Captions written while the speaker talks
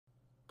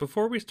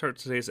Before we start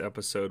today's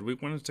episode, we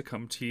wanted to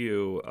come to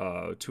you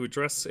to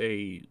address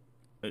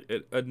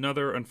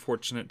another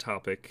unfortunate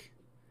topic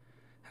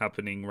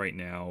happening right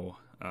now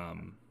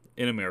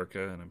in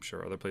America, and I'm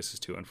sure other places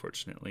too,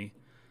 unfortunately.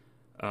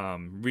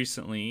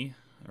 Recently,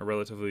 or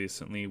relatively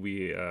recently,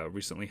 we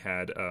recently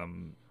had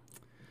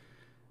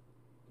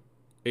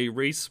a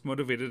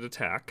race-motivated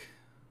attack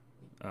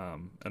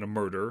and a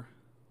murder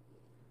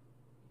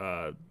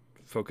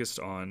focused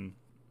on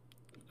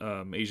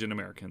Asian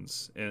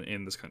Americans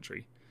in this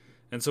country.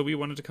 And so we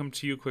wanted to come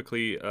to you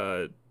quickly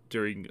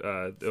during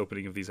the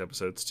opening of these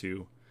episodes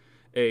to,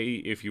 A,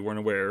 if you weren't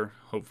aware,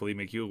 hopefully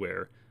make you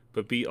aware,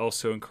 but B,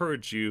 also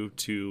encourage you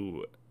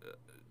to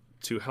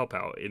help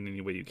out in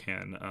any way you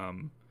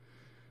can.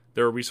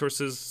 There are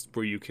resources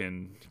where you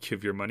can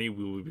give your money.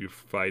 We will be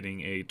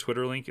providing a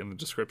Twitter link in the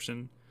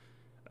description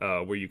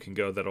where you can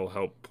go that'll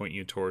help point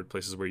you toward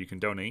places where you can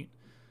donate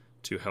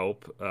to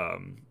help.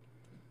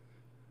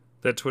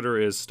 That Twitter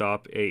is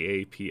Stop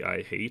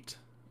AAPI Hate,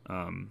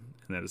 and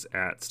that is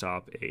at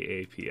Stop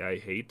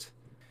AAPI Hate.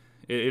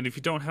 And if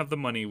you don't have the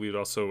money, we would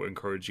also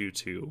encourage you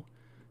to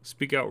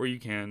speak out where you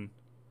can,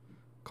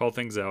 call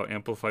things out,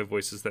 amplify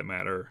voices that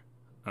matter.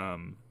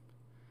 And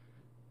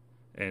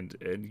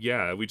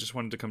yeah, we just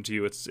wanted to come to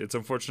you. It's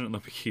unfortunate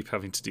that we keep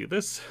having to do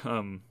this,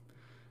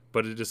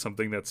 but it is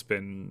something it's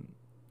been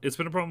a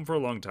problem for a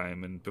long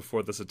time and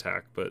before this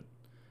attack. But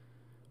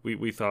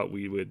we thought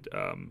we would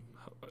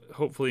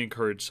hopefully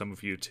encourage some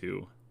of you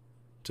to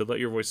let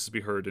your voices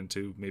be heard and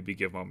to maybe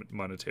give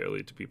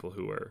monetarily to people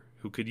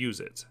who could use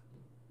it.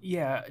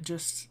 Yeah,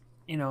 just,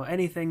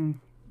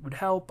 anything would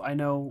help. I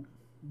know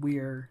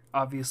we're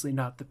obviously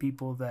not the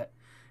people that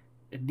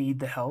need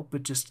the help,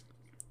 but just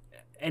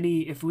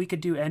if we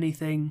could do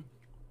anything,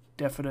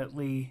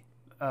 definitely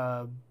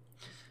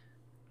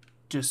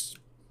just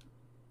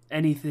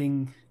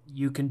anything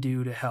you can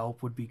do to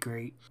help would be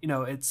great.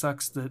 It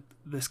sucks that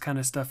this kind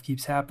of stuff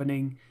keeps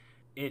happening.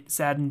 It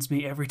saddens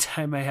me every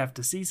time I have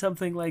to see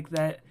something like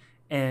that,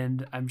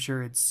 and I'm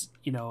sure it's,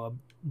 a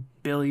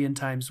billion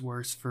times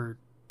worse for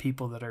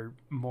people that are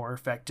more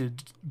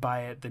affected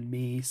by it than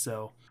me.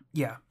 So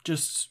yeah,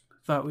 just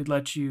thought we'd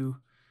let you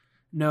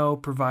know,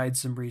 provide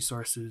some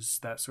resources,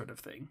 that sort of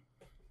thing.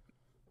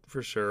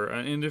 For sure.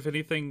 And if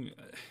anything,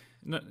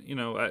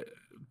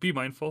 be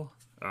mindful.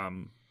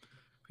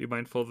 Be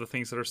mindful of the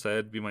things that are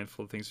said. Be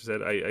mindful of the things that are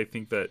said. I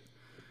think that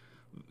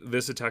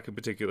this attack in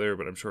particular,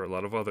 but I'm sure a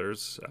lot of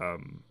others,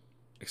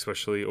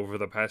 especially over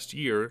the past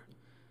year,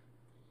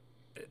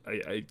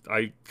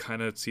 I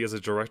kind of see as a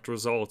direct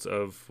result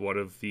of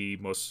the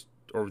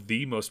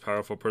most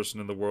powerful person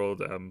in the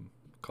world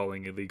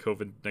calling the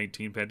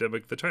COVID-19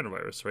 pandemic the China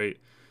virus, right?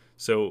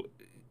 So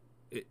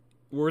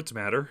words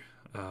matter.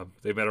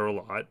 They matter a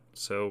lot.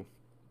 So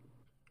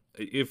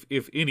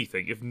if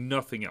anything, if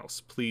nothing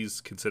else, please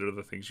consider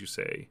the things you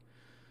say,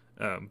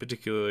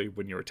 particularly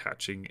when you're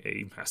attaching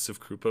a massive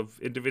group of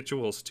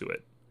individuals to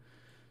it.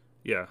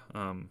 Yeah.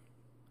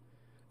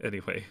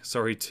 Anyway,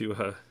 sorry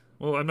to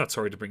well, I'm not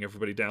sorry to bring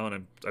everybody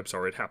down. I'm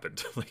sorry it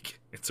happened. Like,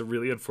 it's a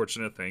really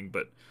unfortunate thing,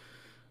 but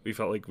we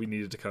felt like we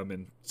needed to come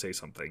and say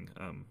something.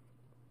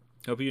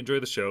 Hope you enjoy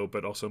the show,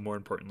 but also more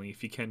importantly,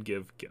 if you can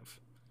give. If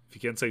you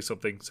can say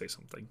something, say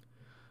something.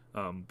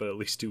 But at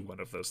least do one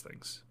of those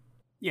things.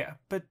 Yeah,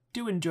 but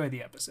do enjoy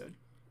the episode.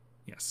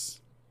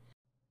 Yes.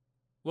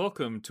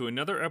 Welcome to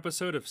another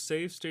episode of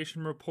Save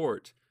Station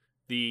Report,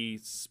 the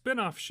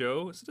spin-off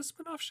show. Is it a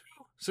spin-off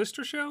show?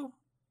 Sister show?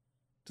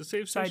 To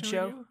Save Station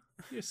Sideshow? Radio?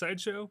 Yeah,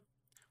 sideshow.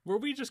 Where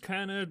we just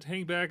kind of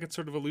hang back at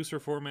sort of a looser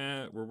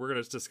format, where we're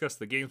going to discuss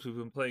the games we've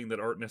been playing that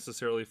aren't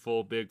necessarily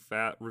full, big,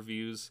 fat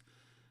reviews.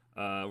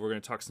 We're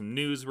going to talk some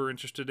news we're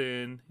interested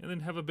in, and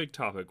then have a big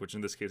topic, which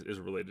in this case is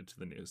related to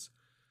the news.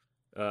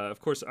 Of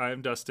course,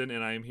 I'm Dustin,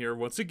 and I am here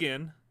once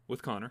again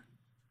with Connor.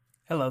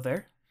 Hello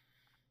there.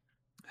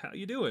 How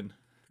you doing?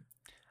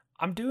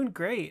 I'm doing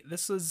great.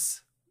 This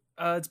was,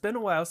 it's been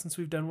a while since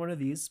we've done one of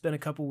these. It's been a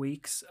couple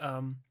weeks.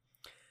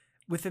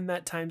 Within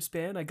that time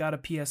span, I got a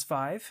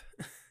PS5.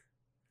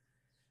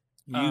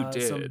 You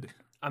did. So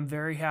I'm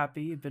very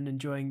happy. I've been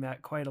enjoying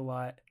that quite a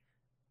lot.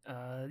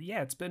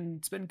 Yeah, it's been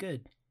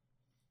good.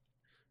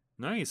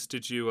 Nice.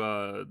 Did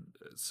you?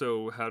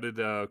 So how did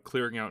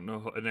clearing out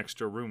an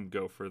extra room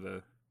go for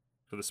the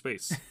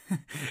space?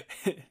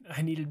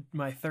 I needed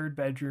my third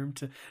bedroom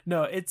to.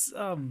 No, it's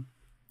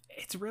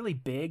really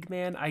big,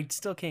 man. I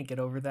still can't get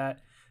over that.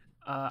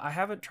 I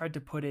haven't tried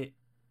to put it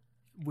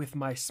with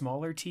my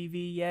smaller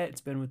TV yet.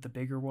 It's been with the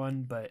bigger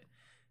one, but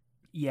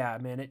yeah,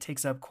 man, it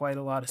takes up quite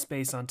a lot of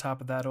space on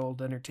top of that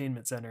old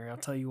entertainment center. I'll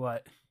tell you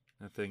what.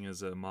 That thing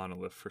is a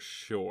monolith for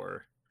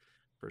sure.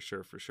 For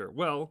sure.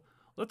 Well,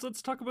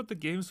 let's talk about the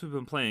games we've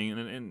been playing,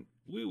 and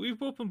we've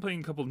both been playing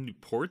a couple new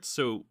ports.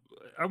 So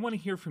I want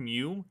to hear from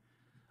you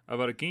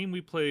about a game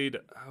we played.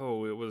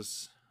 Oh, it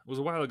was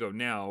a while ago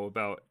now,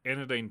 about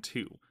Anodyne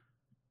 2.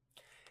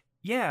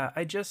 Yeah,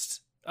 I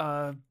just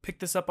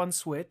picked this up on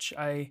Switch.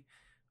 I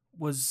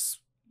was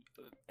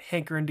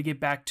hankering to get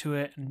back to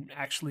it and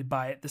actually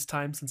buy it this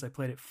time since I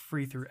played it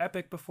free through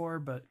Epic before,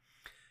 but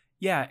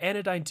Yeah,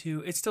 Anodyne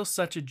 2, it's still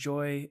such a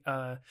joy.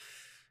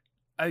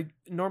 I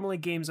normally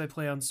games I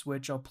play on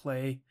Switch, I'll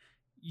play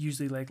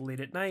usually like late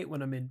at night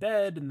when I'm in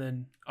bed, and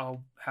then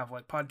I'll have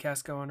like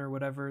podcasts going or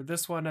whatever.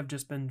 This one I've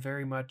just been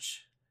very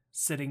much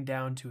sitting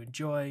down to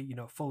enjoy,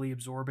 fully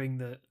absorbing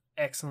the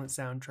excellent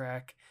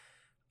soundtrack.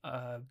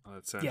 That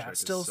soundtrack Yeah, is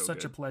still so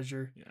such a good.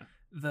 pleasure. Yeah.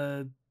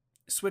 The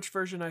Switch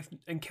version, I've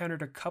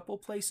encountered a couple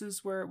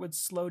places where it would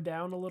slow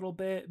down a little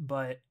bit,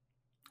 but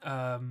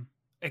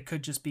it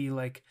could just be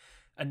like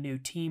a new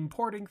team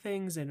porting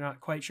things and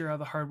not quite sure how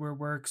the hardware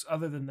works.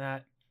 Other than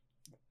that,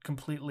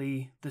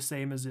 completely the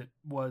same as it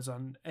was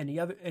on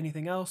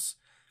anything else.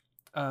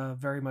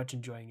 Very much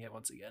enjoying it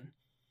once again.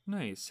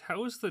 Nice.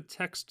 How is the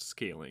text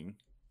scaling?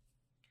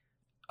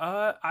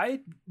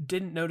 I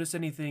didn't notice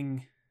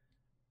anything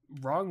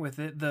wrong with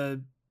it.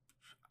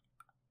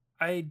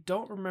 I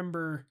don't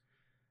remember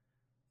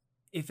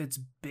if it's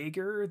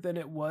bigger than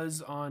it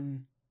was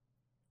on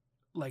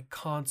like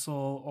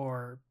console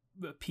or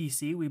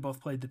PC. We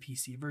both played the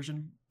PC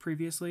version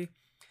previously,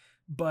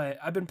 but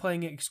I've been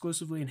playing it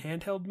exclusively in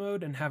handheld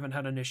mode and haven't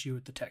had an issue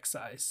with the text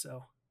size.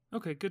 So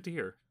Okay, good to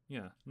hear.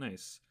 Yeah,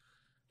 nice.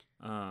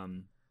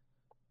 Um,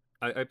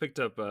 I picked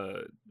up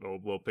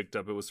picked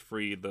up, it was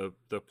free, the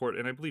port,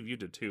 and I believe you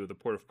did too, the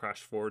port of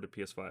Crash 4 to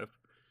PS5.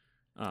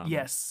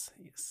 yes.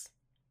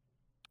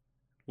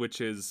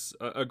 Which is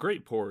a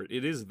great port.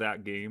 It is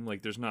that game.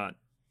 Like there's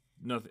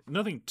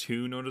nothing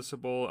too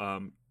noticeable.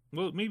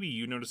 Well, maybe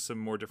you noticed some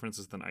more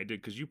differences than I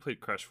did because you played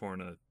Crash 4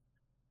 on a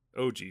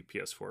OG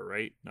PS4,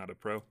 right? Not a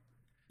Pro.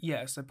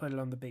 Yes, I played it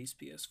on the base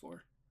PS4.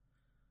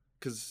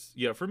 Because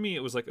yeah, for me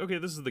it was like, okay,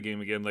 this is the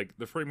game again. Like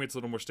the frame rate's a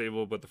little more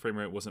stable, but the frame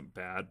rate wasn't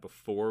bad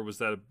before. Was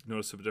that a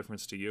noticeable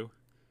difference to you?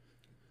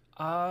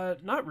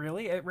 Not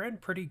really. It ran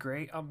pretty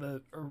great on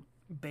the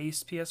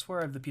base PS4.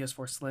 I have the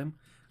PS4 Slim,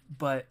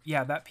 but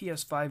yeah, that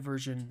PS5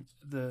 version,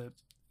 the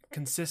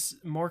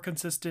more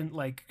consistent,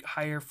 like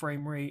higher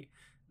frame rate.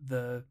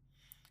 The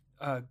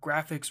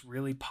graphics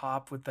really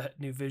pop with the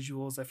new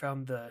visuals. I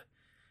found the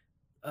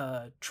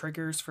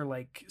triggers for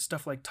like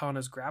stuff like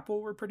Tana's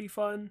grapple were pretty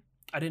fun.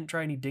 I didn't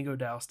try any Dingo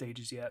Dow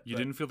stages yet. You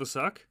didn't feel the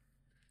suck?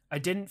 I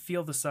didn't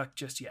feel the suck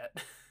just yet.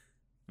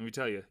 Let me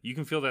tell you, you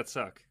can feel that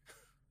suck.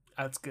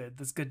 That's good.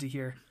 That's good to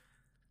hear.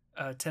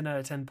 10 out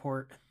of 10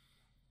 port.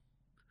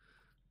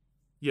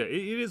 Yeah,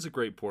 it is a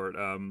great port.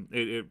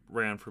 It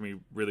ran for me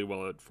really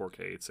well at 4K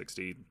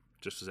 860,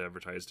 just as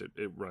advertised.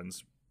 It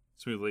runs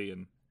smoothly,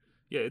 and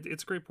yeah,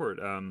 it's a great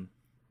port.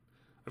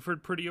 I've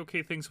heard pretty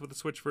okay things with the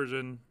Switch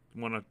version.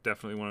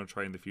 Definitely want to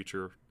try in the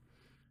future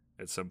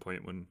at some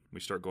point when we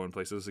start going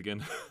places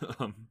again.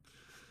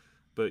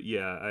 But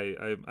yeah,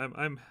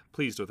 I'm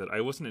pleased with it.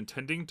 I wasn't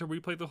intending to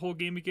replay the whole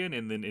game again,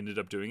 and then ended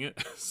up doing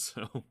it.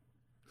 So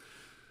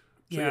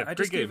Yeah, I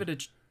just great gave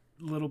it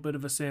a little bit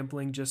of a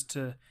sampling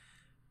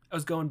I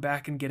was going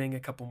back and getting a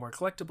couple more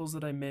collectibles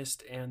that I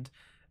missed, and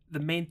the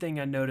main thing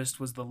I noticed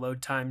was the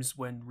load times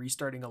when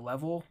restarting a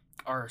level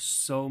are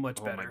so much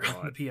Oh my better God.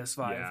 on the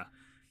PS5.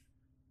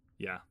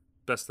 Yeah,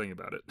 best thing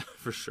about it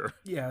for sure.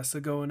 Yeah, so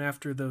going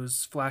after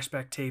those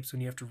flashback tapes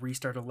when you have to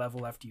restart a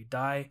level after you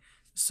die,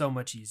 so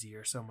much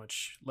easier, so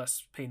much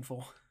less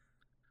painful.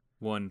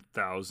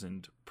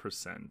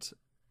 1000%.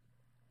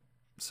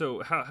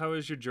 So how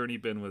has your journey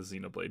been with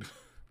Xenoblade?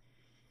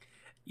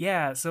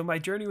 Yeah, so my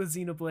journey with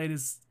Xenoblade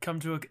has come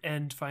to an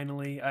end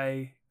finally.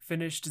 I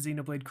finished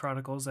Xenoblade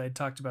Chronicles. I had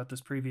talked about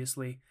this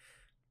previously.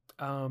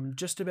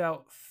 Just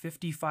about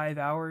 55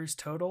 hours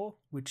total,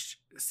 which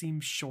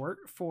seems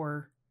short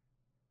for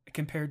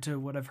compared to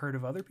what I've heard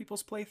of other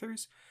people's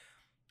playthroughs.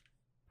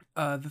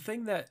 The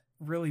thing that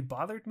really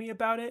bothered me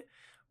about it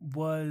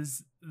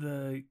was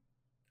I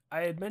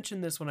had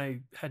mentioned this when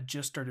I had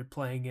just started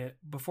playing it.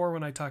 Before,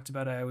 when I talked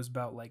about it, I was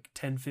about like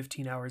 10,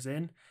 15 hours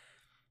in.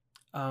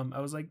 I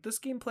was like, this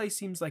gameplay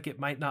seems like it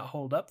might not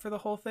hold up for the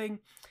whole thing,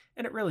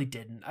 and it really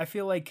didn't. I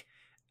feel like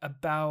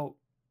about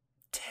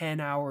 10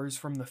 hours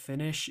from the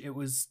finish, it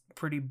was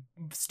pretty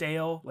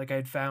stale. Like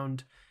I'd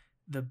found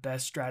the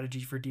best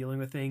strategy for dealing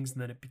with things,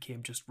 and then it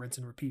became just rinse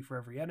and repeat for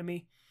every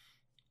enemy.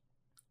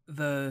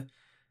 The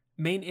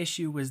main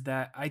issue was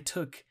that I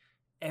took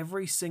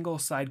every single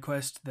side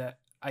quest that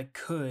I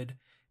could,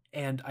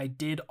 and I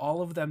did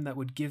all of them that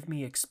would give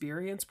me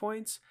experience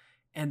points,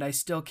 and I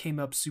still came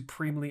up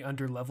supremely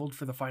underleveled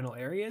for the final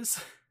areas.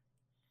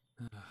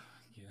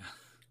 Yeah.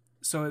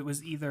 So it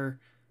was either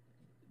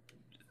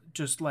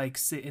just like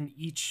sit in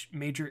each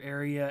major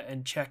area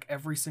and check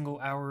every single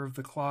hour of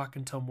the clock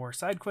until more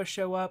side quests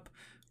show up,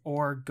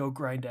 or go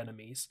grind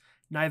enemies.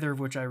 Neither of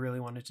which I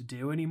really wanted to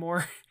do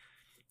anymore.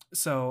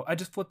 So I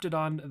just flipped it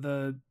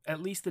on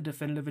at least the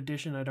definitive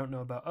edition. I don't know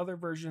about other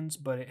versions,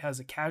 but it has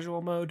a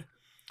casual mode.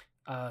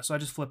 So I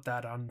just flipped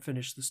that on and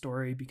finished the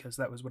story because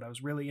that was what I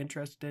was really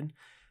interested in.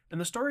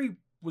 And the story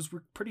was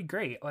pretty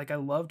great. Like I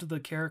loved the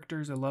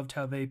characters. I loved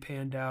how they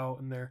panned out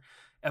and their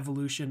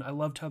evolution. I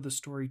loved how the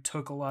story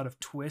took a lot of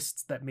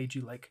twists that made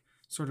you like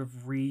sort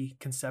of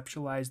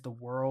reconceptualize the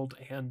world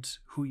and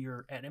who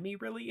your enemy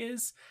really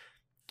is,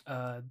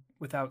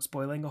 without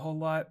spoiling a whole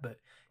lot. But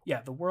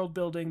yeah, the world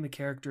building, the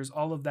characters,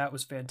 all of that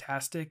was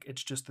fantastic.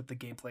 It's just that the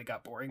gameplay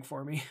got boring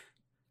for me.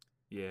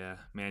 Yeah,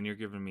 man, you're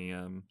giving me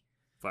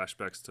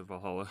flashbacks to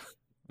Valhalla.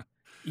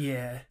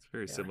 Yeah, It's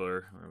very yeah,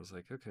 similar. Where I was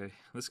like, okay,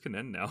 this can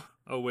end now.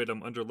 Oh wait,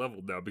 I'm under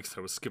leveled now because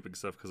I was skipping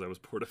stuff because I was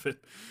bored of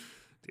it.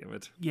 Damn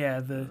it.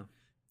 yeah. The Uh,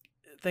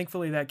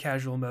 thankfully that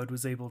casual mode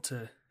was able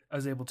to I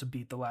was able to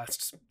beat the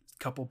last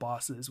couple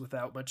bosses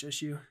without much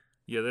issue.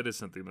 yeah, that is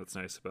something that's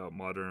nice about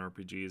modern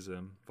RPGs,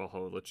 and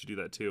Valhalla lets you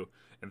do that too.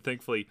 And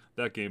thankfully,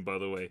 that game, by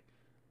the way,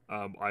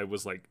 I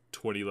was like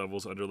 20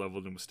 levels under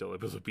leveled and was still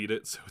able to beat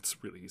it, so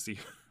it's really easy.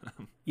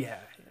 Yeah,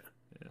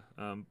 yeah.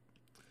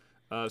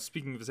 Yeah.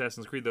 Speaking of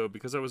Assassin's Creed, though,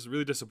 because I was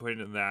really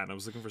disappointed in that and I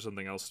was looking for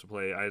something else to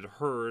play, I had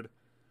heard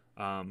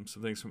some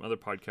things from other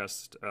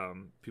podcast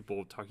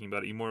people talking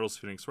about Immortals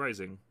Phoenix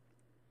Rising,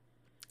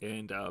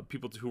 and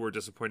people who were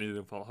disappointed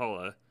in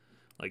Valhalla,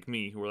 like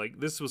me, who were like,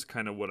 this was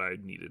kind of what I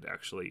needed,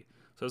 actually.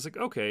 So I was like,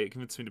 okay, it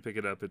convinced me to pick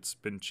it up. It's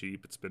been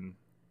cheap. It's been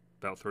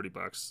about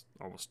 $30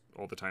 almost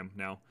all the time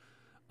now.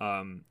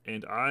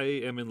 And I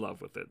am in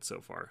love with it so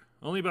far.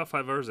 Only about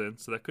 5 hours in,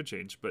 so that could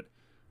change, but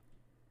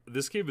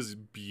this game is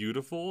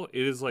beautiful.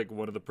 It is like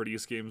one of the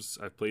prettiest games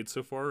I've played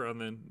so far on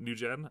the new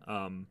gen.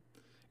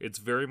 It's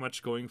very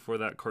much going for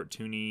that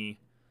cartoony,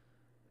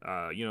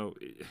 you know,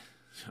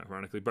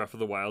 ironically Breath of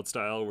the Wild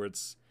style, where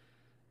it's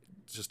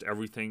just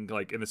everything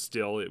like in a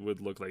still. It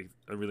would look like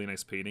a really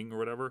nice painting or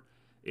whatever.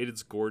 It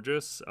is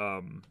gorgeous.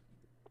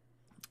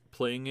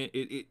 Playing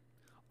it,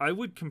 I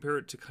would compare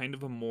it to kind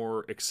of a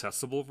more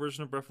accessible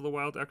version of Breath of the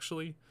Wild,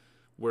 actually,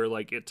 where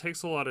like it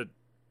takes a lot of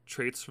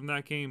traits from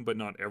that game, but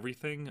not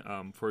everything.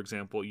 For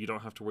example, you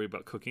don't have to worry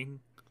about cooking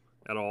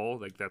at all.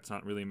 Like that's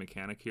not really a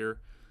mechanic here.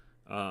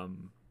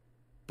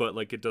 But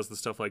like it does the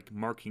stuff like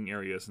marking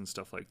areas and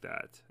stuff like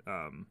that.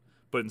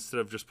 But instead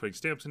of just putting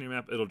stamps on your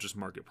map, it'll just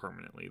mark it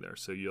permanently there.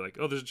 So you're like,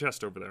 oh, there's a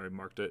chest over there. I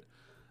marked it.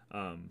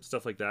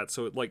 Stuff like that.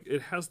 So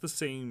it has the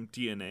same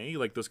DNA.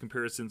 Like those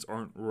comparisons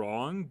aren't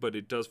wrong, but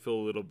it does feel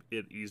a little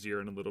bit easier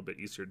and a little bit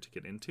easier to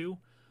get into.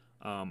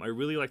 I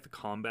really like the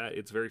combat.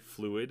 It's very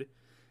fluid.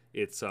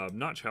 It's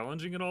not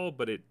challenging at all,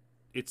 but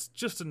it's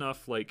just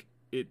enough. Like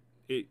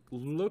it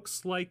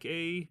looks like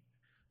a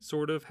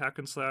sort of hack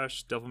and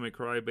slash Devil May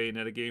Cry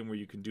Bayonetta game where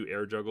you can do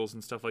air juggles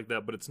and stuff like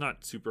that, but it's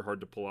not super hard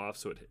to pull off.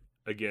 So it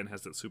again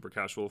has that super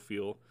casual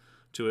feel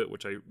to it,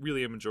 which I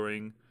really am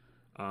enjoying.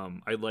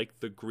 I like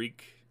the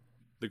Greek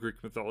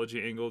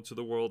mythology angle to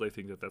the world. I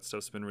think that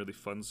stuff's been really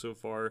fun so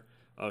far.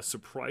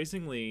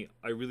 Surprisingly,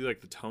 I really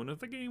like the tone of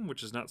the game,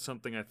 which is not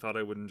something I thought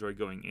I would enjoy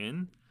going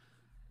in.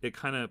 It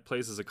kind of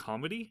plays as a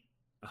comedy.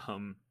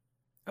 Um,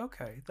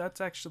 Okay, that's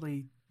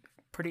actually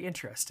pretty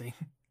interesting.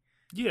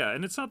 yeah,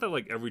 and it's not that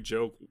like every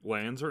joke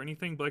lands or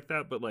anything like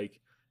that, but like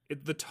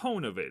the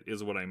tone of it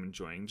is what I'm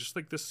enjoying. Just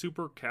like this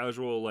super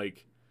casual,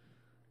 like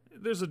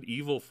there's an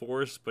evil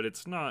force, but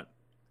it's not.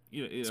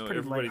 You It's know, pretty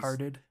everybody's.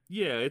 lighthearted.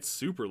 Yeah, it's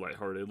super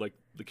lighthearted. Like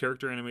the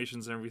character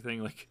animations and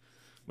everything. Like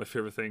my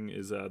favorite thing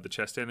is the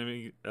chest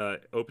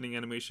opening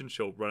animation.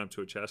 She'll run up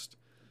to a chest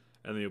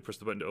and then you'll press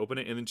the button to open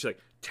it, and then she like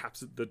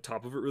taps at the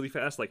top of it really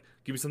fast, like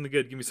 "Give me something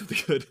good, give me something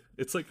good."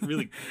 It's like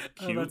really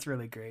Oh, cute. that's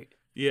really great.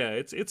 Yeah,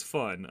 it's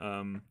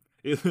fun.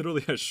 It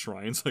literally has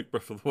shrines like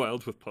Breath of the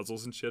Wild with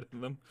puzzles and shit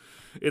in them.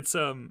 It's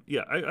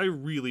yeah, I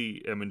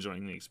really am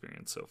enjoying the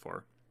experience so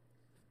far.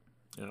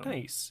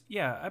 Nice.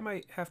 Yeah, I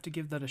might have to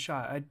give that a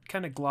shot. I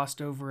kind of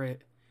glossed over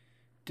it,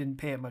 didn't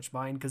pay it much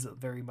mind because it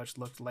very much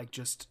looked like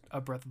just a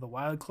Breath of the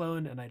Wild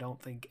clone, and I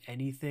don't think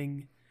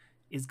anything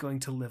is going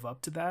to live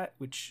up to that,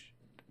 which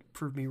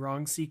proved me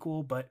wrong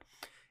sequel. But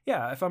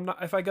yeah,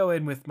 if I go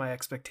in with my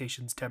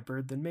expectations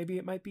tempered, then maybe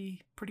it might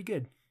be pretty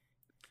good.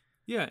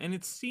 Yeah, and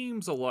it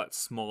seems a lot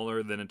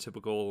smaller than a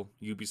typical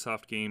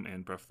Ubisoft game,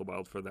 and Breath of the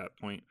Wild for that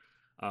point.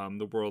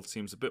 The world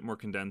seems a bit more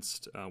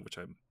condensed, which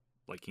I'm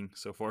liking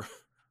so far.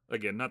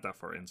 Again, not that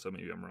far in, so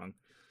maybe I'm wrong.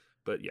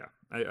 But yeah,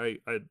 I'm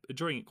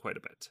enjoying it quite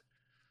a bit.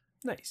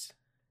 Nice.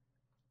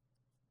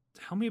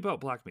 Tell me about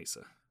Black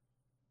Mesa.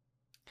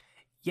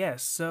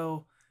 Yes,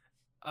 so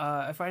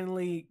I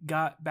finally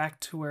got back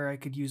to where I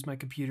could use my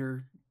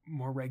computer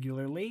more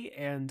regularly,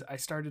 and I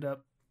started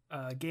up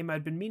a game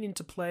I'd been meaning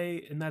to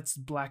play, and that's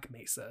Black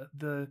Mesa.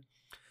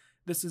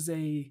 This is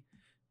I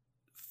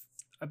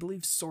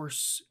believe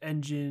Source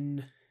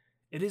Engine.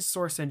 It is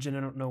Source Engine. I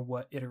don't know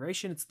what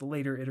iteration. It's the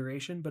later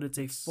iteration, but it's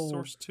a full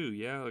Source 2,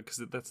 yeah,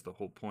 because that's the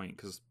whole point,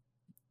 because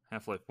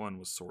Half-Life 1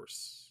 was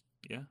Source,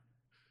 yeah?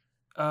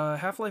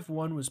 Half-Life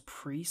 1 was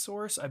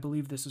pre-Source. I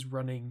believe this is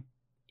running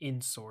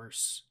in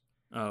Source.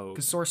 Oh.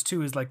 Because Source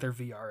 2 is like their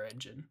VR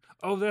engine.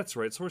 Oh, that's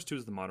right. Source 2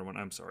 is the modern one.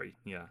 I'm sorry.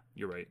 Yeah,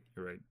 you're right.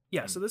 You're right.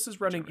 Yeah, so this is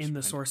running in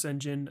the Source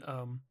engine.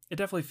 It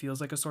definitely feels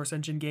like a Source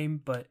engine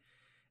game, but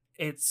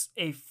it's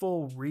a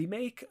full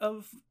remake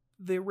of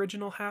the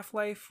original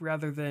Half-Life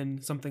rather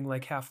than something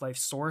like Half-Life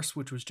Source,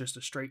 which was just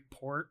a straight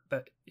port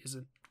that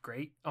isn't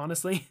great,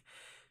 honestly.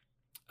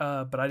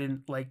 But I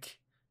didn't like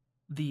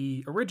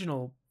the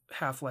original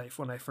Half-Life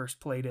when I first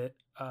played it.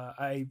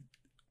 I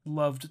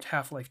loved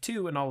Half-Life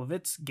 2 and all of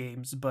its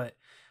games, but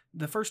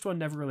the first one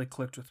never really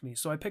clicked with me.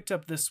 So I picked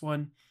up this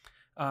one.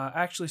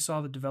 I actually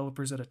saw the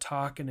developers at a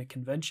talk and a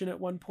convention at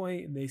one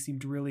point, and they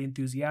seemed really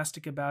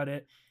enthusiastic about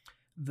it.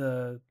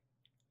 The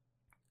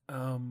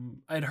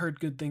I'd heard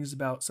good things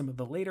about some of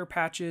the later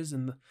patches,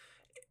 and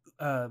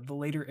the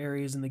later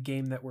areas in the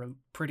game that were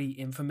pretty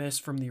infamous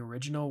from the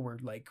original were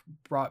like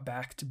brought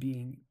back to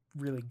being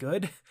really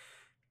good.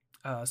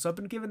 So I've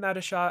been giving that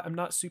a shot. I'm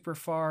not super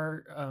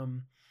far,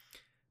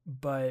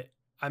 but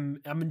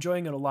I'm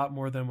enjoying it a lot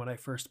more than when I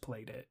first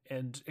played it.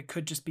 And it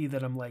could just be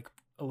that I'm like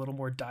a little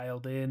more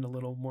dialed in, a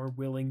little more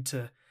willing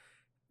to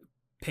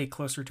pay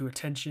closer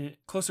attention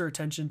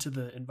to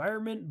the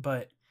environment.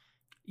 But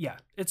yeah,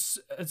 it's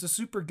a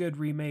super good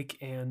remake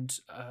and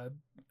a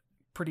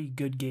pretty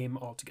good game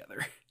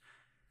altogether.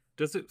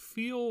 Does it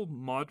feel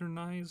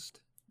modernized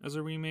as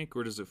a remake,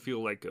 or does it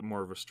feel like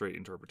more of a straight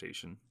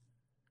interpretation?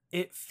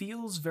 It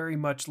feels very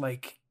much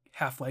like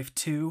Half-Life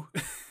 2.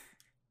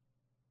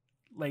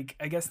 Like,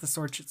 I guess the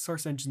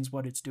source engine's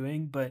what it's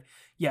doing, but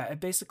yeah, it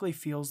basically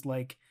feels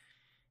like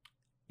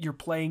you're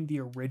playing the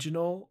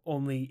original,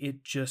 only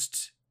it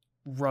just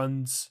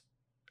runs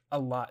a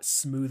lot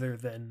smoother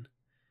than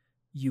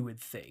you would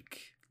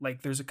think.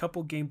 Like, there's a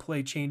couple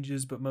gameplay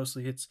changes, but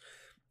mostly it's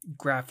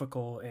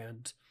graphical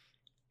and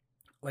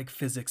like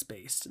physics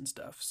based and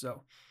stuff.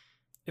 So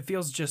it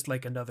feels just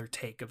like another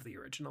take of the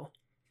original.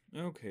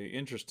 Okay,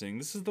 interesting.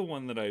 This is the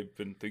one that I've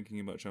been thinking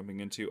about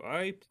jumping into.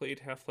 I played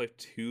Half-Life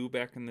 2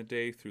 back in the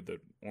day through the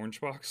Orange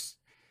Box.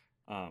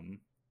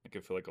 Like I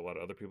feel like a lot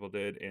of other people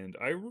did, and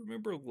I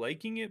remember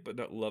liking it but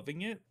not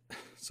loving it.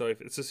 So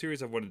it's a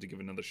series I've wanted to give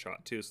another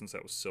shot to since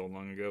that was so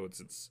long ago.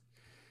 It's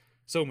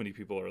so many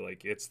people are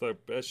like it's the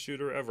best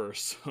shooter ever.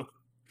 So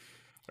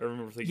I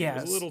remember thinking it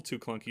was a Yes. little too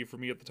clunky for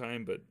me at the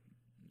time, but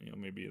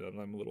maybe that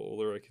I'm a little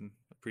older, I can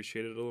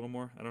appreciate it a little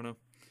more. I don't know.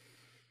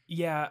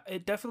 Yeah,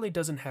 it definitely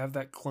doesn't have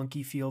that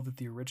clunky feel that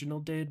the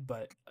original did,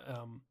 but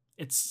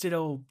it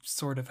still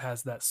sort of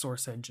has that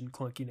source engine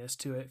clunkiness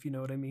to it, if you know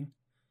what I mean.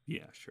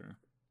 Yeah, sure.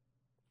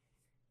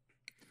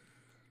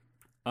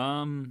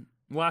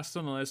 Last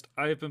on the list,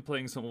 I have been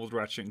playing some old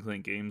Ratchet and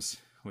Clank games,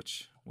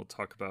 which we'll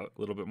talk about a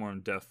little bit more in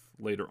depth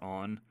later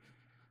on.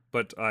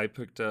 But I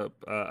picked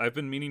up. I've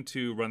been meaning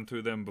to run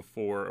through them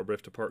before A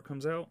Rift Apart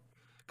comes out,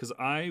 because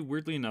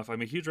weirdly enough,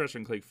 I'm a huge Ratchet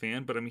and Clank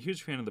fan, but I'm a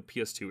huge fan of the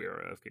PS2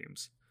 era of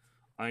games.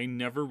 I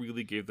never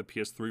really gave the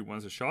PS3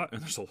 ones a shot,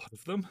 and there's a lot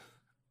of them.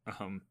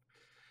 Um,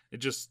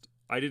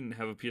 I didn't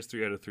have a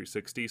PS3 out of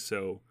 360,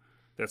 so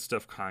that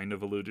stuff kind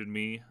of eluded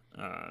me.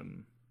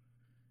 And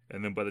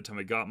then by the time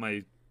I got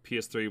my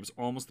PS3, it was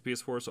almost the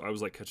PS4, so I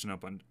was like catching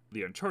up on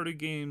the Uncharted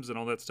games and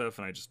all that stuff,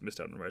 and I just missed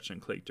out on Ratchet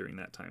and Clank during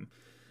that time.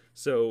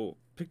 So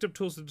picked up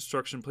Tools of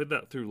Destruction, played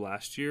that through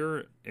last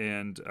year,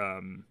 and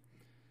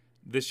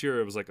this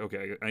year it was like,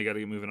 okay, I got to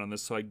get moving on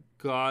this. So I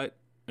got,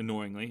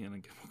 annoyingly, and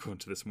we'll go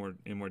into this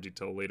in more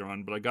detail later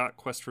on, but I got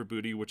Quest for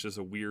Booty, which is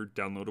a weird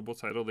downloadable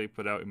title they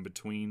put out in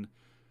between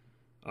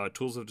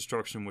Tools of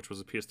Destruction, which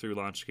was a PS3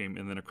 launch game,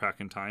 and then A Crack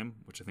in Time,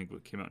 which I think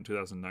came out in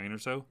 2009 or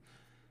so.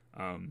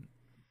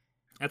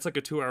 That's like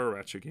a 2-hour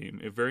Ratchet game.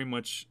 It very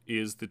much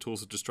is the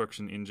Tools of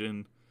Destruction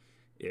engine.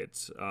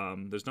 It's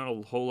there's not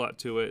a whole lot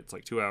to it. It's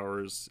like 2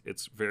 hours.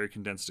 It's very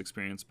condensed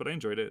experience, but I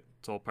enjoyed it.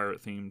 It's all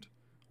pirate themed,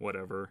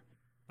 whatever.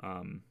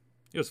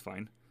 It was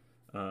fine.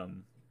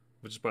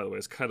 Which, by the way,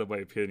 is kind of my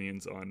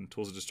opinions on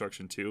Tools of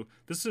Destruction 2.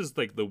 This is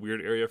like the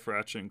weird area for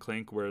Ratchet and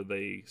Clank where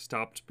they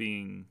stopped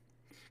being,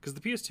 because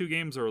the PS2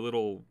 games are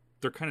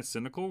they're kind of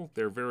cynical.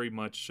 They're very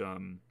much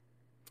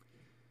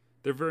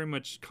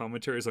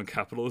commentaries on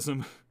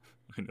capitalism.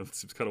 I know this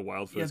seems kind of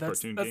wild for Yeah, this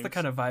cartoon that's games. the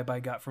kind of vibe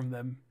I got from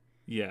them.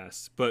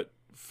 Yes, but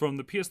from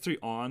the PS3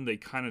 on, they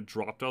kind of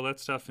dropped all that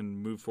stuff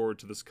and moved forward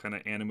to this kind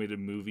of animated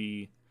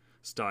movie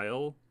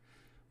style,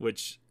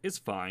 which is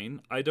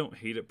fine. I don't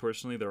hate it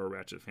personally. There are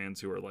Ratchet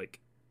fans who are like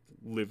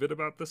livid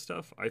about this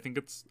stuff. I think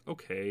it's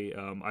okay.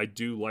 I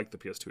do like the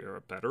PS2 era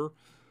better,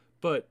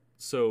 but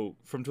so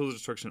from Tools of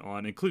Destruction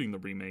on, including the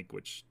remake,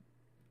 which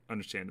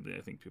understandably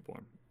I think people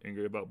are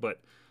angry about,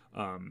 but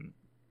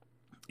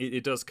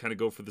it does kind of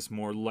go for this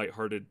more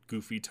lighthearted,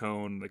 goofy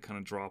tone. They kind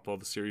of drop all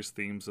the serious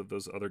themes of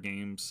those other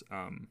games.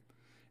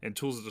 And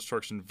Tools of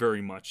Destruction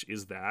very much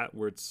is that,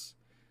 where it's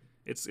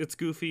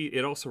goofy.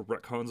 It also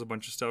retcons a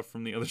bunch of stuff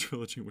from the other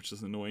trilogy, which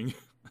is annoying.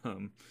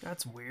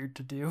 That's weird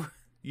to do.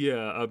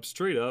 Yeah,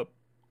 straight up,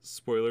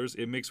 spoilers,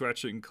 it makes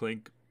Ratchet and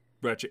Clank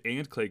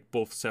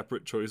both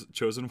separate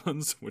chosen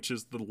ones, which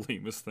is the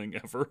lamest thing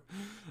ever.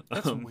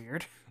 That's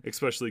weird.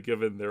 Especially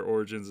given their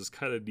origins is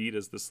kind of neat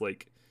as this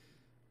like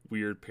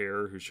weird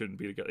pair who shouldn't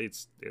be together.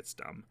 It's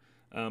dumb.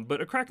 But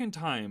A Crack in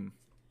Time,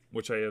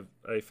 which I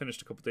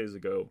finished a couple days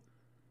ago,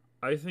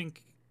 I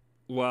think,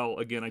 while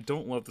again I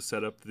don't love the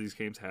setup that these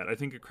games had, I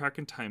think A Crack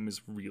in Time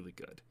is really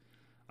good.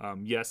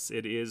 Yes,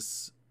 it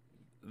is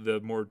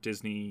the more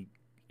Disney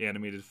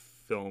animated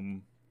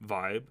film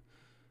vibe,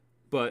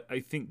 but I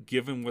think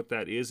given what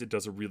that is, it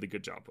does a really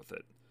good job with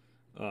it.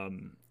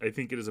 I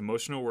think it is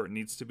emotional where it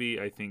needs to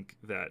be. I think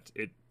that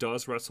it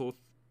does wrestle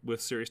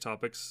with serious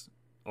topics,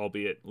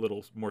 albeit a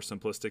little more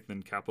simplistic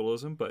than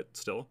capitalism, but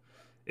still,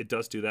 it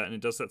does do that, and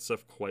it does that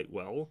stuff quite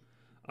well.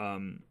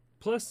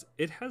 Plus,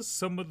 it has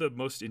some of the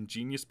most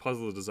ingenious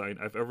puzzle design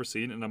I've ever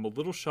seen, and I'm a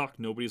little shocked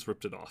nobody's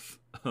ripped it off.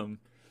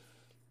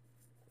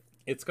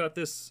 It's got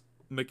this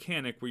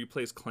mechanic where you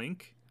play as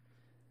Clank,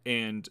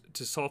 and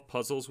to solve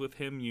puzzles with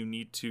him, you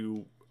need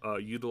to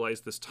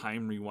utilize this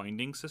time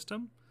rewinding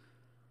system.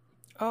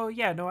 Oh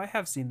yeah, no, I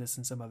have seen this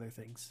in some other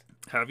things.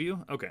 Have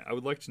you? Okay, I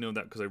would like to know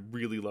that because I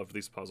really love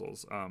these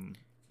puzzles.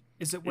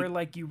 Is it where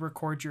like you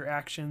record your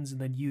actions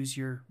and then use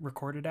your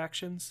recorded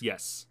actions?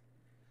 Yes.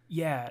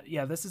 Yeah.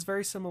 This is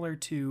very similar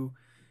to.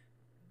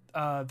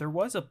 There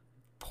was a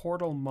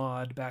Portal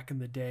mod back in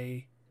the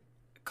day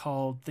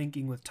called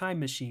Thinking with Time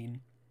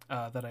Machine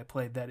that I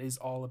played that is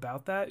all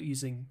about that,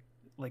 using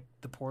like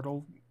the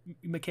Portal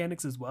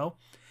mechanics as well.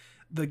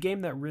 The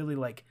game that really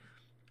like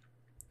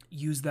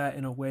used that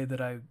in a way that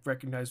I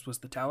recognized was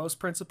the Talos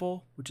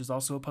Principle, which is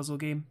also a puzzle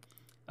game.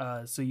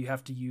 So you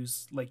have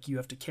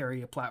to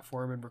carry a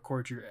platform and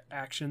record your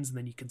actions, and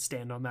then you can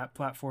stand on that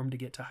platform to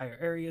get to higher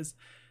areas.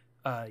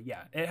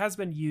 Yeah, it has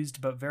been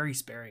used, but very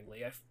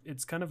sparingly.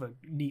 It's kind of a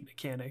neat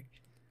mechanic.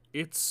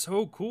 It's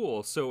so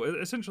cool. So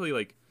essentially,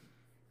 like,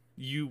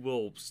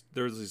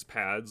 there's these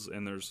pads,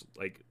 and there's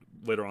like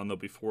later on there'll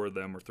be 4 of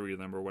them or 3 of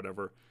them or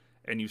whatever,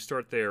 and you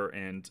start there,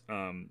 and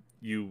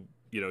you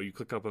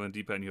click up on the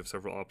D-pad and you have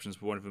several options,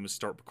 but one of them is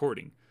start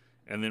recording.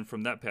 And then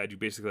from that pad, you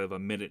basically have a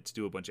minute to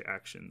do a bunch of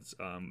actions.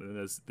 And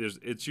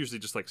it's usually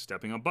just like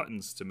stepping on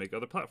buttons to make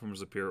other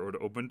platforms appear or to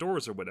open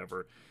doors or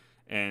whatever.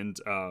 And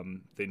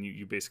then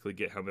you basically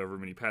get however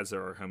many pads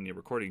there are, how many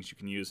recordings you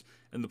can use.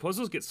 And the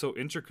puzzles get so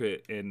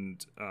intricate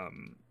and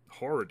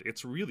hard.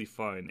 It's really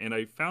fun. And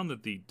I found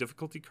that the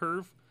difficulty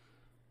curve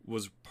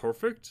was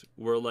perfect,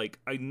 where like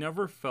I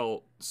never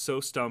felt so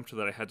stumped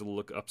that I had to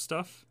look up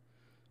stuff,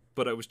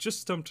 but I was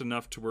just stumped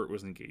enough to where it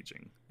was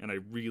engaging. And I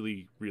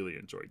really, really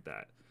enjoyed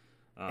that.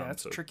 Yeah,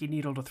 it's a tricky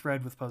needle to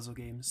thread with puzzle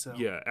games. So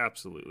yeah,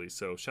 absolutely.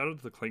 So shout out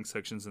to the Clank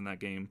sections in that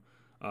game.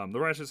 The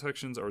Ratchet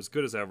sections are as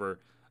good as ever.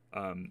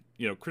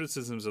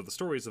 Criticisms of the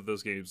stories of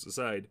those games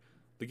aside,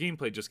 the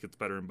gameplay just gets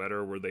better and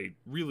better. Where they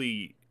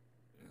really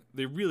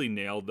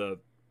nail the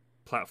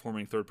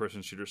platforming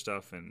third-person shooter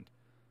stuff, and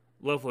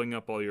leveling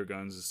up all your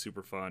guns is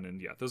super fun.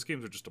 And yeah, those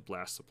games are just a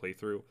blast to play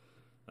through.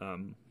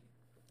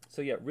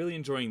 So yeah, really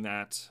enjoying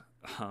that.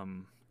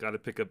 Got to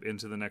pick up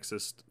Into the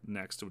Nexus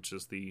next, which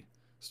is the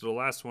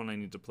last one I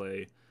need to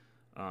play.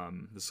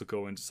 This will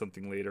go into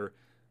something later.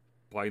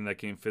 Buying that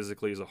game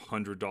physically is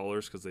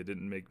 $100 because they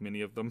didn't make many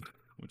of them,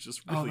 which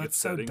is really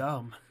upsetting. So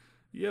dumb.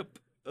 Yep.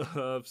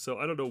 So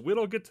I don't know when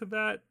I'll get to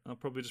that. I'll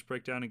probably just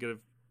break down and get a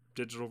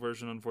digital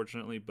version,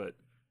 unfortunately. But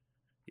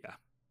yeah,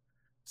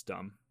 it's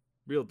dumb.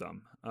 Real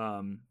dumb.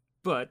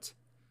 But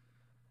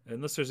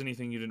unless there's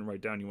anything you didn't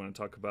write down you want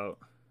to talk about,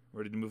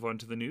 ready to move on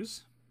to the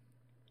news?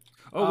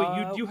 Oh,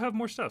 wait, you have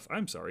more stuff.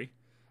 I'm sorry.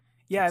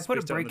 Yeah, I put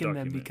a break in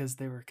them because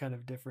they were kind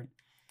of different.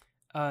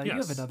 Yes. You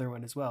have another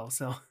one as well,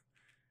 so.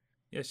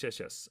 Yes.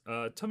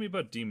 Tell me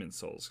about Demon's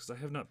Souls, because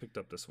I have not picked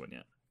up this one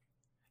yet.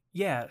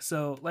 Yeah,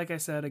 so like I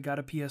said, I got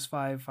a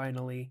PS5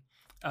 finally.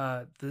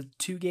 The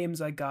 2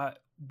 games I got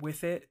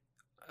with it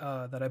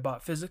that I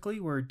bought physically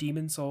were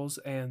Demon's Souls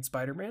and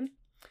Spider-Man.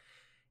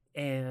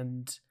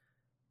 And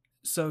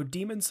so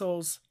Demon's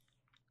Souls,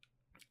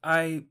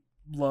 I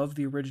love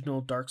the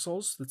original Dark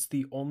Souls. That's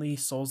the only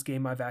Souls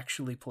game I've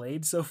actually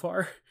played so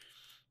far.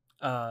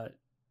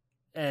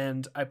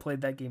 And I played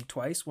that game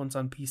twice, once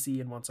on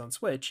PC and once on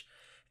Switch,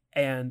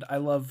 and I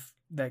love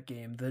that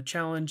game. The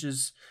challenge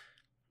is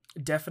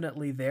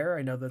definitely there.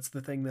 I know that's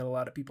the thing that a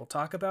lot of people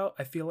talk about.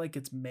 I feel like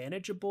it's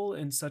manageable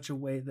in such a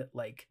way that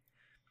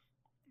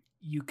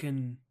you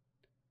can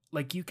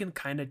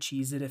kind of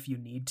cheese it if you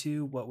need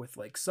to, what with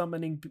like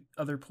summoning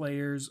other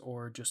players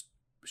or just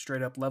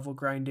straight up level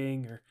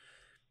grinding, or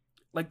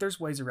like there's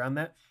ways around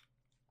that.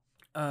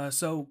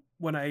 So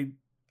when I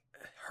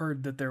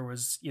heard that there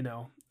was,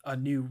 a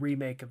new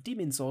remake of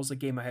Demon's Souls, a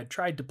game I had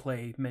tried to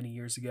play many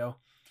years ago,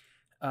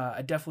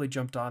 I definitely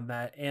jumped on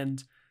that.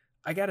 And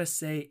I gotta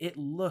say, it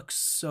looks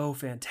so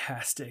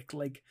fantastic.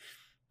 Like,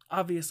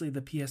 obviously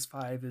the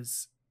PS5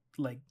 is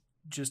like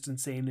just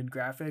insane in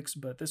graphics,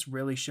 but this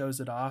really shows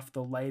it off.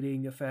 The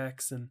lighting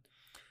effects and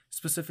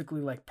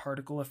specifically like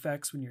particle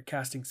effects when you're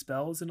casting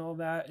spells and all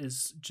that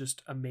is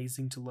just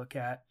amazing to look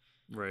at.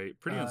 Right.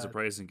 Pretty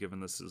unsurprising given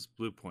this is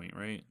Bluepoint,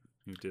 right?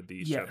 Who did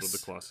the Shadow of the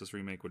Colossus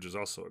remake, which is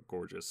also a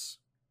gorgeous,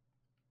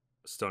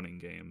 stunning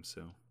game.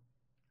 So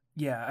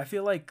yeah, I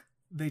feel like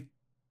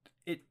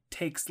it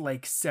takes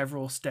like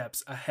several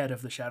steps ahead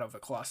of the Shadow of the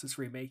Colossus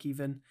remake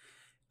even.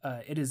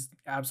 It is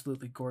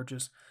absolutely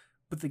gorgeous.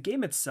 But the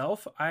game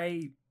itself,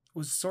 I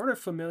was sort of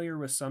familiar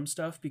with some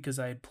stuff because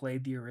I had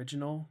played the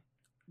original.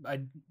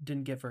 I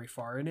didn't get very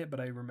far in it, but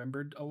I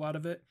remembered a lot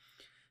of it.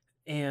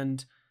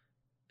 And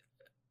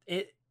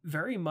it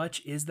very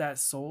much is that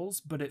Souls,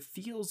 but it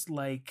feels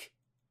like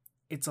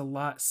it's a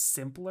lot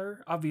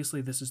simpler. Obviously,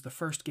 this is the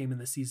first game in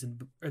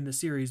the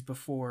series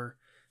before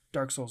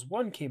Dark Souls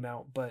 1 came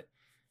out, but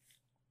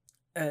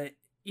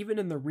even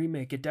in the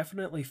remake, it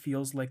definitely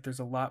feels like there's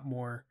a lot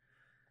more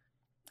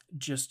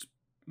just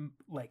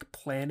like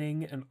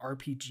planning and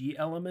RPG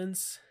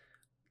elements.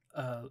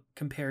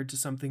 compared to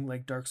something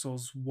like Dark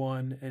Souls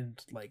 1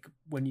 and like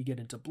when you get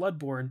into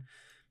Bloodborne,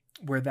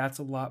 where that's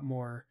a lot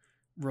more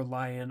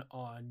reliant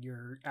on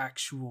your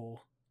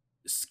actual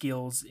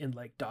skills in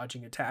like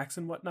dodging attacks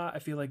and whatnot. I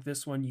feel like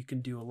this one you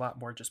can do a lot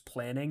more just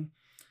planning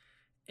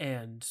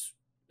and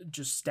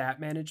just stat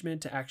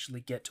management to actually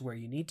get to where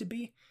you need to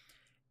be.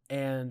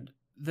 And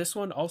this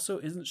one also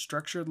isn't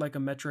structured like a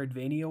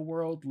Metroidvania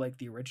world like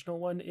the original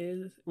one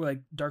is,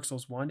 like Dark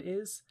Souls 1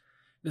 is.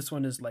 This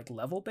one is like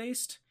level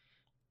based.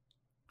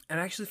 And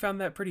I actually found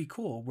that pretty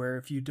cool, where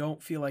if you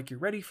don't feel like you're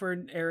ready for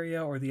an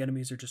area or the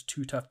enemies are just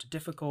too tough to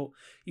difficult,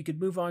 you could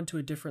move on to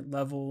a different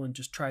level and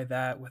just try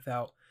that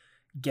without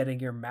getting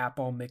your map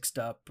all mixed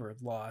up or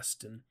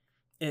lost. And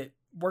it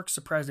works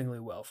surprisingly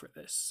well for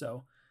this.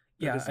 So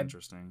That yeah, is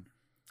interesting.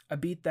 I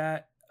beat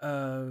that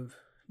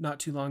not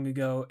too long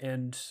ago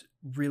and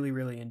really,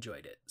 really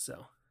enjoyed it.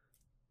 So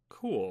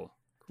Cool.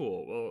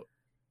 Well,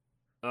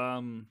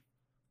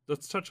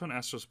 let's touch on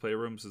Astro's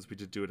Playroom since we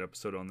did do an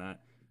episode on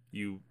that.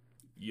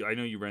 I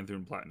know you ran through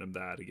and platinum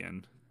that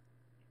again.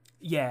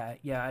 yeah,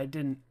 I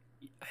didn't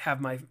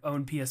have my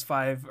own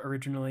PS5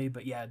 originally,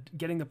 but yeah,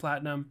 getting the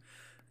platinum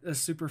is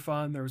super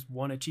fun. There was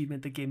one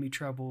achievement that gave me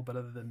trouble, but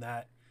other than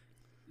that,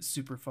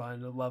 super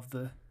fun. I love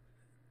the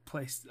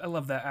place. I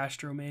love that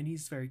Astro man.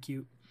 He's very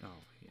cute.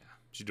 Oh yeah.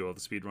 Did you do all the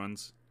speed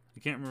runs? I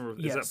can't remember.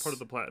 Is Yes. that part of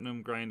the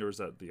platinum grind or is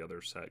that the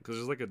other set? Because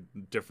there's like a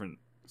different,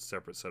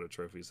 separate set of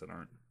trophies that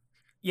aren't.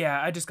 Yeah,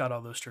 I just got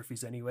all those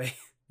trophies anyway.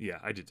 Yeah,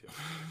 I did too.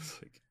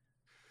 It's like,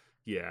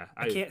 yeah,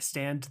 I can't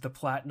stand the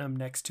platinum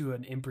next to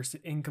an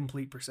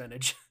incomplete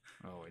percentage.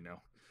 Oh,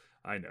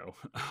 I know.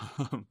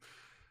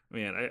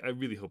 Man, I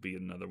really hope we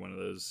get another one of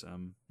those,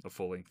 a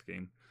full length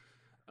game.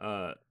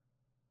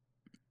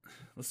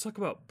 Let's talk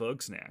about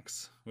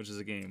Bugsnax, which is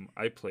a game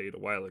I played a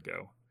while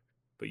ago,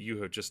 but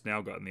you have just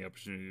now gotten the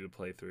opportunity to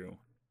play through.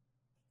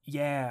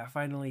 Yeah,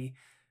 finally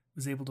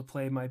was able to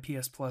play my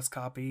PS Plus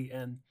copy,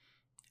 and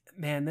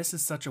man, this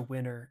is such a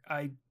winner.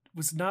 I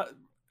was not.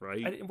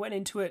 Right? I went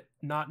into it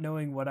not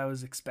knowing what I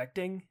was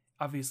expecting.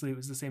 Obviously, it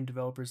was the same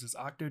developers as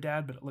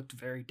Octodad, but it looked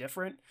very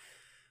different.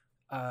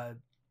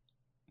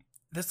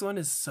 This one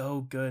is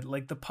so good.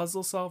 Like the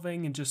puzzle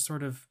solving and just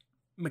sort of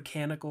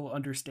mechanical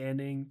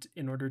understanding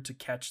in order to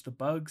catch the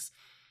bugs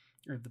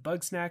or the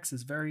Bugsnax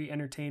is very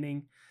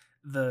entertaining.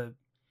 The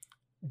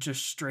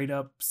just straight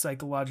up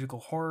psychological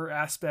horror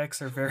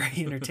aspects are very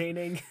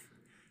entertaining.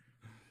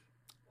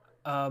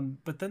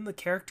 But then the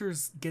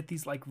characters get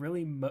these like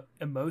really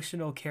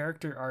emotional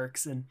character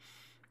arcs, and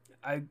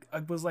I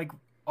was like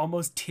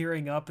almost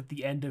tearing up at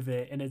the end of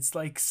it, and it's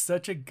like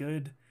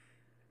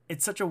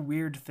it's such a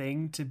weird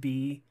thing to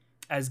be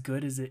as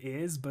good as it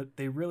is, but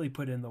they really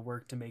put in the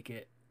work to make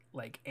it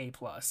like A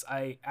plus.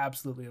 I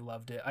absolutely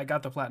loved it. I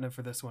got the platinum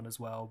for this one as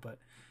well, but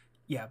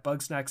yeah,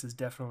 Bugsnax is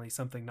definitely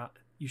something not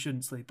you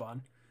shouldn't sleep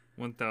on.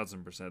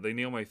 1000%. They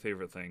nail my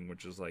favorite thing,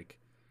 which is like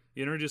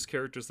you introduce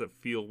characters that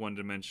feel one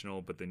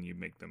dimensional, but then you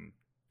make them,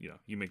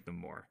 you make them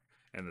more,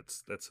 and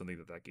that's something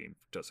that game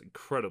does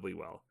incredibly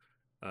well.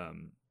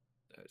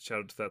 Shout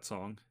out to that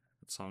song.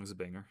 That song's a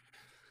banger.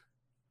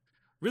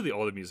 Really,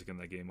 all the music in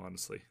that game,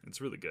 honestly,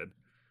 it's really good.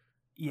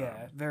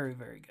 Yeah, very,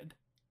 very good.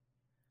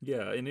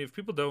 Yeah, and if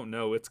people don't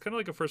know, it's kind of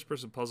like a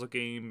first-person puzzle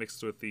game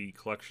mixed with the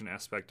collection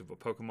aspect of a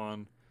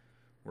Pokemon,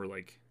 where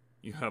like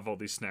you have all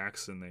these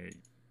snacks and they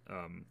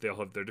all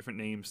have their different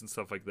names and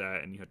stuff like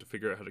that, and you have to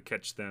figure out how to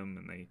catch them,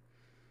 and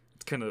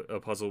it's kind of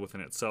a puzzle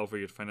within itself where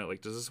you have to find out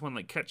like, does this one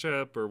like catch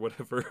up or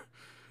whatever?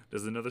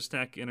 Does another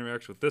snack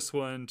interact with this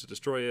one to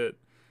destroy it?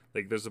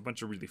 Like, there's a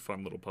bunch of really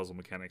fun little puzzle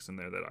mechanics in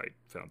there that I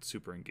found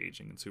super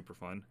engaging and super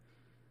fun.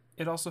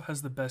 It also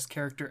has the best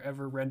character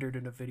ever rendered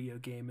in a video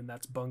game, and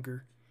that's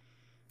Bunger.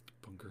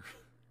 Bunger.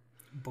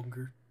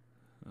 Bunger.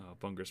 Oh,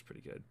 Bunger's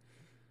pretty good.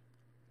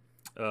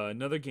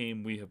 Another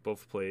game we have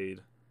both played,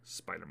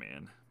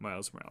 Spider-Man,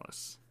 Miles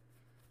Morales.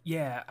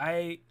 Yeah,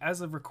 I, as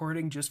of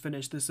recording, just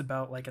finished this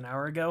about like an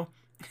hour ago.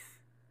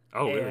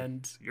 Oh, and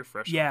really? You're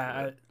fresh.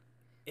 Yeah,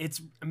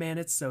 it's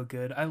so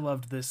good. I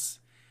loved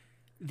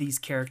these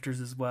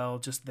characters as well,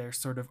 just their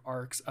sort of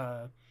arcs.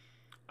 I'm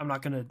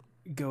not gonna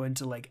go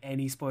into like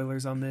any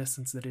spoilers on this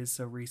since it is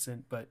so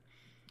recent, but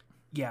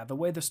yeah, the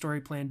way the story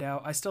planned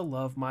out, I still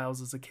love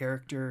Miles as a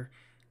character.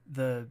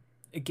 The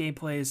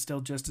gameplay is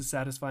still just as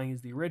satisfying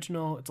as the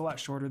original. It's a lot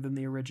shorter than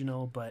the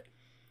original, but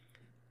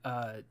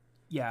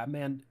yeah,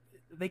 man,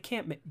 they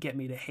can't get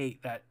me to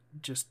hate that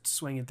just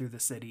swinging through the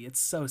city. It's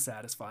so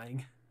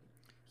satisfying.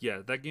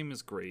 Yeah, that game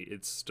is great.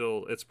 It's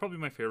probably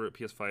my favorite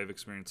PS5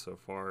 experience so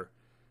far.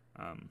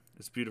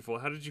 It's beautiful.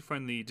 How did you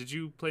find did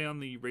you play on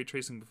the ray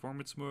tracing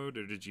performance mode,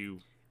 or did you?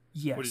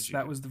 Yes,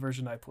 that was the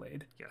version I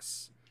played.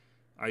 Yes.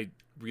 I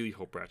really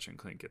hope Ratchet and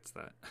Clank gets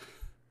that.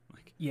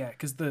 Yeah,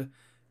 because the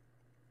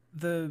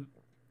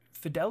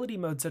fidelity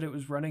mode said it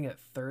was running at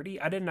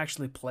 30. I didn't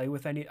actually play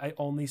with any. I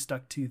only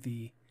stuck to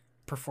the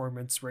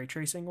performance ray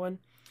tracing one.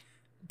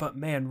 But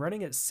man,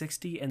 running at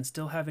 60 and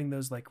still having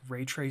those like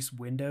ray trace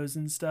windows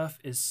and stuff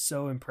is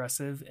so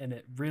impressive, and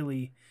it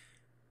really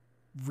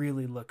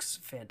really looks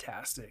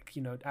fantastic.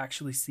 You know,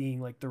 actually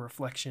seeing like the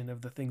reflection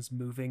of the things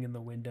moving in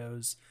the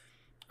windows,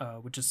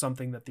 which is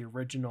something that the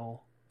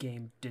original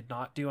game did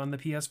not do on the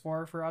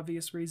PS4 for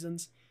obvious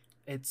reasons.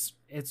 It's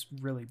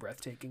really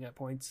breathtaking at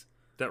points.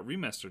 That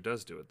remaster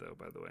does do it though,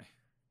 by the way.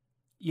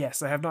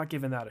 Yes, I have not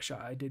given that a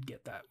shot. I did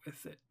get that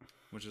with it.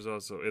 Which is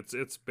also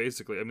it's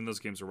basically, I mean, those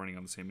games are running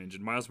on the same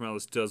engine. Miles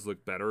Morales does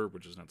look better,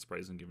 which is not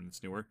surprising given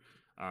it's newer.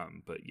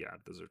 But yeah,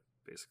 those are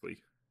basically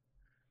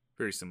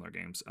very similar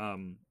games.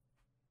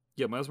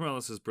 Yeah, Miles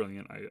Morales is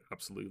brilliant. I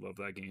absolutely love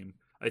that game.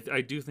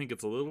 I do think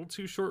it's a little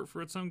too short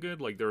for its own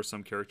good. Like there are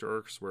some character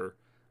arcs where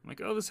I'm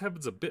like, oh, this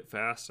happens a bit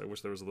fast. I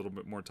wish there was a little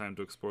bit more time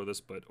to explore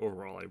this, but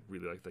overall, I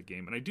really like that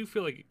game. And I do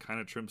feel like it kind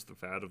of trims the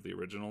fat of the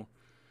original,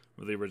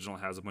 where the original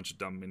has a bunch of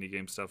dumb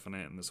minigame stuff in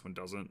it, and this one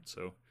doesn't.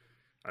 So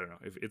I don't know.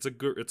 If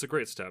it's a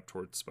great step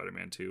towards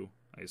Spider-Man 2,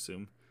 I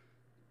assume.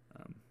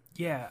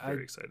 Yeah,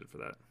 Very excited for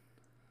that.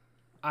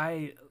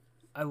 I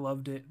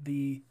loved it.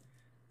 The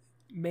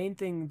main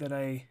thing that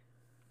I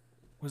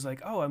was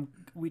like, oh,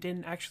 we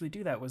didn't actually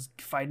do that was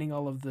finding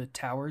all of the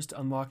towers to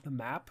unlock the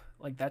map.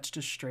 Like that's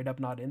just straight up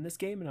not in this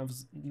game, and I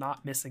was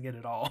not missing it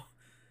at all.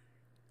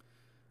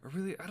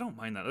 Really, I don't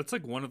mind that. That's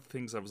like one of the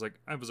things I was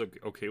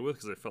okay with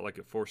because I felt like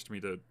it forced me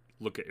to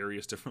look at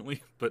areas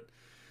differently. But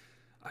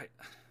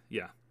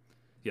yeah,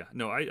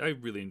 no, I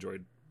really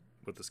enjoyed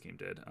what this game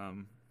did.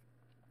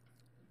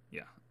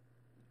 Yeah.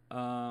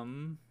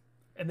 And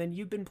then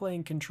you've been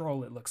playing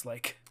Control, it looks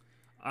like.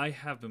 I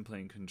have been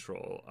playing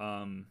Control.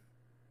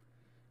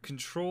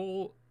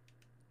 Control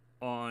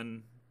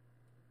on,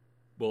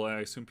 well, I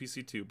assume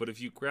PC too, but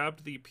if you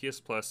grabbed the PS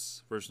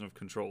Plus version of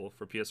Control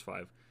for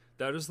PS5,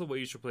 that is the way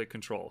you should play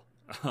Control.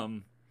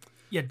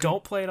 Yeah,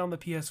 don't play it on the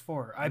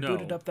PS4. I No.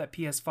 booted up that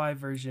PS5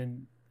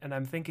 version, and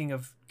I'm thinking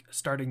of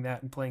starting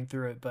that and playing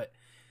through it, but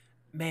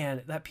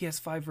man, that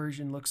PS5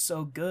 version looks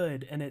so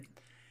good, and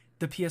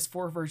the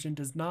PS4 version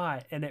does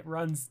not, and it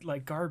runs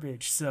like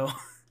garbage, so...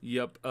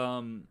 Yep.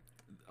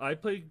 I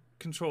played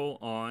Control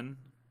on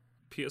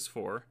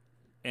PS4,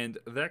 and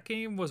that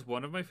game was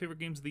one of my favorite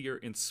games of the year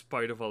in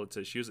spite of all its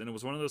issues, and it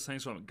was one of those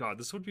things where I'm like, God,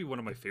 this would be one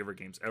of my favorite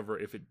games ever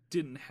if it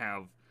didn't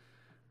have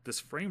this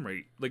frame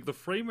rate. Like, the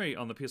frame rate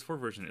on the PS4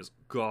 version is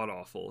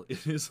god-awful.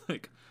 It is,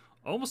 like,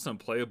 almost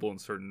unplayable in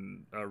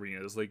certain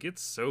arenas. Like,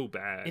 it's so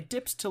bad. It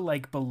dips to,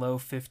 like, below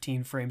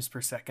 15 frames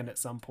per second at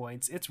some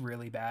points. It's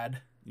really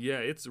bad. Yeah,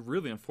 it's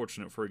really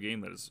unfortunate for a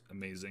game that is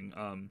amazing.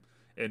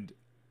 And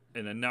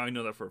now I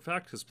know that for a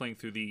fact because playing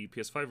through the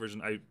PS5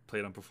 version, I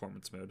played on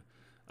performance mode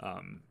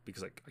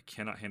because I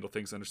cannot handle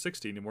things under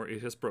 60 anymore.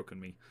 It has broken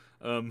me.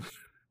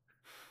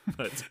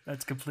 But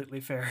that's completely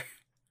fair.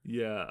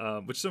 Yeah,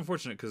 which is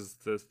unfortunate because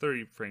the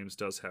 30 frames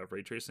does have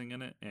ray tracing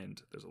in it,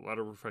 and there's a lot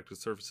of reflective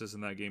surfaces in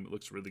that game. It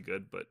looks really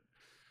good, but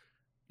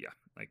yeah,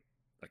 I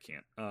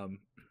can't.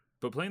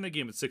 But playing that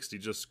game at 60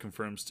 just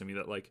confirms to me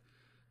that like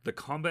the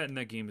combat in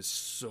that game is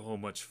so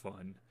much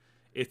fun.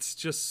 It's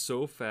just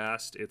so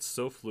fast. It's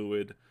so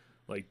fluid.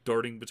 Like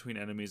darting between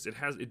enemies.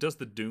 It does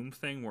the Doom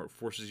thing where it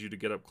forces you to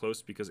get up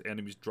close because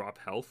enemies drop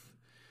health,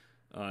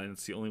 and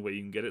it's the only way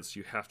you can get it. So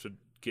you have to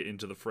get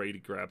into the fray to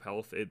grab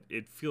health.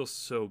 It feels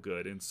so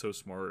good and so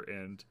smart,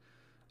 and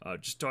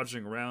just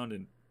dodging around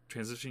and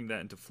transitioning that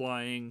into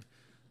flying,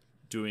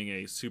 doing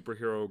a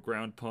superhero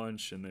ground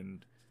punch, and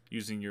then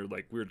using your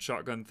like weird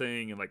shotgun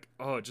thing, and like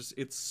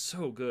it's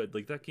so good.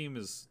 Like that game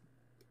is,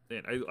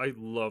 man, I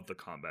love the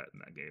combat in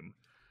that game.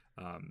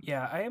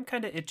 Yeah, I am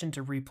kind of itching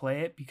to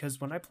replay it because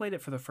when I played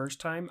it for the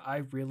first time, I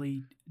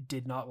really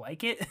did not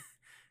like it.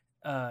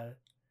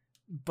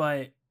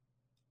 But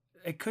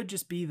it could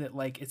just be that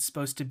like it's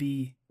supposed to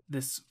be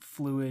this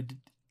fluid,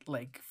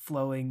 like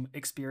flowing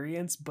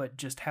experience, but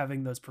just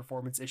having those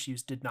performance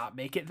issues did not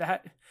make it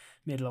that.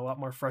 Made it a lot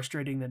more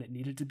frustrating than it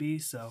needed to be.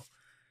 So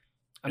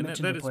I'm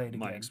itching to play it again.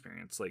 My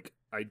experience. Like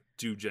I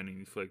do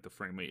genuinely feel like the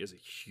frame rate is a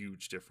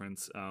huge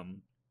difference.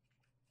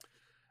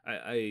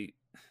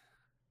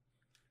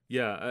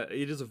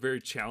 It is a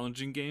very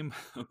challenging game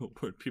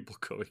where people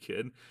go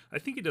again. I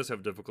think it does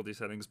have difficulty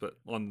settings, but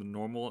on the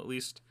normal at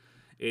least,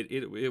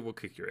 it will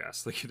kick your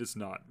ass. Like it is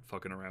not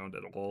fucking around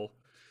at all.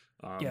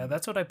 Yeah,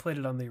 that's what I played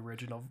it on the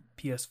original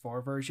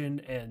PS4 version,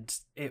 and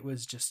it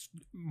was just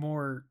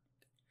more.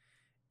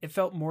 It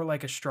felt more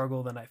like a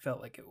struggle than I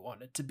felt like it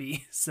wanted to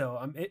be.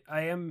 So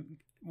I am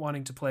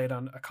wanting to play it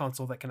on a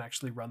console that can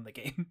actually run the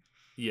game.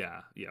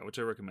 Yeah, which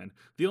I recommend.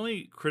 The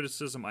only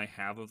criticism I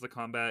have of the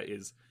combat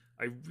is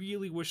I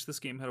really wish this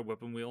game had a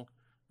weapon wheel.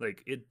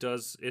 Like it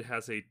does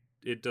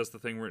the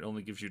thing where it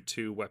only gives you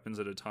 2 weapons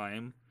at a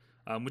time,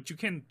 which you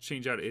can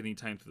change out at any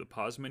time through the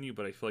pause menu,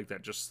 but I feel like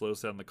that just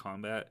slows down the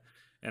combat.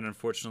 And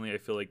unfortunately, I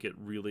feel like it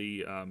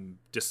really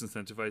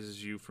disincentivizes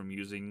you from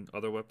using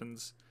other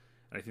weapons.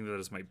 And I think that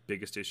is my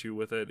biggest issue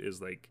with it,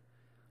 is like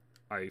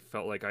I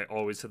felt like I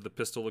always had the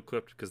pistol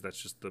equipped because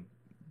that's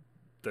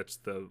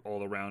the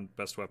all-around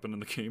best weapon in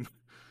the game.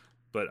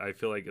 But I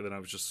feel like then I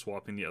was just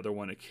swapping the other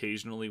one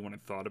occasionally when I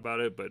thought about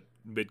it, but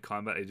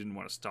mid-combat I didn't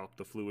want to stop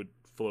the fluid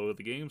flow of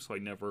the game, so I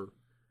never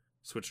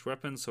switched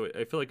weapons, so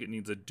I feel like it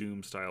needs a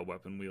Doom style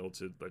weapon wheel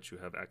to let you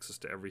have access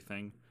to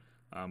everything.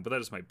 But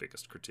that is my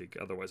biggest critique.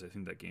 Otherwise, I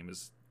think that game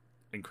is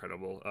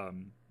incredible.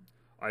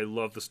 I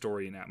love the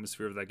story and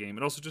atmosphere of that game.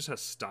 It also just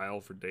has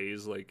style for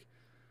days, like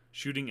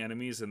shooting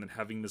enemies and then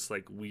having this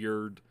like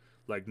weird,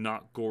 like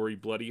not gory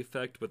bloody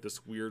effect, but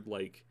this weird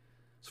like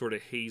sort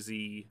of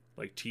hazy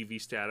like TV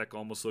static,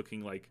 almost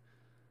looking like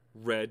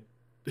red,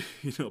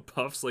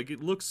 puffs. Like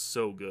it looks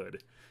so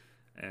good,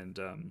 and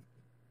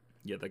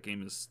yeah, that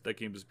game is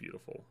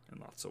beautiful in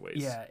lots of ways.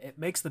 Yeah, it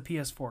makes the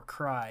PS4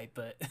 cry,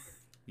 but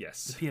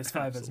yes, the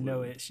PS5 has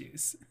no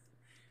issues.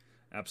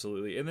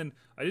 Absolutely. And then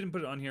I didn't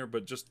put it on here,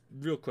 but just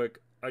real quick,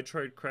 I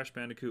tried Crash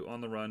Bandicoot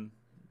on the Run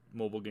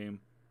mobile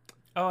game.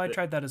 Oh, I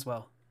tried that as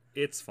well.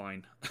 It's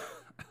fine.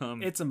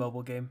 It's a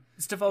mobile game.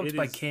 It's developed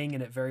by King,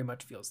 and it very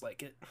much feels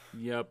like it.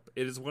 Yep.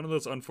 It is one of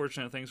those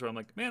unfortunate things where I'm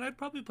like, man, I'd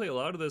probably play a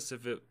lot of this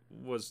if it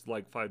was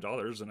like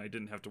 $5 and I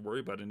didn't have to worry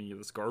about any of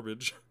this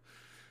garbage.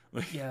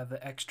 Yeah,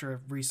 the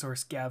extra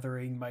resource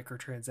gathering,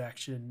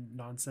 microtransaction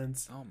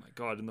nonsense. Oh my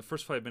god! In the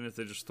first 5 minutes,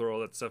 they just throw all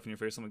that stuff in your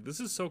face. I'm like,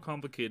 this is so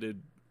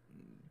complicated.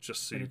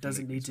 Just so and it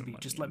doesn't need to be.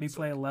 Just let me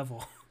play a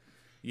level.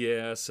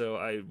 Yeah, so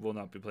I will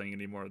not be playing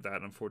any more of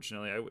that.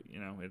 Unfortunately,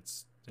 it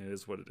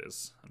is what it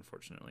is.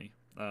 Unfortunately,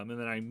 and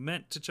then I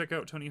meant to check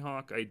out Tony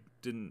Hawk. I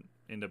didn't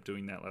end up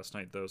doing that last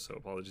night though, so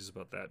apologies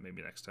about that.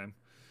 Maybe next time.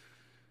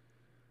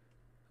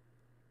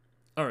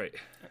 All right.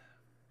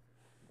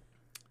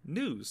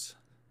 News.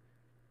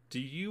 Do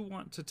you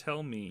want to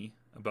tell me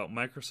about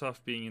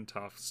Microsoft being in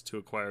talks to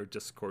acquire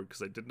Discord?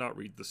 Because I did not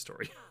read the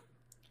story.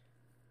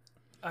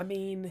 I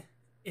mean,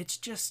 it's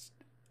just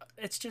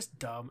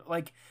dumb.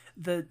 Like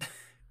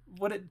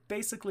what it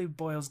basically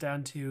boils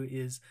down to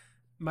is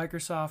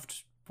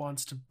Microsoft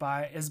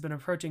has been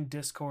approaching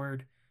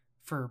Discord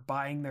for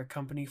buying their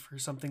company for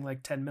something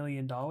like $10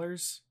 million.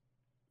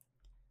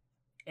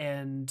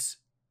 And,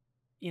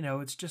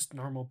 it's just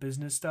normal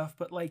business stuff,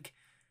 but like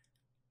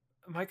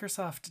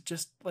Microsoft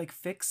just like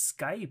fix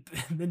Skype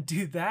and then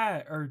do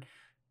that, or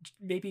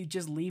maybe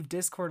just leave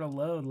Discord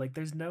alone. Like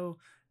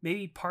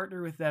maybe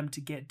partner with them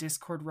to get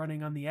Discord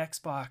running on the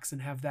Xbox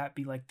and have that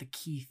be like the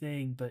key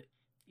thing, but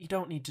you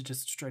don't need to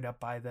just straight up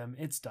buy them.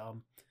 It's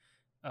dumb.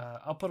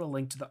 I'll put a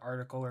link to the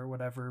article or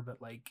whatever,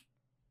 but like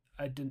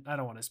I don't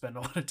want to spend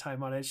a lot of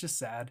time on it. It's just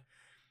sad.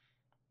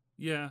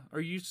 Yeah. Are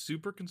you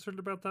super concerned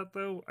about that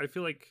though? I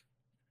feel like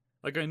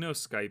I know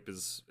Skype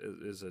is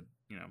a,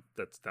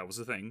 that was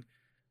a thing,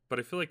 but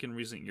I feel like in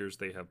recent years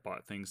they have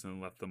bought things and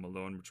then left them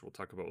alone, which we'll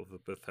talk about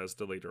with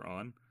Bethesda later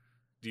on.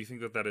 Do you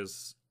think that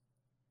is...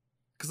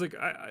 Because, like,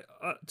 I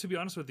to be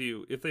honest with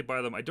you, if they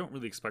buy them, I don't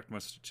really expect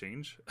much to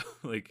change.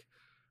 like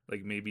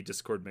maybe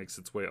Discord makes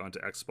its way onto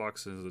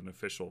Xbox as an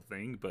official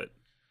thing, but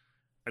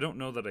I don't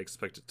know that I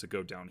expect it to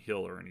go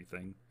downhill or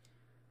anything.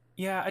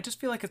 Yeah, I just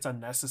feel like it's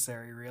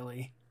unnecessary,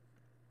 really.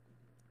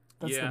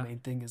 That's the main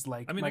thing. Is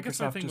like, I mean, Microsoft, I guess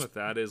the thing with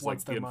that is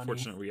like the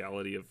unfortunate money.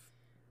 Reality of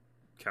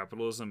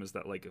capitalism is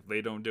that like if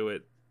they don't do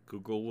it,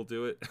 Google will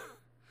do it.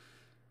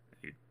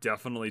 You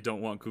definitely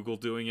don't want Google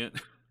doing it.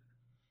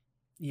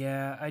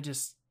 Yeah,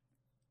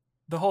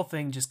 the whole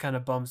thing just kind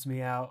of bums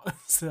me out.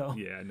 So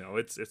yeah, no,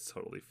 it's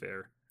totally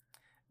fair.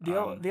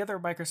 The other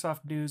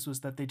Microsoft news was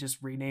that they just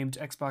renamed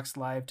Xbox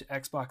Live to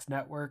Xbox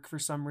Network for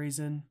some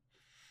reason.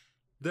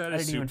 That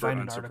is super unsurprising. I didn't even find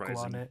an article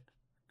on it.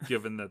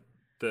 Given that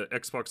the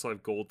Xbox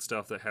Live Gold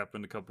stuff that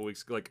happened a couple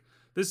weeks ago, like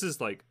this is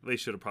like they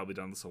should have probably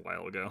done this a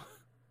while ago.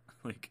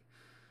 Like,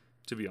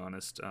 to be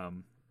honest,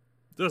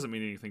 it doesn't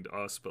mean anything to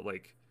us, but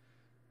like,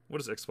 what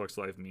does Xbox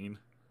Live mean?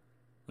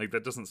 Like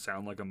that doesn't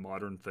sound like a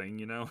modern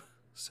thing,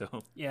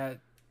 So yeah,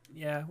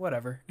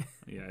 whatever.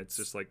 Yeah, it's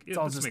just like it's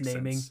all just makes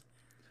naming. Sense.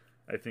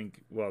 I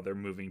think they're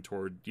moving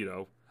toward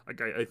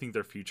like I think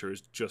their future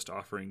is just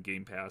offering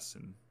Game Pass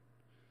and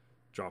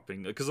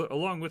dropping, because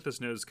along with this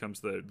news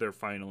comes they're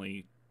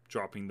finally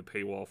dropping the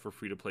paywall for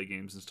free to play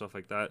games and stuff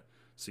like that,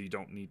 so you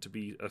don't need to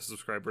be a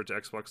subscriber to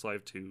Xbox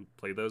Live to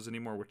play those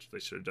anymore, which they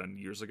should have done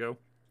years ago.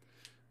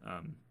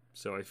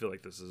 So I feel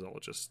like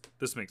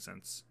this makes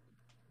sense.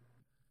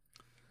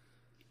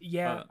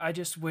 Yeah, I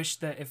just wish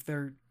that if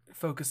they're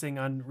focusing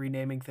on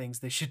renaming things,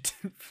 they should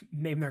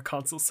name their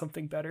consoles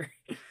something better.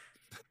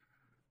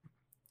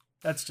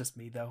 That's just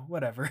me, though.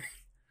 Whatever.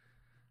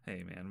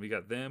 Hey, man, we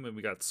got them and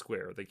we got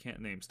Square. They can't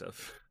name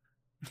stuff.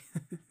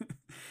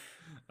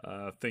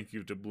 Thank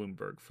you to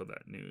Bloomberg for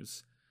that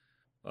news.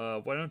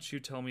 Why don't you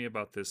tell me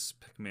about this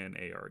Pikmin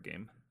AR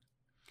game?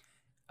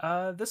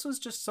 This was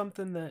just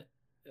something that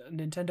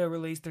Nintendo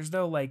released. There's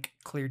no like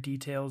clear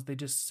details. They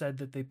just said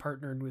that they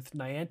partnered with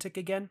Niantic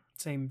again,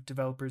 same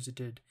developers that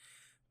did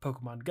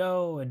Pokemon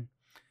Go and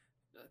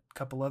a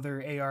couple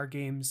other AR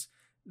games.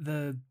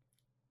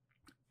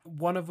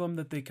 One of them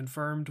that they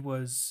confirmed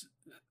was,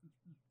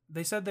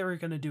 they said they were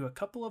going to do a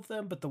couple of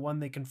them, but the one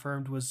they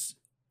confirmed was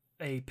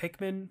a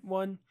Pikmin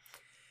one.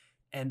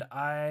 And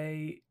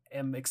I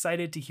am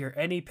excited to hear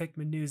any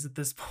Pikmin news at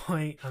this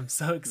point. I'm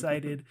so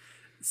excited.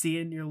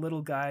 Seeing your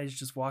little guys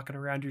just walking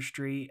around your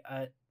street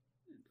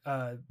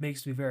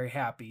makes me very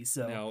happy.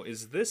 So now,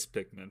 is this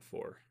Pikmin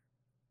 4?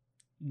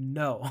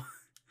 No.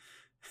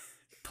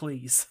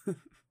 Please.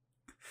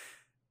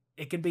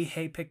 It can be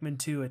Hey Pikmin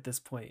 2 at this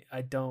point.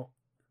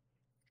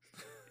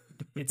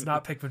 It's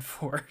not Pikmin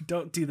 4.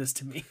 Don't do this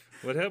to me.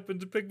 What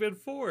happened to Pikmin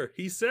 4?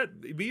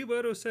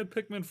 Miyamoto said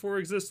Pikmin 4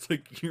 exists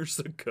like years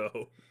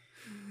ago.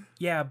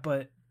 Yeah,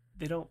 but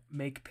they don't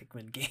make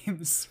Pikmin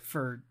games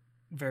for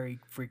very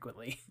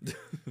frequently.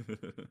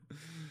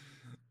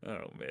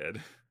 Oh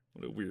man,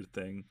 what a weird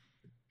thing.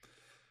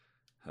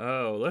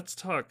 Oh, let's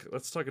talk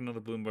another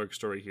Bloomberg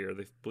story here.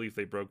 They believe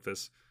they broke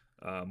this.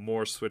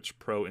 More Switch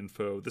Pro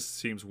info. This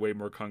seems way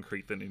more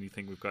concrete than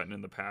anything we've gotten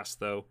in the past,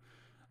 though.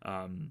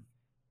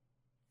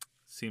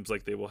 Seems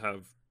like they will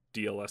have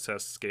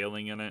DLSS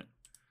scaling in it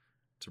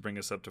to bring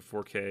us up to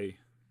 4K,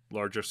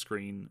 larger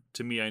screen.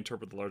 To me, I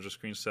interpret the larger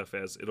screen stuff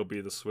as it'll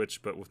be the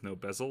Switch, but with no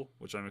bezel,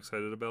 which I'm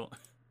excited about.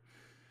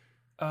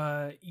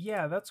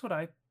 Yeah, that's what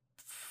I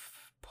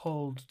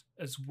pulled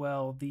as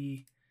well.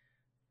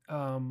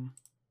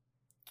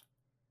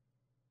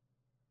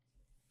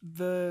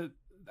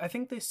 I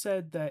think they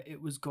said that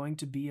it was going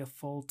to be a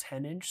full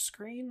 10-inch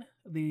screen.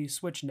 The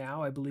Switch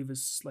now, I believe,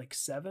 is like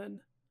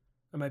 7.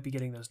 I might be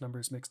getting those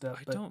numbers mixed up.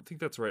 I don't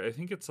think that's right. I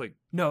think it's like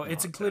no,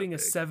 it's including a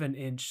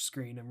 7-inch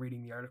screen. I'm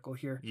reading the article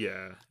here.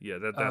 Yeah,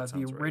 that sounds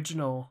the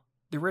original.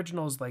 The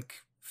original is like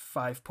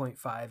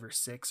 5.5 or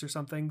 6 or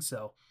something,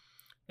 so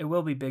it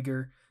will be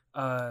bigger.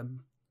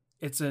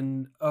 It's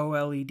an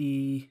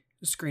OLED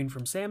screen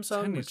from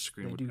Samsung. 10-inch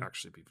screen would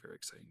actually be very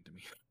exciting to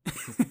me.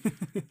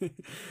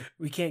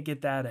 We can't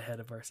get that ahead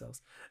of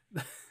ourselves.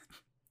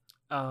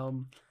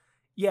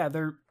 Yeah,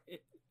 they're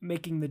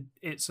making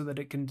it so that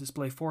it can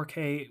display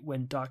 4K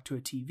when docked to a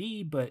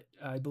TV, but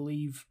I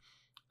believe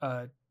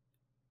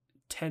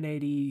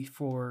 1080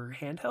 for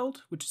handheld,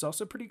 which is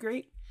also pretty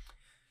great.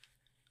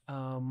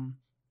 And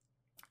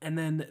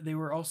then they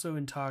were also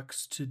in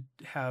talks to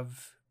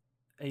have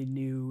a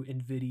new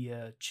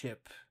NVIDIA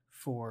chip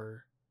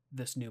for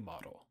this new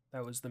model.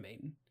 That was the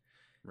main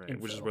info.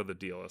 Which is where the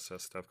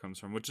DLSS stuff comes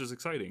from, which is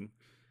exciting.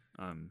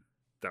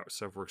 That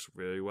stuff works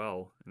really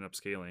well in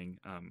upscaling.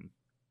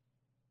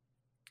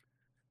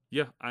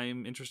 Yeah,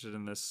 I'm interested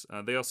in this.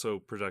 They also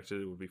projected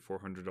it would be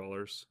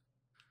 $400.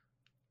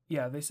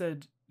 Yeah, they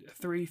said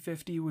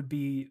 $350 would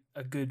be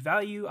a good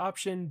value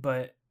option,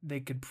 but they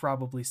could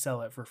probably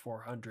sell it for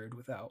 $400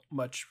 without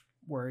much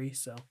worry.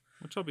 So,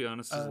 which I'll be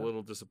honest is a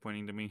little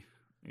disappointing to me.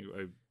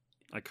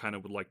 I kind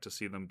of would like to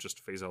see them just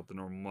phase out the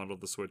normal model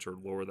of the Switch or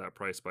lower that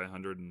price by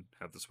 $100 and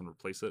have this one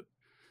replace it.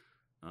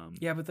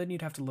 Yeah, but then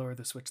you'd have to lower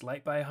the Switch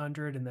Lite by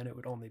 $100, and then it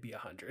would only be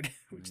 $100,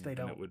 which they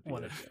don't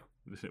want to do.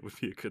 It would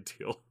be a good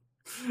deal.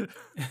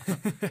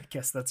 I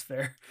guess that's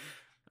fair.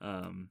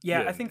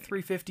 Yeah, I think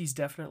 $350 is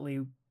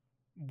definitely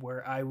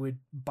where I would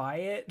buy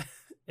it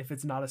if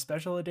it's not a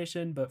special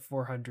edition, but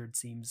 $400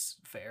 seems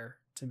fair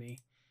to me.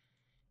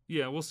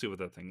 Yeah, we'll see what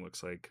that thing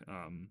looks like.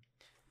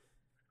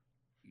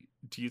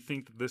 Do you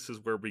think that this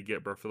is where we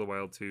get Breath of the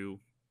Wild 2?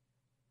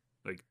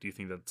 Like, do you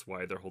think that's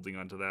why they're holding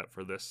on to that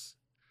for this?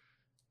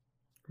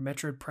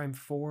 Metroid Prime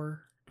 4?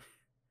 Or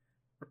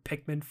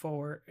Pikmin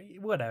 4?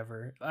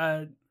 Whatever.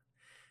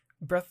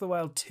 Breath of the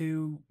Wild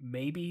 2,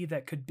 maybe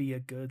that could be a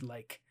good,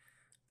 like,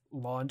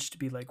 launch to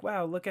be like,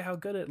 wow, look at how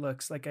good it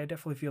looks. Like, I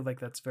definitely feel like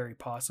that's very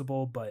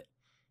possible, but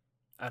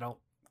I don't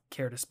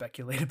care to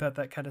speculate about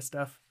that kind of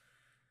stuff.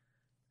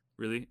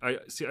 Really? I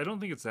don't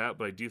think it's that,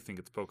 but I do think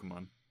it's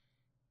Pokemon.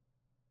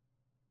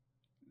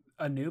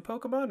 A new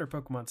Pokemon or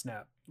Pokemon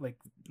Snap? Like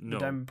the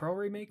Diamond Pearl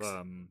remakes?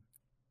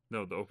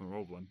 No, the open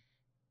world one.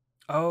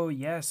 Oh,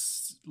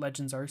 yes.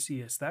 Legends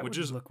Arceus. That would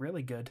look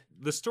really good.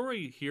 The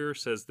story here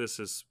says this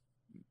is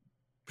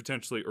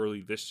potentially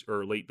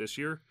late this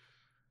year.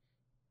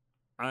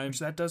 Which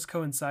that does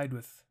coincide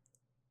with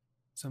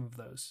some of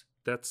those.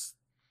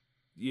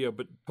 Yeah,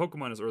 but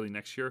Pokemon is early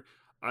next year.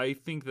 I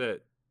think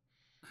that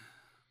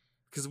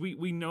because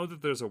we know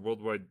that there's a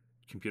worldwide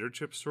computer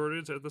chip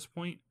shortage at this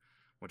point,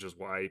 which is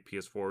why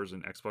PS4s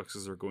and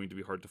Xboxes are going to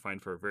be hard to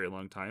find for a very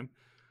long time.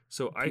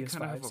 So I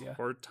kind of have a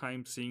hard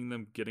time seeing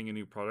them getting a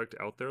new product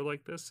out there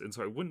like this. And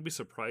so I wouldn't be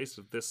surprised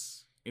if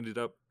this ended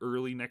up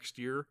early next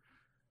year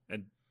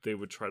and they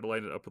would try to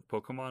line it up with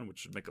Pokemon,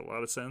 which would make a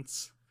lot of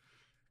sense.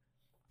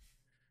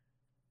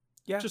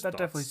 Yeah, just that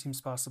definitely seems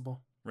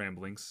possible.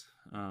 Ramblings.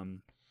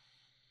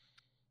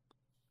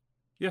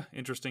 Yeah,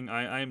 interesting.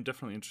 I am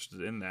definitely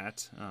interested in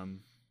that.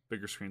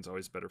 Bigger screen's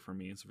always better for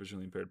me as a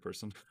visually impaired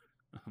person.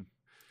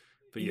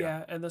 But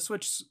yeah, and the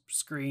Switch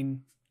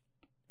screen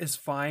is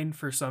fine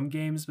for some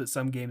games, but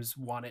some games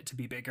want it to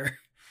be bigger.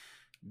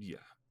 Yeah.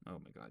 Oh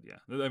my god, yeah.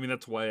 I mean,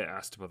 that's why I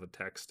asked about the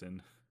text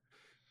in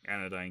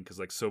Anodyne, because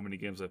like so many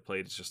games I've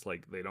played, it's just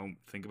like they don't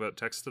think about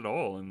text at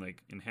all, and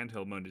like in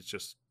handheld mode, it's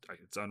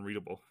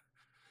unreadable.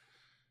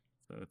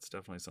 So it's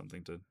definitely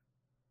something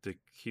to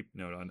keep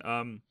note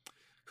on.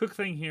 Quick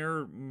thing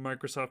here,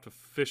 Microsoft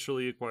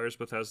officially acquires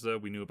Bethesda.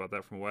 We knew about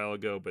that from a while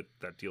ago, but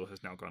that deal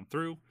has now gone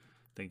through.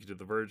 Thank you to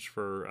The Verge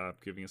for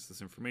giving us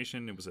this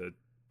information. It was a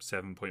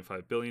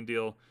 $7.5 billion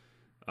deal.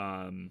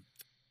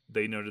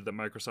 They noted that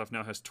Microsoft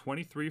now has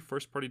 23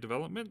 first-party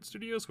development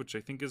studios, which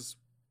I think is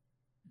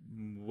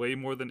way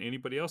more than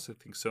anybody else. I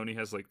think Sony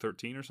has like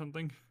 13 or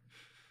something.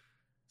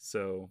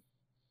 So,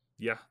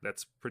 yeah,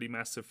 that's pretty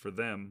massive for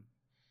them.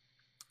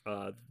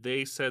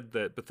 They said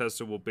that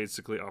Bethesda will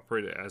basically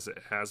operate it as it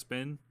has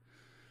been,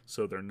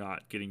 so they're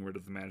not getting rid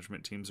of the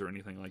management teams or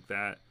anything like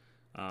that.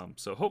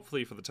 So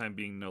hopefully, for the time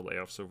being, no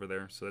layoffs over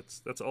there. So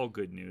that's all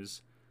good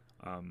news.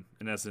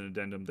 And as an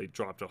addendum, they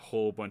dropped a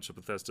whole bunch of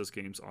Bethesda's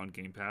games on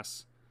Game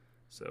Pass.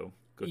 So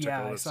go check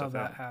all that stuff out. Yeah,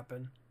 I saw that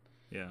happen.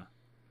 Yeah,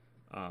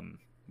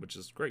 which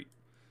is great.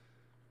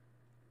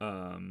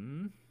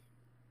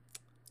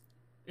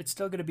 It's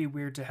still going to be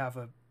weird to have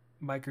a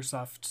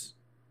Microsoft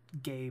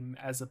game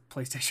as a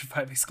PlayStation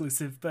 5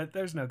 exclusive, but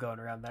there's no going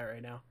around that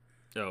right now.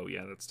 Oh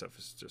yeah, that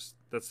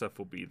stuff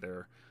will be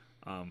there.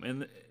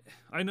 And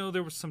I know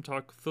there was some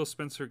talk. Phil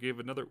Spencer gave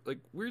another like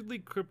weirdly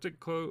cryptic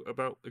quote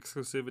about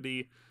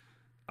exclusivity.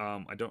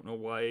 I don't know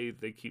why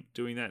they keep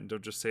doing that and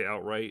don't just say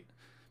outright,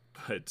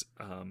 but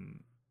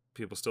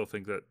people still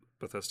think that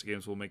Bethesda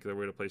games will make their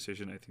way to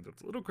PlayStation. I think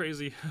that's a little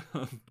crazy.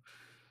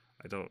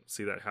 I don't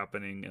see that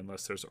happening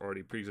unless there's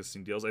already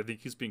pre-existing deals. I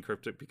think he's being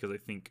cryptic because I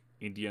think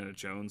Indiana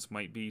Jones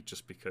might be,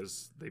 just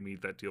because they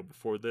made that deal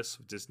before this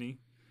with Disney.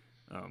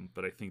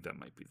 But I think that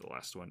might be the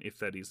last one, if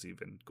that is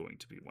even going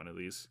to be one of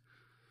these.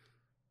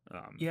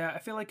 Yeah, I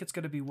feel like it's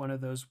going to be one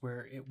of those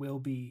where it will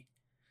be,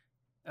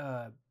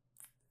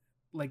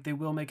 like they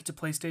will make it to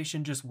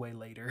PlayStation just way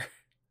later.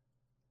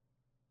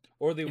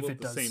 Or they will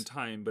at the same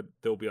time, but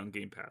they'll be on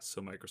Game Pass,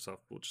 so Microsoft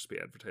will just be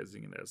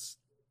advertising it as,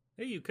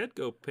 hey, you could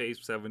go pay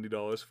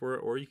 $70 for it,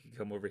 or you could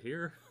come over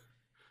here.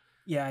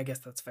 Yeah, I guess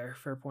that's fair.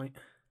 Fair point.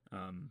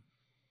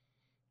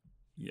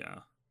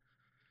 Yeah.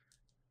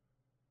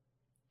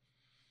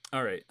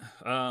 All right.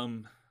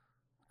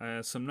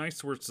 Some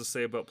nice words to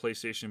say about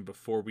PlayStation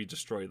before we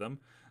destroy them.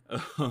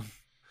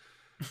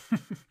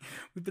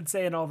 We've been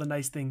saying all the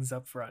nice things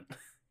up front.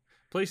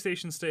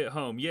 PlayStation Stay at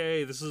Home.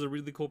 Yay, this is a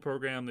really cool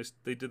program.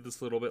 They did this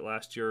a little bit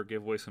last year,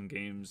 gave away some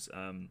games.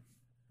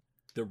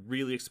 They're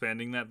really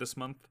expanding that this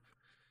month.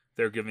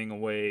 They're giving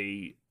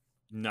away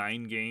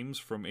 9 games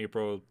from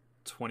April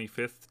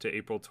 25th to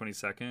April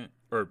 22nd,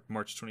 or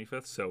March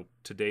 25th. So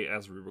today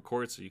as we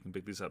record, so you can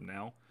pick these up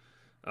now.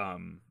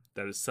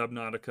 That is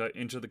Subnautica,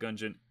 Enter the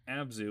Gungeon,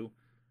 Abzu,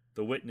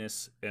 The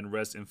Witness, and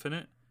Res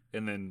Infinite.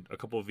 And then a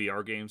couple of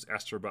VR games,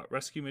 Astrobot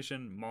Rescue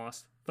Mission,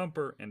 Moss,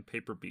 Thumper, and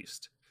Paper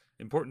Beast.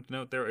 Important to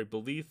note there, I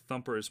believe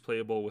Thumper is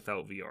playable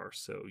without VR,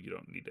 so you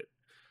don't need it.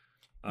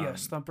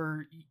 Yes,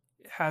 Thumper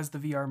has the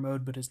VR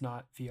mode, but is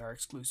not VR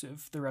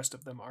exclusive. The rest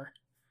of them are.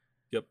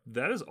 Yep,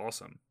 that is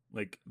awesome.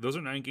 Like, those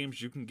are 9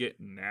 games you can get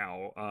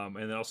now. And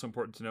then also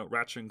important to note,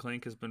 Ratchet &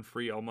 Clank has been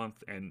free all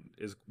month and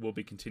will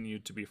be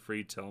continued to be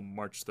free till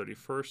March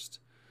 31st.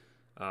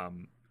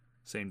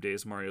 Same day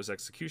as Mario's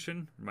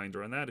Execution.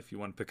 Reminder on that, if you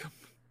want to pick up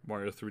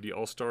Mario 3D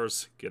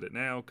All-Stars, get it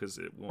now, because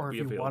it won't be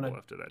available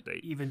after that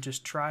date. Even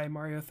just try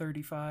Mario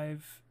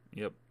 35.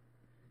 Yep.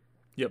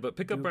 Yeah, but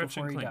pick up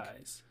Ratchet & Clank.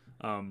 Dies.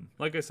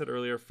 Like I said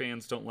earlier,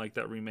 fans don't like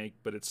that remake,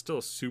 but it's still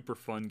a super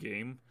fun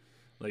game.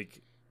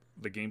 Like,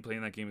 the gameplay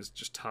in that game is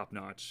just top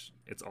notch.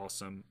 It's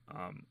awesome.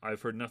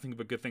 I've heard nothing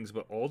but good things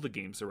about all the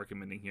games they're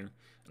recommending here,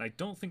 and I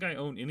don't think I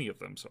own any of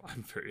them, so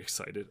I'm very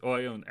excited. Oh,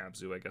 I own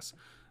Abzu, I guess,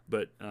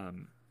 but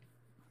The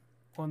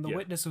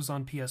Witness was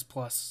on PS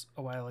Plus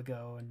a while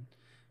ago, and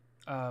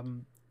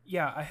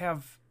I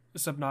have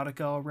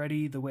Subnautica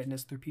already. The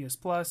Witness through PS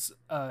Plus.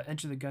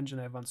 Enter the Gungeon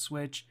I have on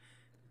Switch.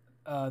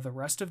 The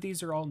rest of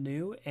these are all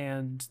new,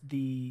 and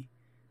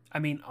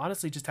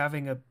honestly, just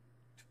having a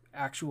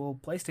actual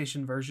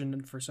PlayStation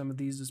version for some of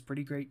these is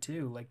pretty great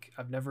too. Like,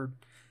 I've never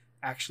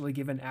actually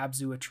given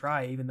Abzu a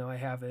try, even though I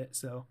have it,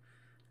 so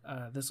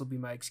this will be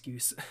my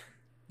excuse.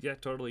 Yeah,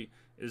 totally.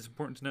 It's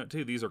important to note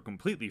too, these are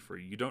completely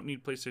free. You don't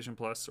need PlayStation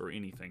Plus or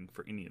anything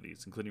for any of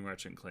these, including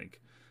Ratchet & Clank.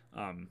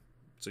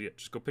 So yeah,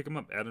 just go pick them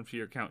up, add them to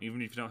your account.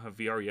 Even if you don't have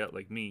VR yet,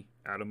 like me,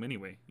 add them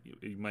anyway.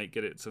 You might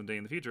get it someday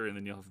in the future, and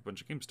then you'll have a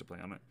bunch of games to play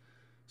on it.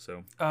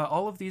 So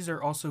all of these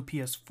are also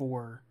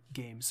PS4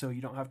 games, so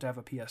you don't have to have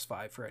a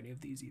PS5 for any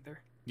of these either.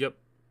 Yep,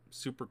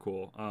 super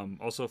cool.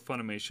 Also,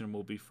 Funimation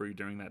will be free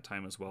during that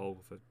time as well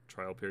with a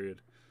trial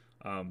period.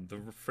 The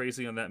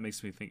phrasing on that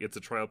makes me think it's a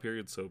trial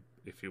period, so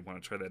if you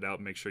want to try that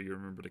out, make sure you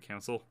remember to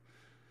cancel.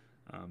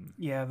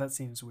 Yeah, that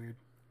seems weird.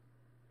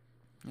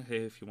 Hey,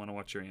 if you want to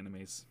watch your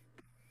animes.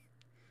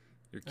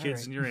 Your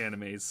kids and your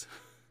animes.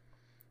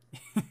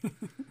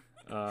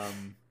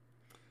 And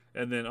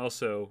then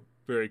also,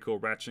 very cool,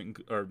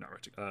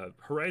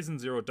 Horizon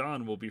Zero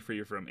Dawn will be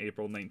free from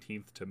April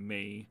 19th to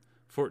May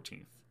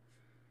 14th.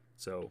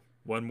 So,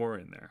 one more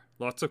in there.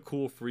 Lots of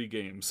cool free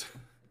games.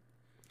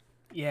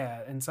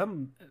 Yeah, and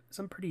some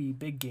pretty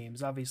big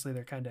games. Obviously,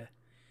 they're kind of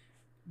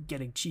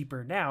getting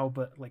cheaper now,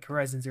 but like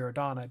Horizon Zero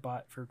Dawn I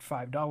bought for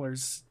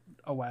 $5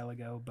 a while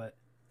ago, but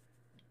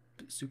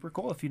super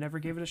cool if you never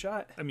gave it a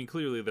shot. I mean,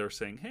 clearly they're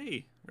saying,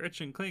 hey,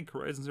 Ratchet & Clank,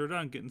 Horizon Zero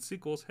Dawn, getting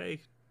sequels.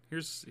 Hey,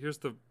 here's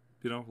the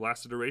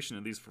last iteration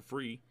of these for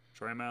free.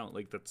 Try them out.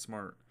 Like, that's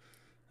smart.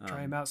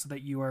 Try them out so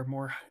that you are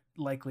more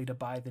likely to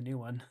buy the new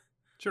one.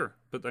 Sure,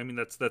 but I mean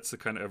that's the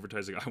kind of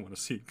advertising I want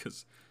to see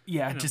because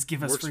Yeah, just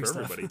give it us works free for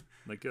stuff. everybody.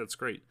 Like, yeah, it's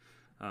great,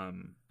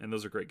 and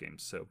those are great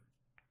games. So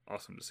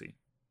awesome to see.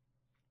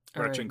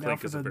 All Ratchet right, and now Clank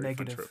for is a the very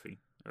fun negative. trophy,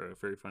 or a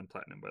very fun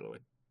platinum, by the way.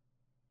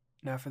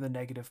 Now for the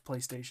negative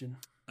PlayStation.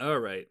 All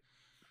right,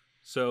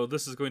 so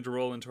this is going to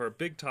roll into our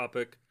big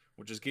topic,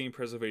 which is game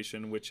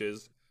preservation, which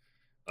is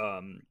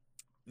um,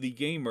 the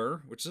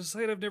Gamer, which is a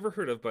site I've never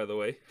heard of, by the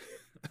way.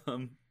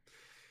 um,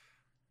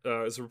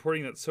 is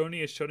reporting that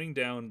Sony is shutting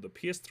down the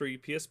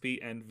PS3, PSP,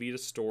 and Vita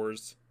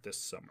stores this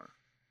summer.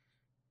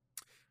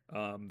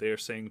 They are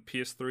saying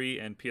PS3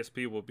 and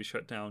PSP will be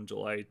shut down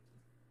July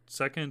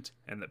 2nd,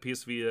 and that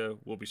PS Vita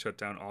will be shut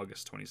down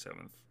August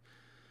 27th.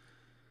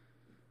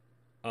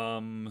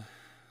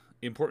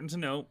 Important to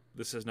note,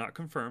 this is not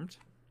confirmed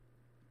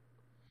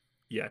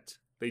yet.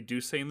 They do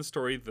say in the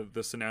story that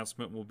this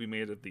announcement will be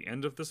made at the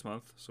end of this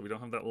month, so we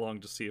don't have that long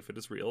to see if it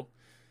is real.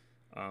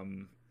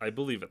 I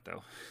believe it,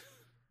 though.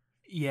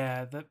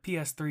 Yeah, the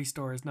PS3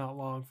 store is not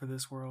long for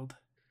this world.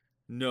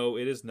 No,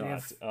 it is They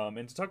not. have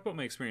And to talk about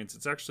my experience,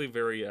 it's actually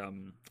very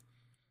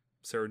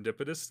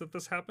serendipitous that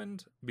this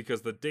happened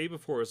because the day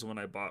before is when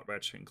I bought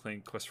Ratchet and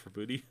Clank Quest for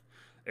Booty,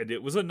 and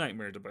it was a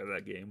nightmare to buy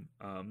that game.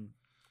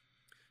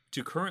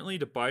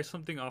 To buy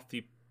something off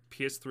the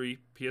PS3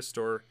 PS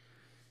Store,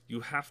 you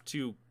have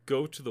to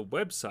go to the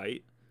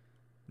website,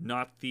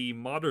 not the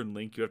modern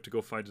link. You have to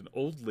go find an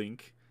old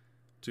link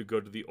to go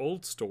to the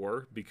old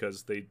store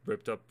because they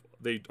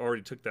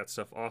already took that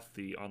stuff off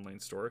the online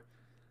store.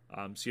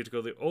 So you have to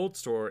go to the old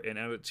store and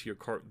add it to your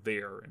cart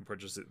there and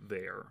purchase it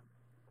there.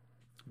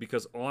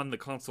 Because on the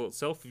console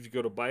itself, if you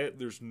go to buy it,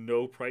 there's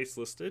no price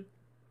listed.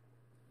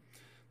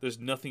 There's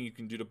nothing you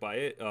can do to buy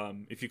it.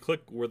 If you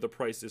click where the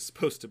price is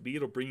supposed to be,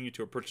 it'll bring you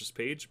to a purchase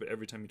page, but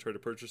every time you try to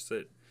purchase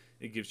it,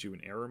 it gives you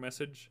an error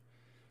message.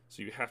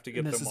 So you have to get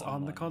and this them is online.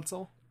 on the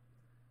console.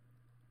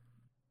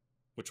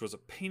 Which was a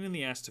pain in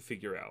the ass to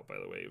figure out, by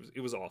the way.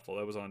 It was awful.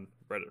 I was on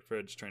Reddit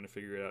threads trying to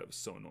figure it out. It was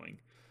so annoying.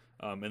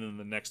 And then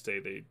the next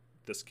day,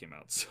 this came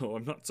out. So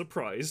I'm not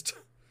surprised,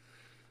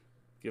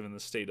 given the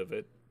state of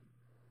it.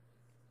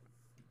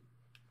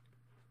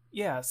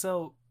 Yeah,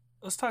 so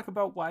let's talk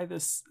about why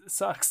this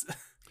sucks.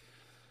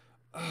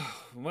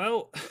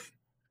 Well,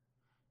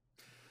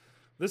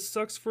 this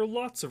sucks for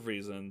lots of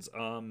reasons.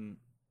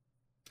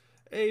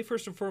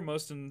 First and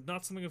foremost, and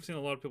not something I've seen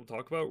a lot of people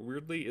talk about,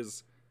 weirdly,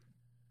 is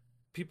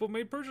people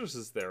made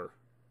purchases there.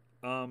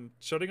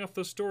 Shutting off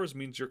those stores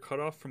means you're cut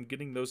off from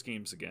getting those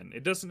games again.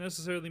 It doesn't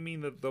necessarily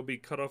mean that they'll be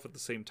cut off at the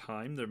same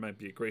time. There might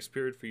be a grace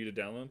period for you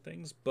to download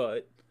things,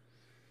 but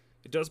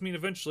it does mean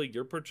eventually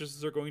your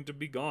purchases are going to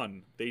be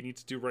gone. They need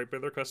to do right by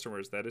their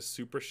customers. That is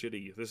super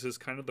shitty. This is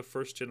kind of the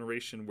first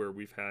generation where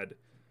we've had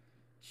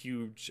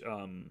huge,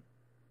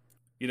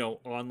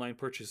 online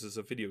purchases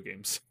of video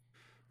games.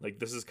 Like,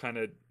 this is kind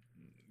of,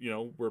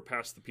 we're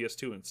past the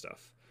PS2 and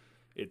stuff.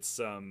 It's,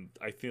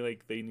 I feel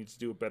like they need to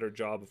do a better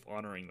job of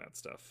honoring that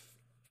stuff,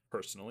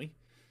 personally.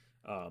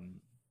 And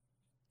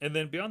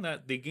then beyond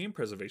that, the game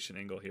preservation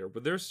angle here.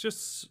 But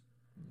there's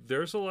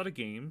a lot of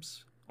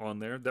games on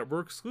there that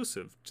were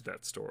exclusive to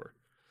that store.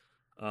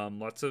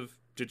 Lots of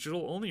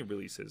digital-only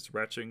releases.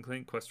 Ratchet and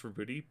Clank Quest for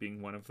Booty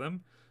being one of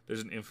them.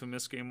 There's an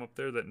Infamous game up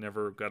there that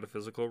never got a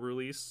physical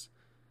release.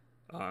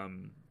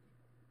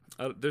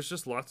 There's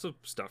just lots of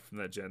stuff from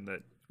that gen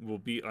that will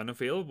be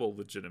unavailable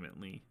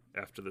legitimately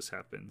after this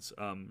happens.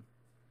 And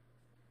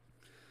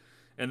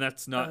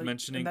that's not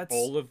mentioning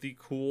all of the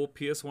cool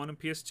PS1 and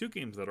PS2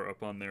 games that are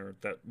up on there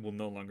that will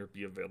no longer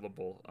be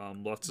available.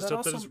 Lots of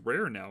stuff that is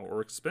rare now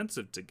or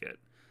expensive to get.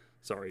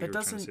 Sorry, you were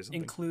trying to say something. That doesn't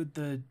include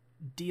the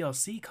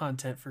DLC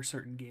content for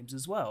certain games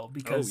as well,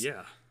 because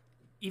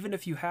even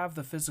if you have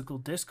the physical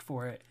disc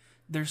for it,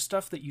 there's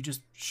stuff that you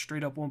just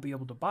straight up won't be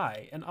able to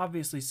buy. And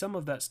obviously some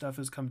of that stuff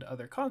has come to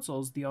other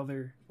consoles,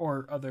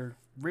 other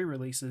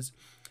re-releases.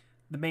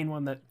 The main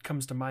one that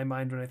comes to my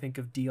mind when I think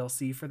of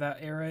DLC for that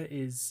era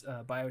is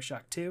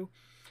BioShock 2.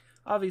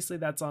 Obviously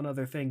that's on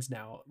other things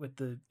now with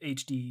the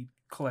HD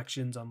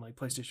collections on like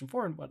PlayStation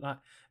 4 and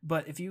whatnot.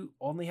 But if you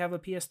only have a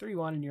PS3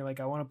 one and you're like,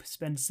 I want to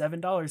spend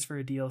 $7 for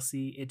a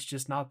DLC, it's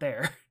just not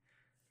there.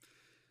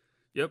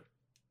 Yep.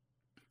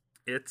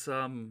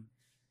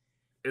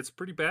 It's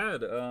pretty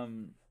bad.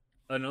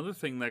 Another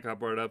thing that got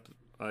brought up,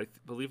 I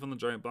believe on the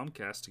Giant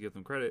Bombcast, to give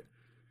them credit,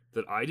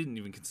 that I didn't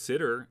even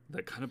consider,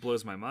 that kind of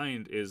blows my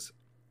mind, is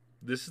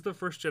this is the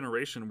first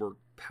generation where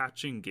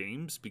patching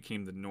games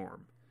became the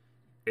norm.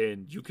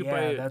 And you could buy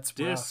a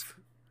disc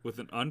with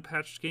an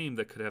unpatched game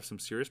that could have some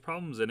serious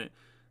problems in it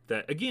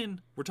that,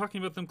 again, we're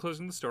talking about them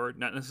closing the store,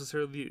 not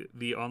necessarily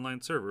the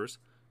online servers,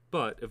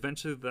 but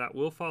eventually that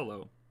will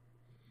follow.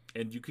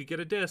 And you could get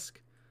a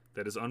disc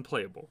that is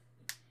unplayable.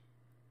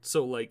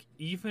 So, like,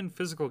 even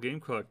physical game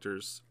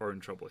collectors are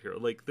in trouble here.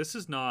 Like, this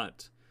is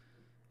not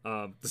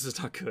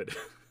good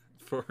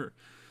for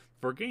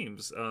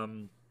games.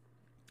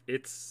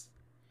 It's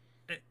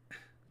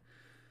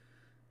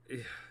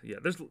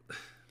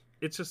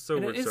just so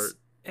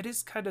it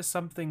is kind of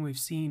something we've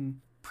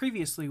seen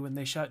previously when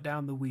they shut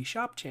down the Wii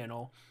Shop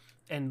channel,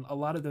 and a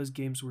lot of those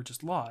games were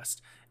just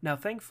lost. Now,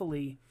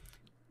 thankfully,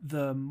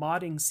 the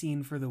modding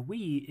scene for the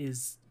Wii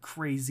is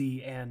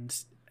crazy and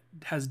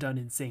has done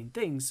insane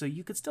things, so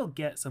you could still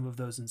get some of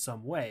those in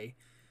some way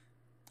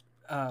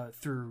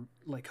through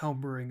like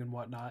homebrewing and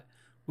whatnot,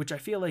 which I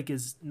feel like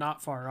is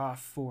not far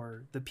off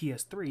for the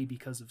PS3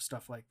 because of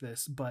stuff like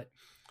this. But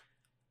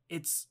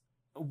it's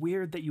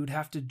weird that you would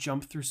have to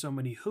jump through so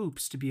many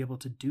hoops to be able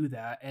to do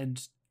that,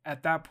 and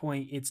at that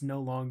point it's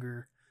no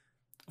longer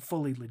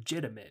fully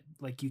legitimate.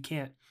 Like, you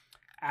can't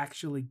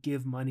actually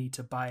give money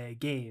to buy a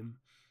game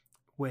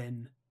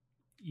when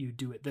you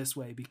do it this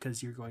way,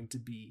 because you're going to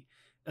be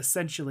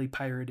essentially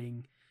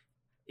pirating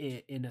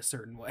it in a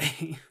certain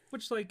way.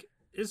 Which, like,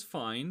 is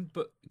fine,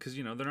 but because,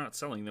 you know, they're not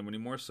selling them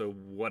anymore, so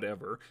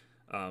whatever.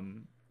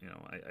 You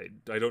know,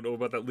 I don't know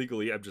about that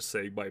legally. I'm just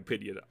saying my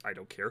opinion. I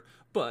don't care.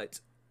 But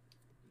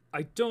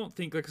I don't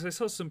think, like, 'cause I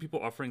saw some people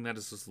offering that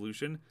as a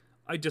solution.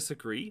 I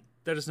disagree.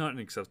 That is not an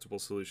acceptable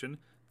solution.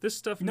 This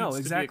stuff needs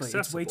to be accessible.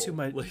 It's way too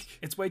much.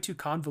 It's way too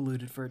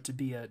convoluted for it to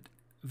be a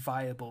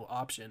viable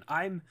option.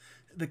 I'm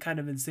the kind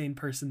of insane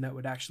person that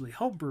would actually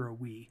homebrew a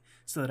Wii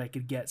so that I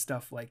could get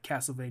stuff like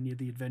Castlevania: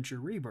 The Adventure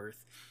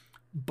Rebirth.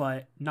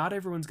 But not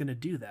everyone's going to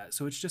do that,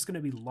 so it's just going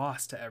to be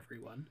lost to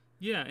everyone.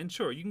 Yeah, and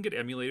sure, you can get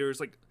emulators.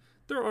 Like,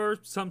 there are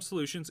some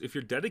solutions if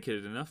you're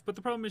dedicated enough, but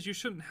the problem is you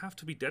shouldn't have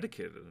to be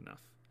dedicated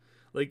enough.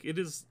 Like,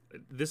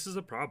 this is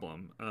a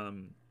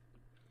problem.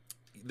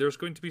 There's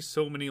going to be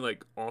so many,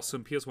 like,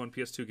 awesome PS1,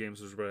 PS2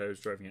 games, which is what I was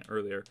driving at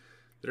earlier,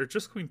 that are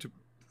just going to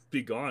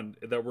be gone,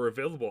 that were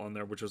available on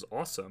there, which is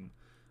awesome.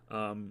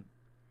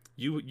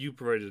 You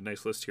provided a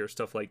nice list here,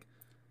 stuff like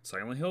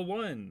Silent Hill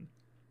 1,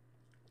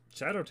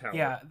 Shadow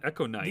Tower,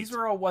 Echo Knight. These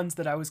were all ones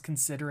that I was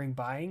considering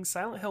buying.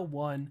 Silent Hill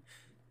 1,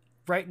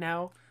 right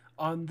now,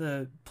 on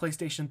the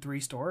PlayStation 3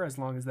 store, as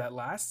long as that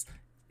lasts,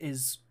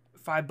 is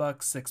 $5,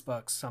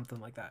 $6, something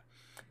like that.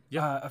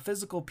 Yeah. A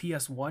physical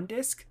PS1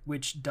 disc,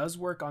 which does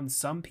work on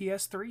some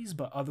PS3s,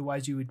 but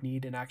otherwise you would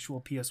need an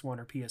actual PS1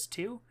 or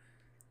PS2,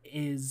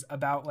 is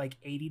about like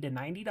 $80 to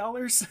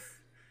 $90.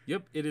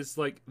 Yep, it is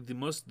like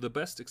the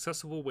best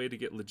accessible way to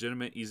get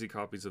legitimate, easy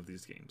copies of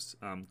these games.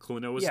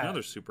 Klonoa is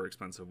another super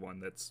expensive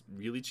one that's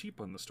really cheap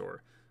on the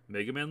store.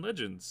 Mega Man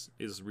Legends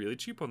is really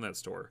cheap on that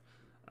store.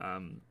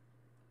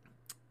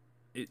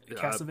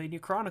 Castlevania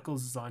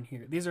Chronicles is on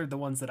here. These are the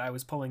ones that I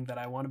was pulling that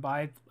I want to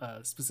buy,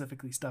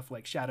 specifically stuff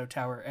like Shadow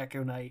Tower,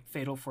 Echo Knight,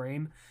 Fatal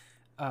Frame,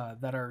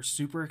 that are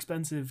super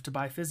expensive to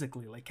buy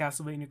physically. Like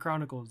Castlevania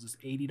Chronicles is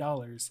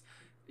 $80.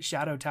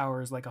 Shadow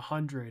Tower is like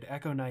 $100.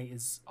 Echo Knight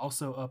is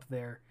also up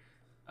there.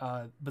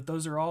 But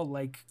those are all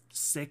like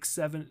 $6,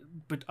 $7,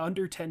 but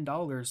under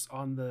 $10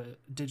 on the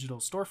digital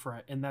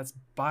storefront, and that's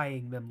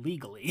buying them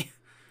legally.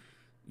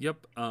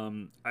 Yep.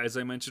 As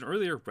I mentioned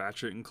earlier,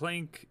 Ratchet and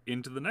Clank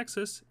Into the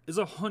Nexus is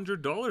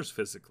 $100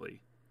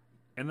 physically,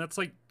 and that's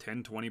like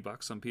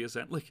 $10-$20 on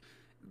PSN. Like,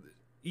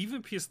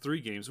 even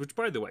PS3 games, which,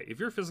 by the way, if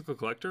you're a physical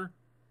collector,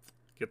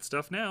 get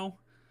stuff now.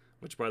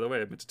 Which, by the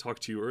way, I meant to talk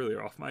to you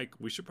earlier off mic.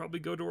 We should probably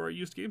go to our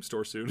used game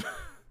store soon.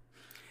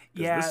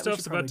 This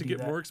stuff's about to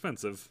get more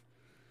expensive.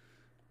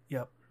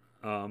 Yep.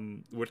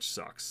 Which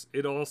sucks.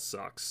 It all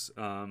sucks.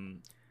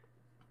 And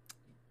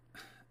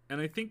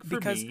I think for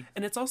me...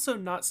 And it's also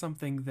not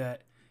something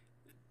that...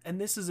 And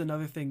this is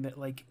another thing that,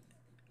 like,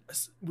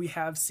 we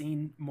have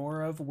seen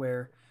more of,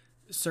 where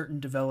certain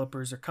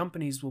developers or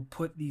companies will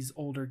put these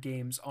older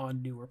games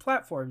on newer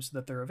platforms so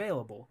that they're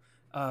available.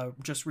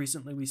 Just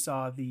recently we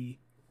saw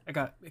I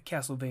got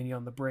Castlevania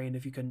on the brain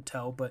if you couldn't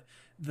tell, but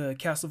the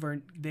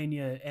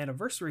Castlevania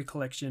Anniversary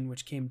Collection,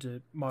 which came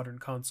to modern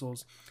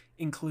consoles,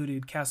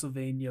 included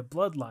Castlevania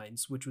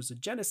Bloodlines, which was a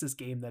Genesis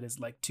game that is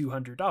like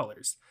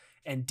 $200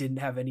 and didn't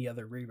have any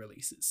other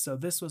re-releases. So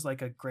this was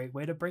like a great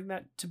way to bring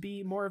that to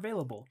be more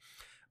available.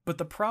 But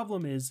the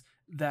problem is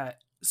that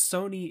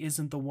Sony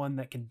isn't the one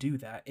that can do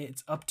that.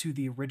 It's up to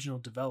the original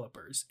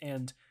developers,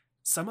 and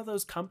some of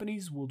those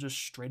companies will just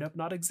straight up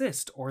not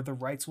exist, or the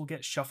rights will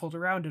get shuffled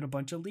around in a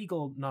bunch of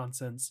legal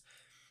nonsense.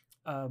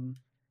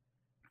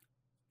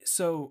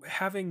 So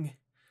having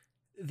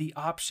the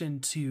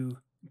option to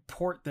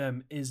port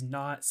them is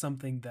not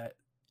something that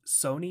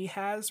Sony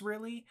has,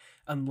 really,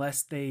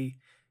 unless they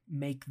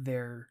make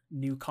their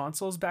new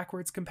consoles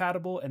backwards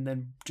compatible and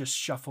then just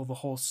shuffle the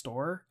whole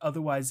store.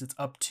 Otherwise, it's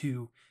up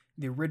to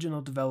the original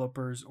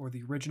developers or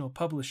the original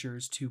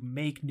publishers to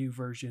make new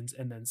versions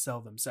and then sell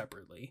them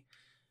separately.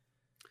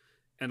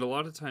 And a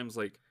lot of times,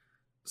 like,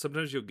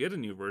 sometimes you'll get a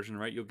new version,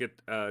 right? You'll get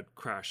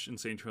Crash,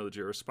 Insane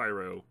Trilogy, or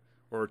Spyro,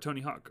 or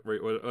Tony Hawk,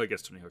 right? Well, I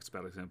guess Tony Hawk's a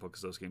bad example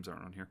because those games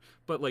aren't on here.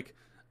 But, like,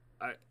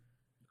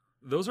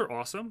 those are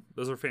awesome.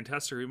 Those are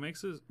fantastic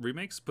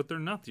remakes, but they're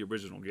not the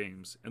original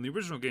games. And the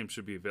original games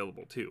should be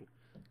available, too,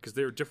 because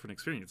they're different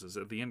experiences.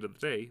 At the end of the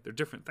day, they're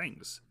different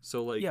things.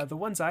 So, like... Yeah, the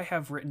ones I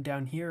have written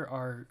down here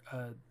are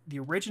the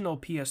original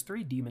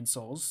PS3 Demon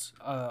Souls.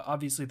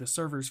 Obviously, the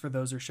servers for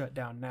those are shut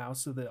down now,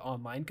 so the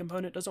online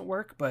component doesn't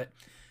work. But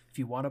if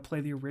you want to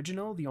play the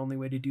original, the only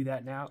way to do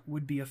that now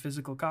would be a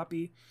physical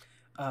copy.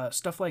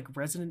 Stuff like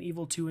Resident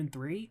Evil 2 and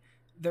 3,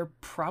 they're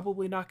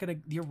probably not going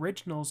to, the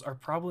originals are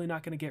probably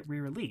not going to get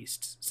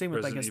re-released. Same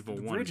with, I Resident guess, Evil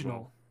the 1 as original.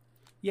 well.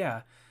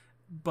 Yeah.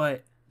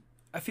 But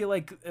I feel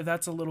like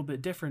that's a little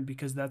bit different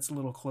because that's a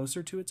little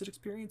closer to its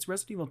experience.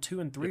 Resident Evil 2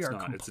 and 3 It's are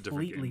not. It's a different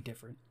completely game.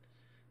 different.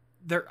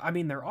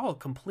 They're all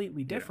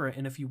completely different,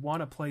 and if you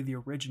want to play the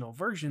original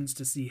versions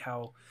to see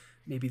how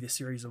maybe the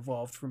series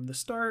evolved from the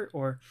start,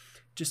 or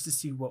just to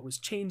see what was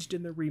changed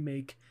in the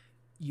remake,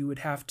 you would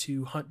have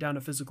to hunt down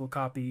a physical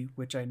copy,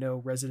 which I know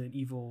Resident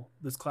Evil,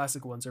 those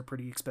classic ones, are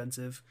pretty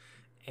expensive,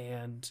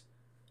 and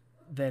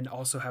then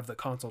also have the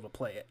console to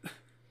play it.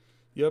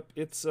 Yep,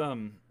 it's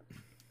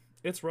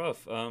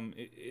rough. I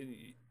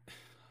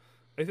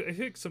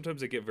think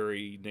sometimes they get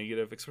very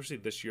negative, especially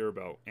this year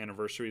about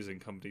anniversaries and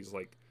companies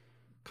like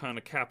kind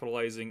of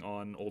capitalizing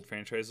on old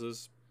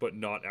franchises, but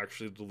not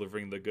actually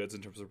delivering the goods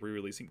in terms of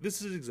re-releasing.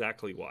 This is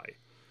exactly why.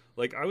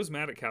 Like, I was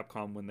mad at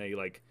Capcom when they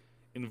like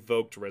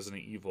invoked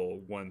Resident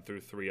Evil 1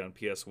 through 3 on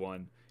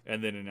PS1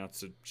 and then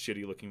announced a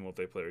shitty looking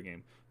multiplayer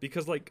game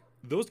because like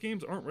those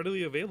games aren't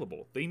readily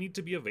available. They need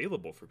to be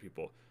available for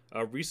people.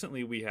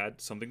 Recently we had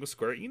something with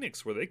Square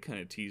Enix where they kind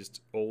of teased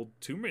old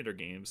Tomb Raider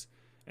games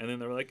and then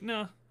they were like,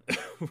 nah,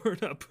 we're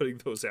not putting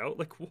those out.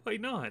 Like, why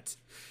not?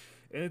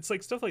 And it's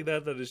like stuff like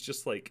that that is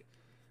just like,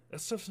 that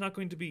stuff's not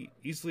going to be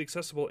easily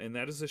accessible, and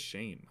that is a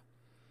shame.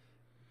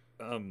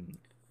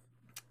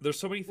 There's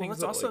so many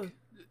things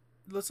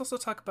Let's also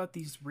talk about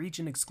these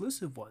region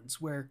exclusive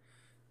ones where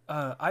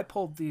I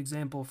pulled the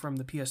example from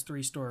the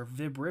PS3 store,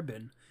 Vib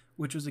Ribbon,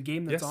 which was a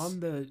game that's Yes.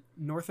 on the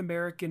North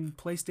American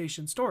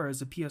PlayStation Store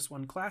as a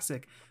PS1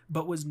 classic,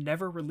 but was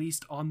never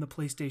released on the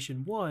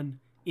PlayStation 1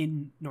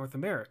 in North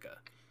America.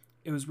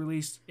 It was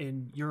released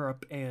in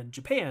Europe and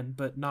Japan,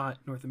 but not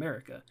North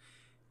America.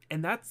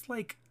 And that's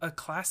like a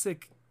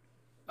classic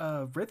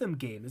rhythm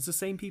game. It's the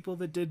same people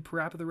that did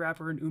Parappa the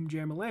Rapper and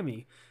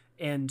Jamalami.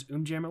 And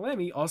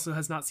Jamalami also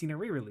has not seen a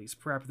re-release.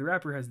 Parappa the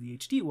Rapper has the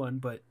HD one,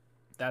 but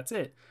that's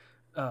it.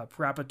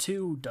 Parappa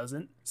 2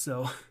 doesn't.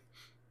 So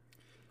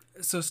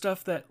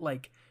stuff that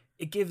like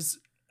it gives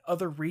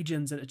other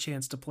regions a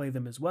chance to play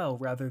them as well,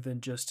 rather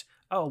than just,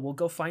 oh, we'll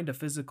go find a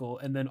physical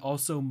and then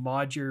also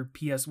mod your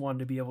PS1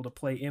 to be able to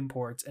play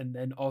imports and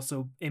then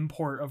also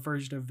import a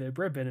version of Vib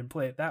Ribbon and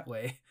play it that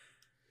way.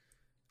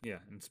 Yeah,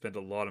 and spend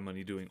a lot of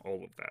money doing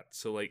all of that.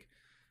 So like,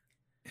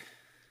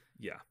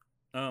 yeah,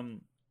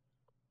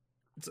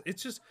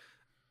 it's just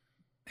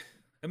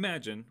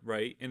imagine,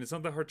 right? And it's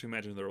not that hard to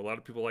imagine. There are a lot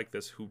of people like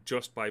this who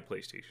just buy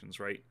PlayStations,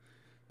 right?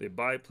 They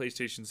buy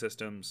PlayStation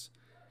systems.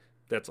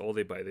 That's all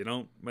they buy. They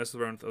don't mess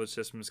around with other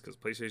systems because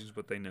PlayStation's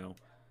what they know.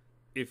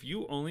 If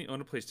you only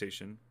own a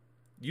PlayStation,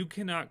 you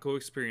cannot go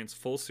experience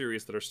full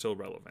series that are still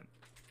relevant.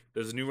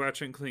 There's a new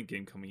Ratchet and Clank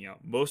game coming out.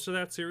 Most of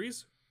that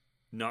series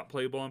not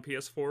playable on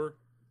PS4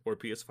 or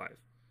PS5.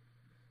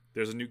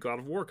 There's a new God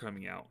of War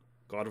coming out.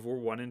 God of War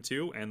 1 and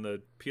 2 and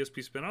the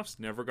PSP spin-offs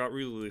never got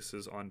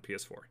releases on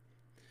PS4.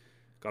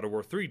 God of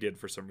War 3 did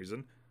for some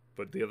reason,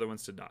 but the other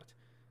ones did not.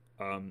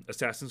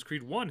 Assassin's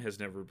Creed 1 has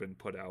never been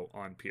put out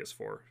on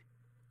PS4.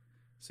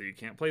 So you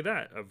can't play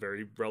that, a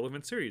very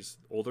relevant series.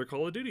 Older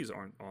Call of Duties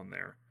aren't on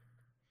there.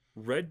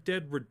 Red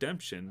Dead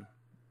Redemption,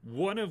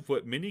 one of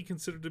what many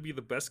consider to be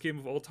the best game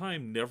of all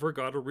time, never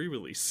got a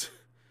re-release.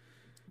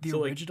 The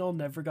original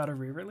never got a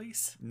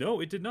re-release? No,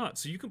 it did not.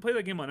 So you can play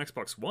that game on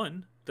Xbox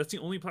One. That's the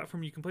only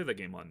platform you can play that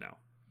game on now.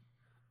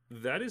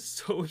 That is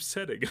so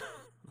upsetting.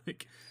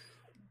 Like,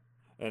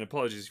 and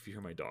apologies if you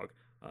hear my dog.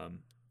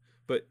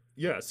 But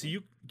yeah, so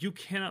you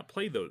cannot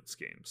play those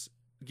games.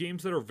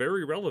 Games that are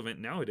very relevant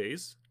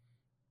nowadays.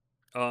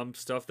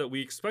 Stuff that we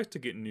expect to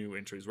get new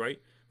entries,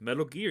 right?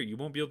 Metal Gear, you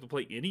won't be able to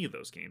play any of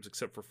those games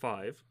except for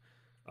 5.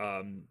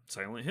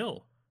 Silent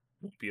Hill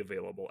won't be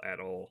available at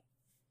all.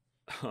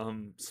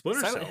 Splinter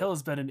Cell. Silent Hill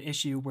has been an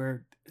issue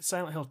where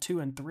Silent Hill 2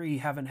 and 3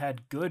 haven't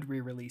had good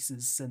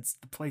re-releases since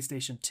the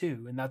PlayStation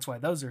 2, and that's why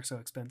those are so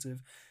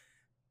expensive.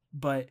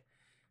 But,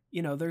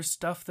 you know, there's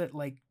stuff that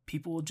like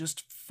people will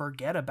just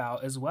forget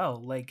about as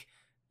well. Like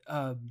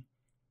I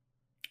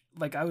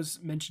was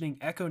mentioning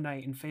Echo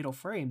Knight and Fatal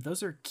Frame.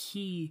 Those are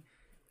key.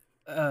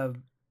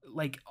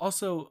 Like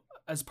also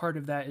as part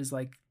of that is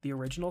like the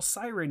original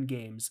Siren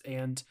games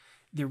and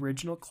the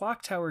original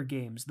Clock Tower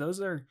games.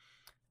 Those are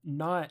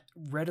not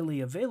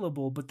readily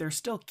available, but they're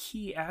still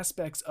key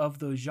aspects of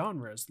those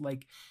genres.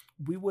 Like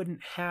we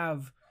wouldn't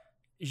have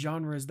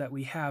genres that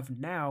we have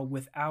now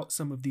without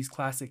some of these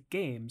classic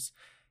games,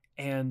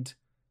 and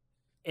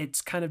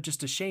it's kind of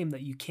just a shame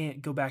that you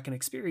can't go back and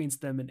experience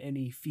them in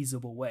any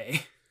feasible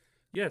way.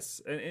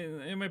 Yes,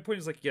 and my point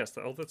is like, yes,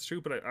 all that's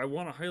true, but I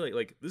want to highlight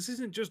like this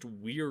isn't just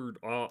weird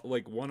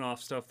like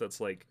one-off stuff that's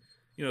like,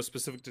 you know,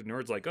 specific to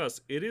nerds like us.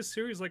 It is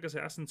series like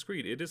Assassin's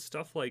Creed. It is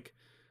stuff like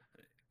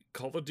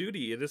Call of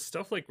Duty. It is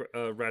stuff like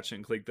Ratchet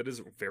and Clank that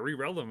is very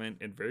relevant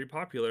and very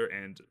popular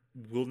and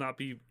will not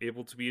be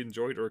able to be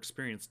enjoyed or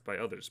experienced by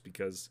others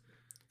because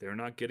they're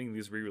not getting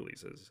these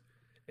re-releases.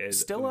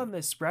 Still on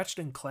this Ratchet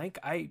and Clank,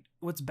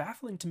 what's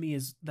baffling to me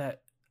is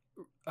that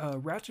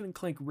Ratchet and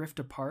Clank Rift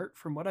Apart,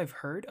 from what I've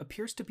heard,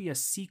 appears to be a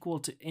sequel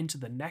to Into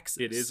the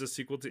Nexus. It is a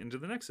sequel to Into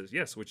the Nexus,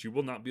 yes, which you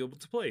will not be able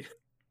to play.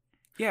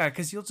 Yeah,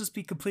 because you'll just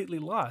be completely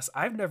lost.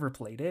 I've never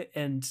played it,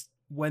 and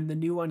when the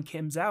new one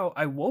comes out,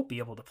 I won't be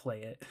able to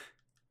play it.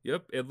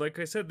 Yep, and like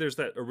I said, there's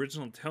that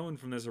original tone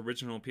from those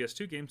original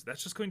PS2 games.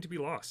 That's just going to be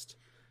lost.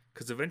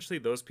 Because eventually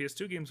those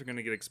PS2 games are going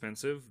to get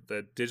expensive.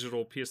 The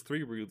digital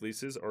PS3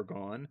 releases are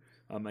gone.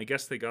 I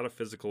guess they got a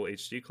physical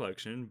HD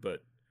collection,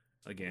 but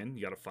again,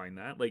 you got to find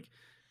that. Like,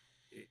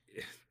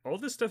 all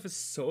this stuff is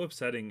so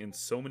upsetting in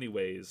so many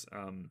ways.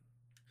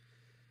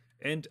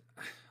 And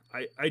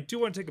I do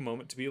want to take a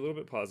moment to be a little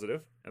bit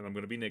positive, and I'm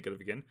going to be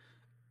negative again.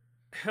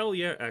 Hell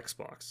yeah,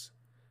 Xbox.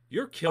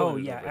 You're killing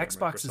it. Oh yeah, over there,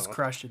 Xbox is Microsoft.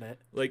 crushing it.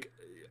 Like,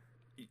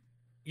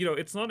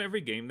 it's not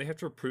every game. They have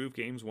to approve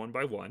games one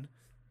by one.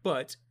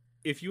 But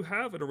if you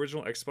have an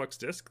original Xbox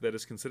disc that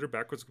is considered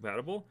backwards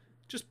compatible,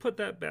 just put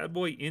that bad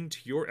boy into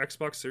your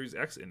Xbox Series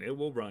X and it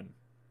will run.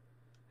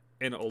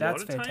 And a That's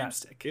lot of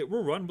fantastic. times, it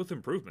will run with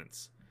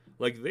improvements.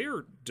 Like,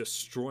 they're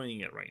destroying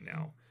it right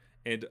now.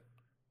 And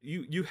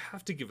you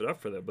have to give it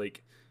up for them.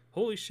 Like,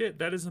 holy shit,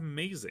 that is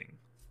amazing.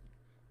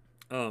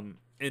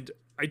 And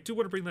I do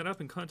want to bring that up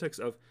in context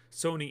of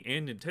Sony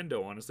and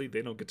Nintendo. Honestly,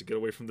 they don't get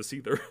away from this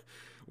either.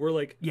 We're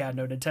like, Yeah,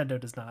 no, Nintendo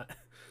does not.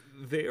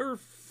 they're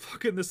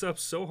fucking this up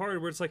so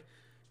hard where it's like,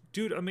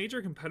 dude, a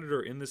major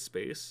competitor in this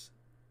space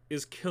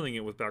is killing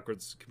it with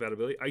backwards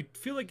compatibility. I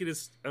feel like it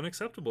is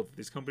unacceptable that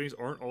these companies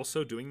aren't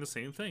also doing the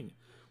same thing.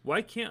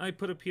 Why can't I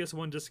put a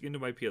PS1 disc into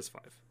my PS5?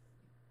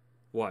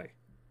 Why?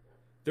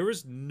 There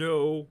is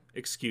no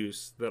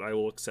excuse that I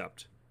will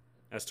accept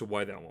as to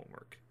why that won't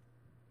work.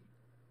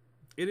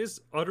 It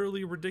is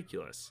utterly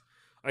ridiculous.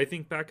 I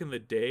think back in the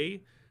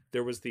day,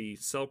 there was the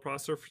cell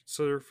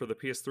processor for the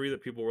PS3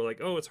 that people were like,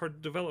 oh, it's hard to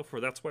develop for.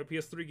 That's why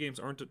PS3 games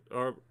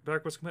are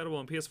backwards compatible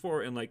on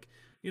PS4. And like,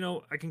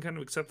 I can kind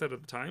of accept that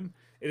at the time.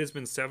 It has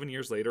been 7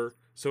 years later.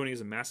 Sony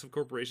is a massive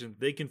corporation.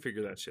 They can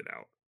figure that shit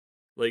out.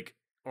 Like,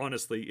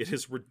 honestly, it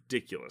is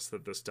ridiculous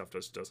that this stuff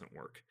just doesn't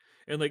work.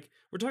 And like,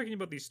 we're talking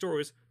about these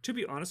stores. To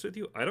be honest with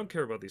you, I don't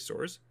care about these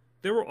stores.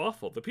 They were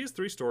awful. The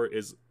PS3 store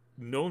is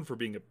known for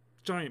being a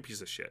giant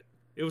piece of shit.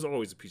 It was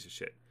always a piece of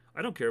shit.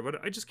 I don't care about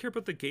it. I just care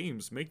about the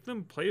games. Make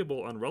them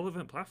playable on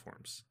relevant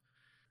platforms.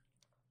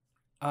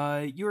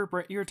 You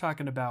were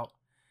talking about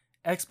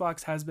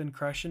Xbox has been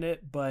crushing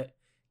it, but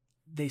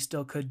they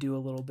still could do a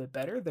little bit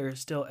better. There are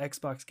still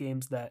Xbox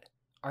games that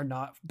are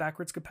not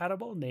backwards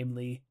compatible,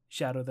 namely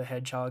Shadow the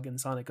Hedgehog and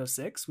Sonic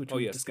 06, which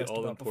we've discussed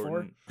about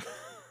before.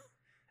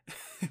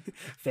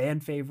 Fan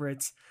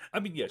favorites. I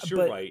mean, yes,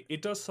 you're right.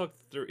 It does suck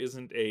that there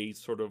isn't a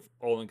sort of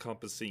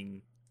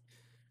all-encompassing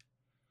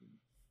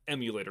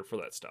emulator for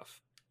that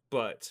stuff.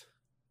 But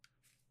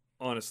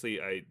honestly,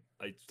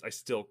 I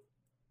still,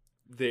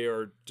 they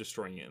are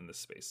destroying it in this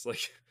space.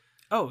 Like,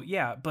 oh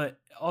yeah, but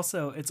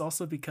it's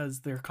also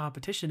because their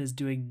competition is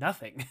doing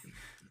nothing.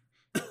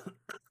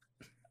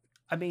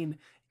 I mean,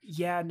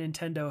 yeah,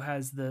 Nintendo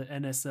has the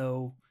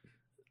NSO,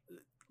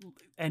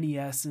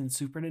 NES, and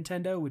Super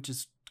Nintendo, which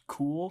is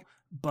cool,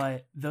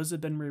 but those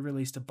have been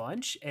re-released a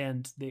bunch,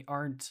 and they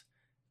aren't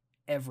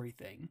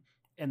everything.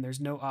 And there's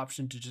no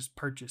option to just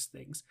purchase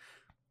things.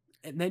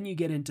 And then you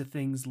get into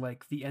things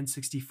like the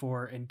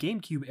N64 and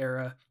GameCube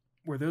era,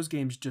 where those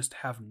games just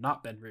have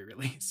not been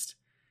re-released.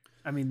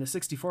 I mean, the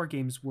 64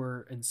 games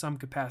were in some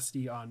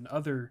capacity on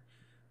other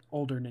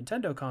older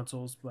Nintendo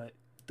consoles, but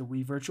the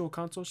Wii Virtual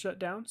Console shut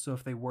down, so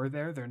if they were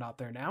there, they're not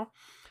there now.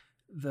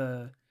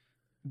 The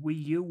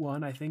Wii U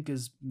one, I think,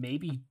 is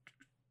maybe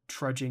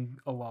trudging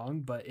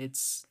along, but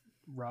it's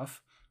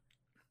rough.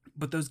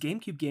 But those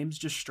GameCube games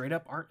just straight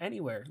up aren't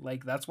anywhere.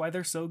 Like, that's why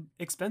they're so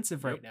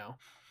expensive right now.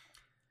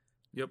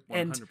 Yep,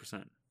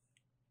 100%.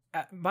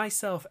 And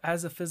myself,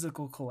 as a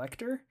physical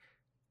collector,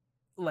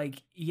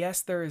 like,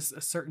 yes, there is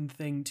a certain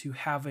thing to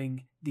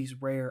having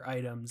these rare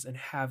items and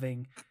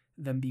having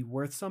them be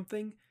worth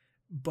something,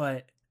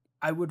 but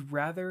I would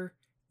rather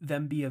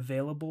them be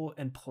available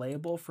and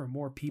playable for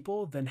more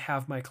people than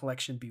have my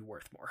collection be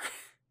worth more.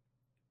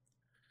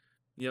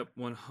 Yep,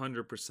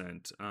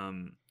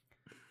 100%.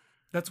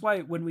 That's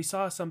why when we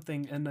saw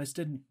something, and this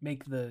didn't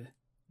make the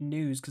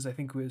news because I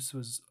think this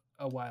was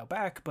a while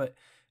back, but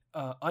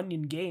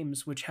Onion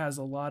Games, which has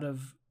a lot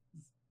of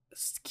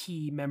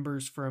key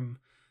members from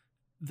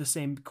the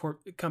same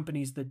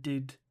companies that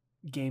did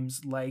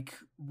games like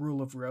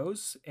Rule of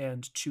Rose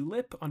and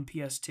Tulip on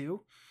PS2,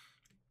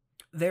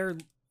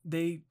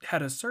 they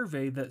had a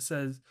survey that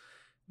says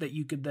that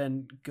you could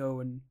then go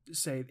and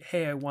say,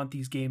 hey, I want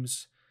these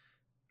games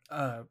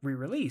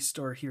re-released,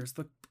 or here's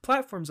the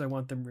platforms I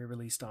want them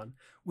re-released on,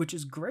 which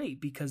is great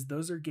because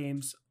those are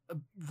games.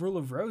 Rule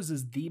of Rose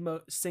is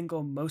the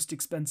single most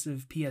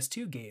expensive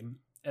PS2 game,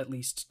 at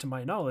least to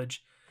my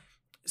knowledge.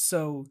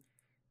 So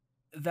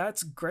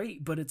that's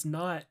great, but it's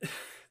not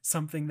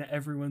something that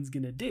everyone's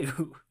gonna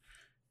do.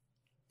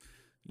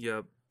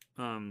 Yep.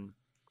 And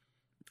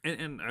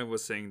I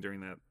was saying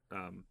during that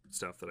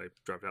stuff that I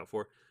dropped out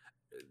for,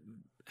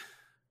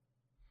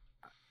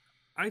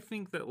 I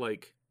think that,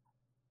 like,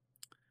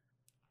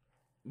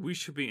 we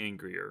should be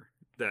angrier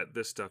that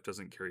this stuff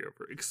doesn't carry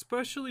over,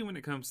 especially when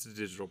it comes to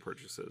digital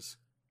purchases.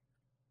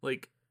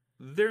 Like,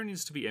 there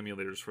needs to be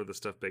emulators for the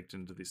stuff baked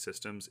into these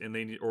systems, and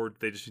they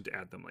just need to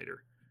add them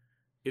later.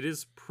 It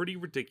is pretty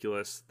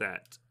ridiculous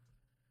that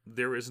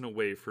there isn't a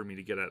way for me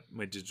to get at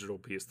my digital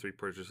PS3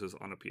 purchases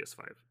on a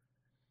PS5.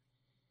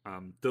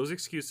 Those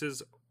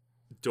excuses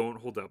don't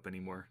hold up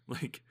anymore.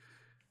 Like,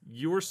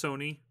 you're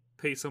Sony,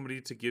 pay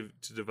somebody to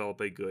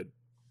develop a good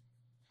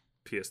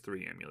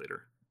PS3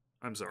 emulator.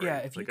 I'm sorry. Yeah,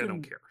 if you can, I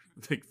don't care.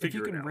 Like, if you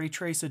figure it can out. ray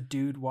trace a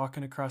dude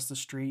walking across the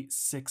street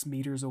 6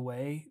 meters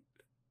away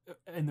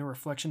in the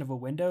reflection of a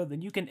window,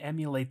 then you can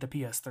emulate the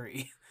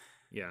PS3.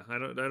 Yeah, I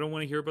don't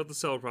want to hear about the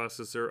cell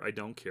processor. I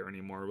don't care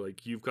anymore.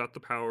 Like, you've got the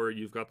power,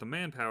 you've got the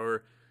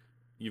manpower,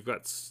 you've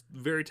got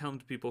very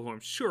talented people who I'm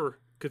sure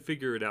could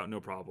figure it out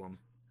no problem.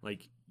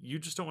 Like, you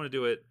just don't want to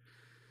do it.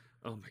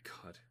 Oh my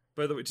god.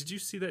 By the way, did you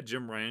see that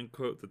Jim Ryan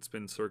quote that's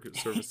been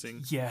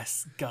surfacing?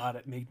 Yes, God,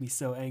 it made me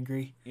so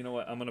angry. You know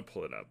what? I'm gonna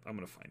pull it up. I'm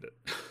gonna find it.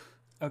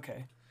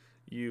 Okay.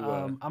 You.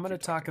 I'm gonna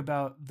talk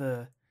about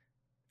the.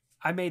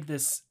 I made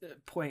this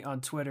point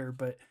on Twitter,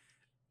 but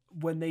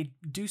when they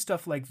do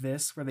stuff like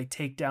this, where they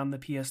take down the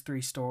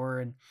PS3 store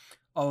and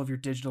all of your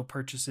digital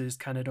purchases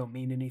kind of don't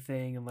mean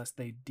anything unless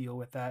they deal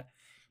with that.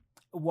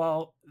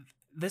 While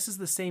this is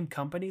the same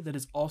company that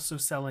is also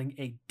selling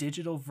a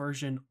digital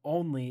version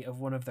only of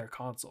one of their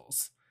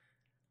consoles.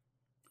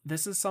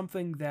 This is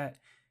something that,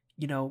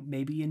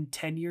 maybe in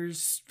 10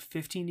 years,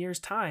 15 years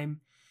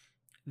time,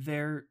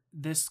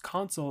 this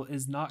console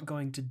is not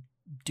going to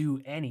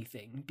do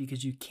anything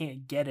because you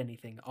can't get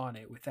anything on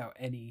it without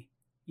any,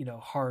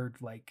 hard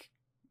like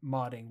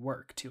modding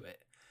work to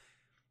it.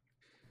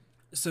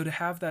 So to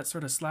have that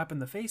sort of slap in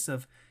the face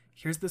of,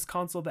 here's this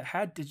console that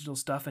had digital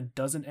stuff and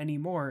doesn't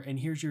anymore, and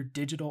here's your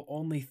digital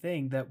only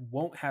thing that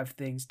won't have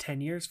things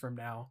 10 years from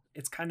now,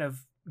 it's kind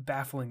of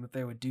baffling that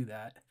they would do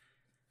that.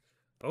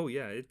 Oh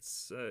yeah, it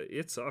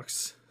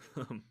sucks.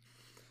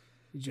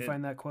 Did you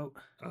find that quote?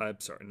 I'm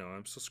sorry, no,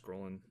 I'm still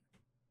scrolling.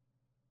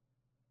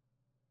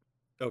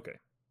 Okay,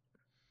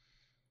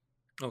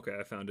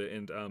 I found it,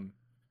 and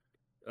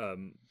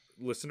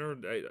listener,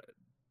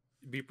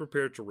 be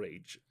prepared to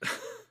rage.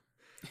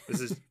 This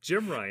is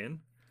Jim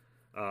Ryan.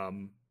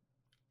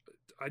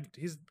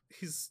 He's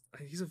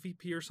a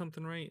VP or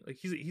something, right? Like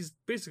he's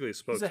basically a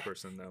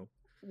spokesperson though.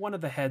 One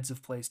of the heads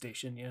of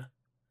PlayStation, yeah.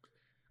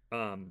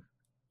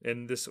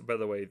 And this, by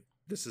the way,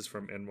 this is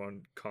from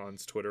N1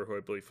 Khan's Twitter, who I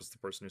believe was the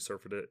person who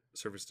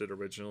surfaced it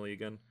originally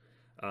again.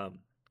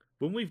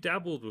 When we've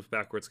dabbled with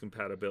backwards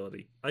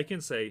compatibility, I can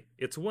say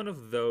it's one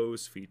of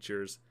those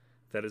features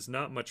that is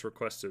not much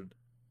requested,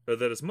 or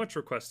that is much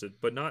requested,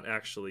 but not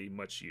actually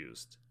much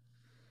used.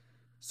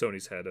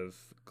 Sony's head of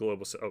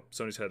global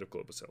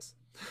sales.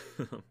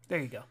 There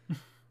you go.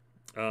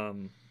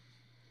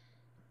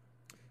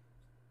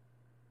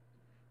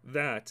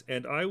 That,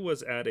 and I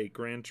was at a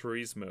Gran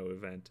Turismo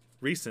event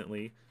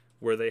recently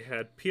where they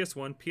had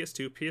PS1,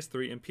 PS2,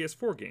 PS3, and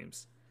PS4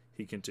 games,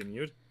 he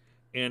continued.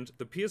 And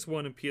the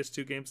PS1 and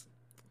PS2 games,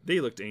 they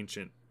looked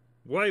ancient.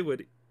 Why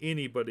would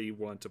anybody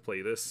want to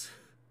play this?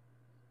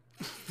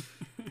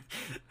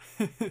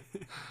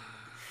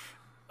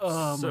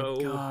 Oh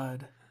my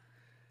god.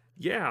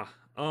 Yeah.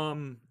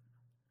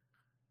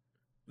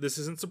 This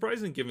isn't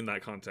surprising given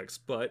that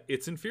context, but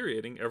it's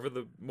infuriating ever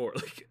the more.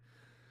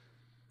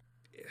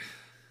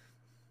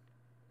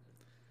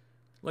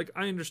 Like,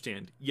 I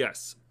understand.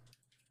 Yes.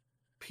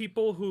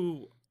 People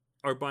who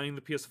are buying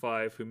the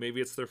PS5, who maybe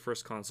it's their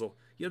first console,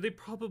 yeah, they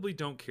probably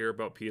don't care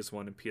about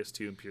PS1 and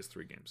PS2 and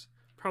PS3 games.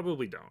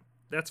 Probably don't.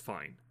 That's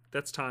fine.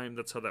 That's time.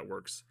 That's how that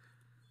works.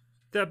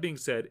 That being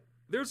said,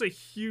 there's a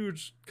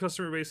huge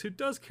customer base who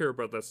does care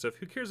about that stuff,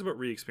 who cares about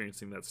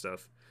re-experiencing that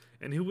stuff,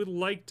 and who would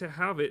like to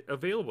have it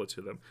available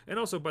to them. And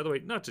also, by the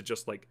way, not to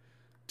just,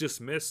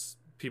 dismiss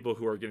people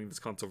who are getting this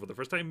console for the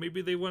first time.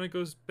 Maybe they want to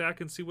go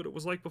back and see what it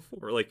was like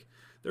before.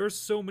 There are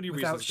so many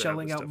reasons without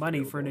shelling out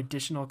money for an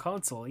additional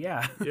console.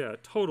 Yeah. Yeah,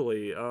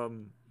 totally.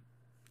 And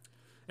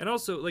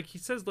also, he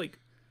says,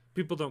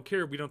 people don't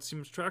care, we don't see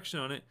much traction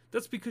on it.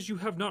 That's because you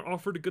have not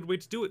offered a good way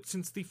to do it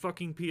since the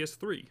fucking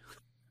PS3.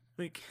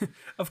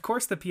 Of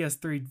course the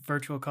PS3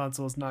 virtual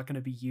console is not going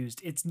to be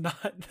used. It's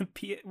not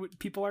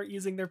people aren't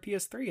using their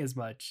PS3 as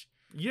much.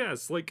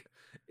 Yes,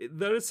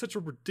 that is such a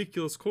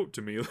ridiculous quote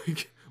to me.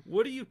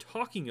 What are you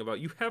talking about?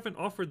 You haven't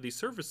offered these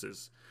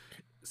services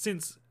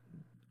since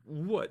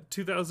what,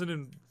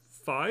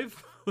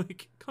 2005?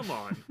 Come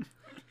on.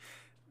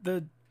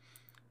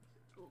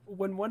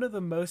 When one of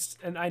the most,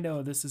 and I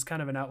know this is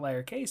kind of an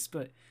outlier case,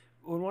 but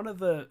when one of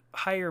the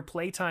higher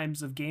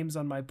playtimes of games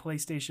on my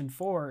PlayStation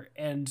 4,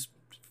 and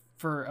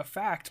for a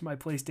fact my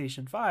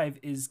PlayStation 5,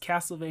 is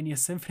Castlevania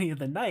Symphony of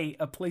the Night,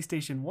 a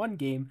PlayStation 1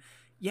 game,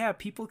 yeah,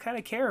 people kind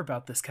of care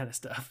about this kind of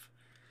stuff.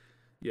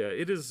 Yeah,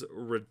 it is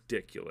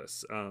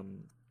ridiculous.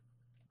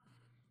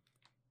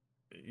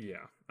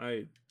 Yeah,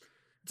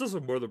 it's also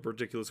more than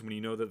ridiculous when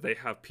you know that they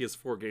have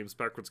PS4 games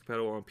backwards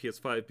compatible on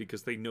PS5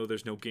 because they know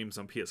there's no games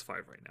on PS5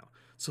 right now.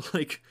 So,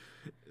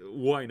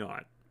 why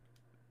not?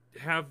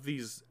 have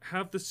this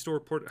have this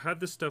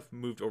stuff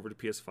moved over to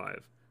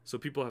PS5 so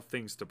people have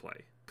things to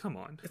play. Come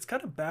on. It's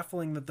kind of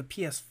baffling that the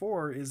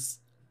PS4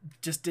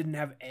 just didn't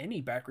have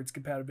any backwards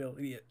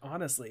compatibility,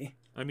 honestly.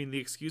 I mean, the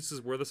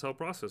excuses were the cell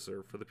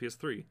processor for the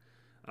PS3,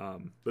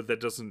 but that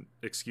doesn't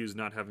excuse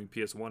not having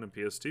PS1 and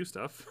PS2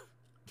 stuff.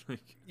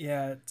 Like,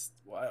 yeah, it's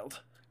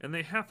wild. and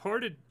they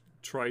half-hearted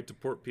tried to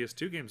port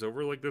PS2 games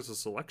over. Like, there's a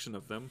selection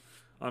of them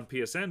on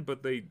PSN,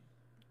 but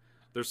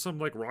there's some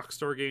like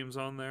Rockstar games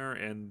on there,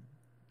 and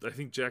I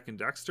think Jak and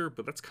Daxter,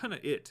 but that's kind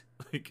of it.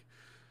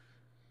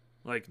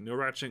 Like no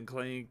Ratchet and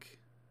Clank,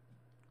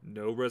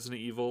 no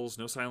Resident Evils,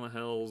 no Silent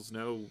Hills,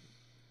 no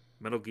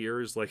Metal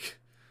Gears. Like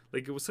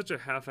it was such a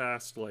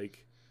half-assed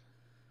like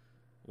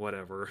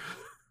whatever.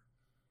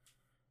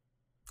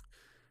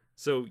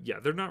 So yeah,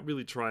 they're not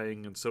really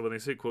trying, and so when they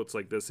say quotes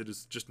like this, it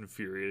is just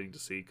infuriating to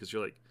see because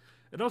you're like,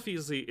 and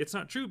obviously it's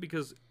not true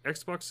because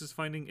Xbox is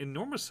finding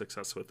enormous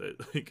success with it.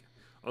 Like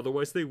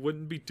otherwise they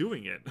wouldn't be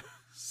doing it.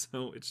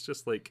 So it's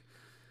just like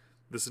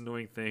this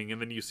annoying thing,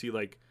 and then you see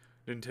like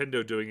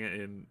Nintendo doing it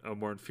in a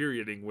more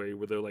infuriating way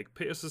where they're like,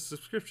 pay us a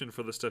subscription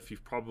for the stuff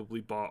you've probably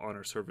bought on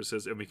our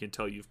services and we can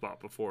tell you've bought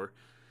before.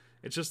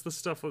 It's just the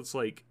stuff that's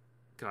like,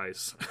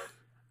 guys.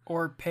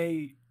 Or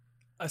pay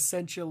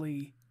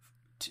essentially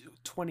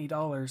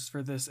 $20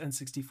 for this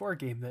N64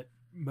 game that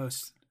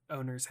most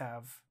owners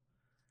have.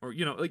 Or,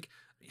 like,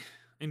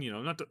 and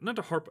not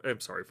to harp,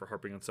 I'm sorry for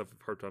harping on stuff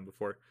I've harped on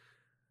before.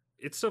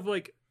 It's stuff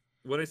like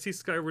when I see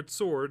Skyward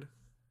Sword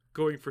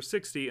going for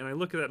 $60 and I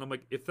look at that and I'm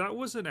like, if that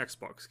was an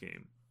Xbox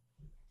game,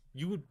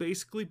 you would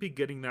basically be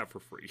getting that for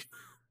free.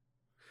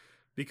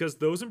 Because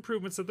those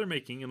improvements that they're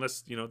making,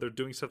 unless, they're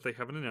doing stuff they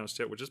haven't announced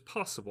yet, which is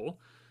possible,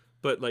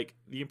 but like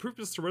the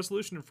improvements to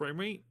resolution and frame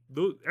rate,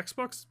 those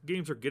Xbox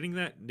games are getting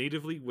that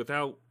natively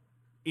without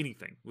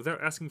anything, without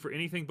asking for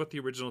anything but the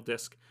original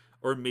disc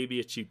or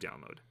maybe a cheap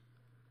download.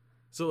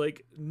 So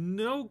like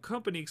no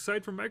company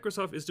aside from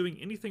Microsoft is doing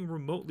anything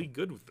remotely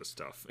good with this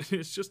stuff.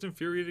 It's just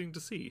infuriating to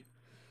see.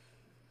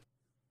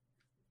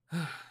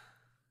 I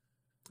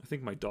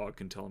think my dog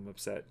can tell I'm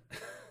upset.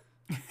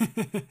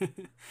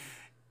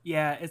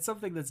 Yeah, it's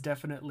something that's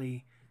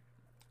definitely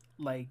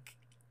like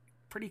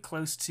pretty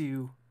close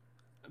to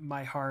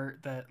my heart,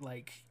 that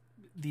like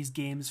these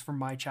games from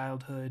my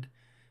childhood,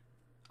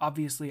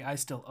 obviously I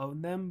still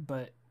own them,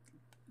 but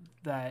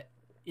that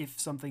if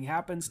something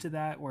happens to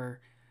that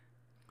where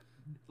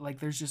like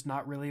there's just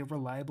not really a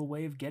reliable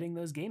way of getting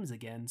those games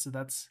again, so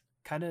that's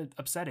kind of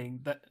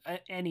upsetting. That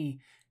any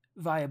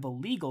viable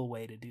legal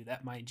way to do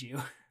that, mind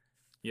you.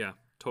 Yeah,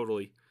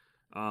 totally.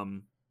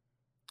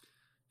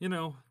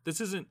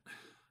 This isn't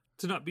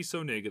to not be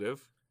so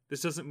negative.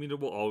 This doesn't mean it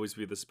will always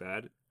be this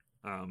bad.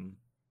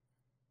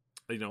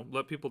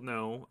 Let people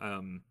know,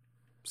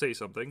 say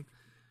something.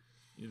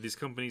 These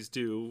companies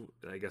do,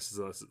 I guess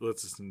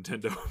let's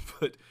Nintendo,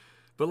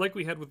 but like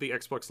we had with the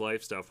Xbox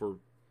Live stuff where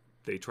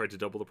they tried to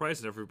double the price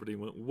and everybody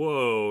went,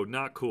 whoa,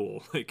 not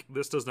cool. Like,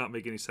 this does not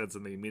make any sense,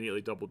 and they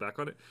immediately doubled back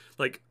on it.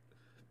 Like,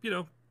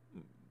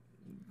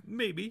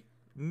 maybe,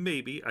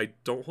 I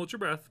don't hold your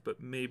breath,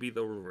 but maybe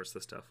they'll reverse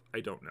this stuff. I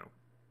don't know.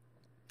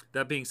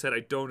 That being said, I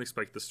don't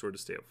expect the store to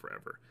stay up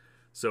forever.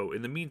 So,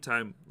 in the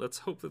meantime, let's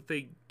hope that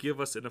they give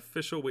us an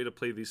official way to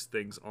play these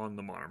things on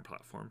the modern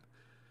platform.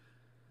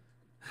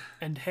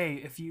 And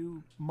hey, if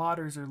you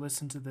modders are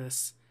listening to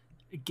this,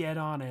 get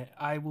on it.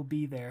 I will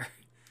be there.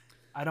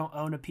 I don't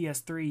own a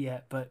PS3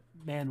 yet, but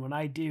man, when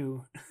I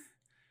do...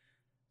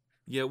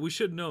 Yeah, we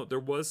should note, there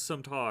was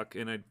some talk,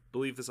 and I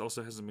believe this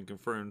also hasn't been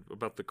confirmed,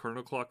 about the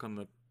kernel clock on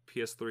the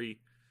PS3.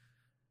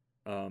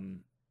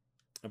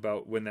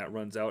 About when that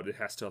runs out, it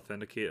has to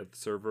authenticate at the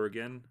server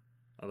again.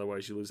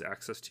 Otherwise, you lose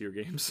access to your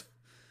games.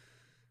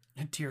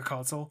 And to your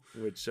console.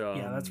 Which,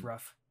 yeah, that's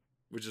rough.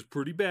 Which is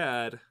pretty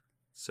bad.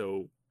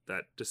 So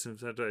that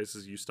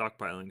disincentivizes you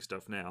stockpiling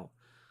stuff now.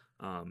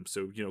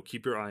 So,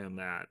 keep your eye on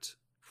that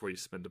before you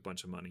spend a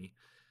bunch of money.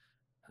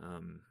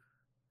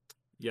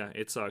 Yeah,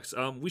 it sucks.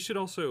 We should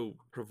also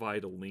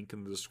provide a link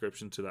in the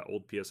description to that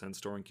old PSN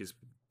store in case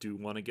you do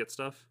want to get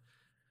stuff.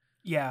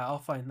 Yeah, I'll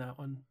find that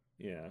one.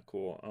 Yeah,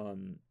 cool.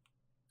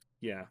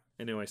 Yeah,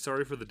 anyway,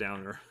 sorry for the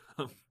downer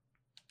of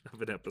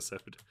an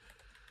episode.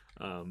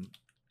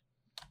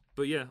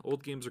 But yeah,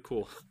 old games are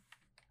cool.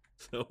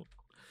 So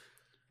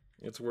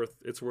it's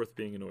worth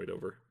being annoyed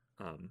over.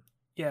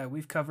 Yeah,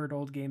 we've covered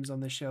old games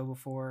on the show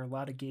before. A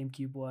lot of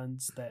GameCube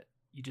ones that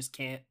you just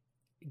can't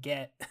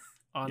get,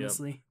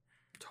 honestly.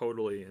 Yep,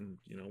 totally. And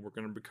we're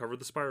going to cover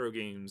the Spyro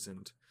games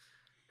and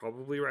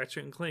probably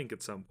Ratchet and Clank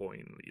at some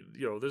point.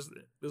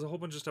 There's a whole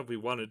bunch of stuff we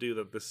want to do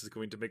that this is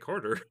going to make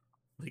harder,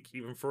 like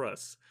even for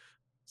us.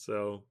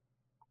 So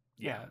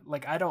yeah,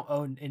 like I don't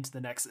own Into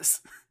the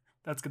Nexus.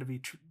 That's going to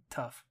be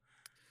tough.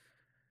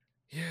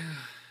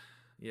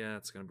 Yeah,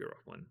 it's going to be a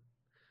rough one.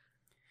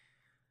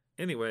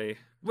 Anyway,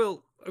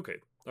 well, okay,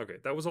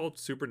 that was all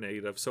super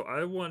negative. So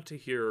I want to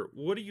hear,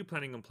 what are you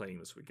planning on playing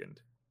this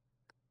weekend?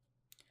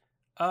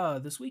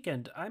 This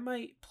weekend I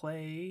might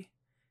play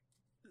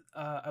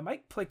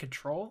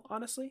Control,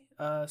 honestly.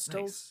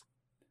 Still Nice.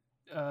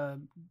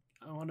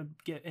 I want to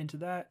get into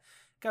that.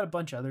 Got a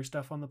bunch of other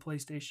stuff on the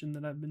PlayStation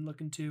that I've been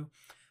looking to.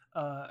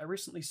 I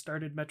recently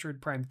started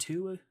Metroid Prime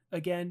 2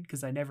 again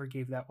because I never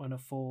gave that one a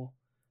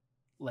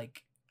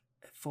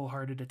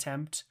full-hearted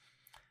attempt.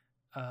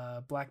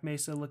 Black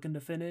Mesa looking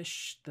to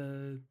finish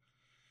the,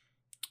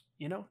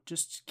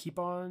 just keep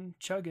on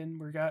chugging.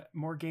 We got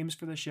more games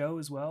for the show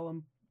as well.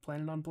 I'm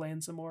planning on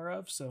playing some more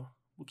of, so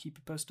we'll keep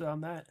you posted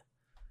on that.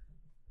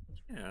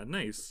 Yeah,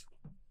 nice.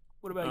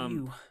 What about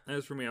you?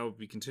 As for me, I will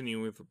be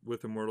continuing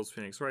with Immortals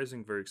Phoenix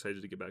Rising. Very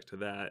excited to get back to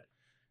that.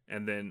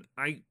 And then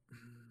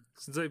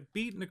since I've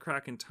beaten a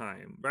crack in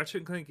time,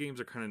 Ratchet & Clank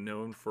games are kind of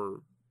known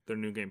for their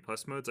New Game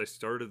Plus modes. I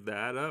started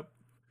that up,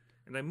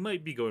 and I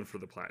might be going for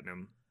the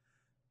Platinum.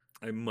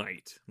 I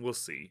might. We'll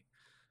see.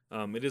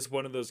 It is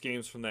one of those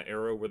games from that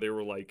era where they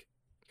were like,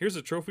 here's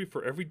a trophy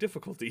for every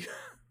difficulty.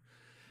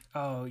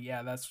 Oh,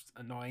 yeah, that's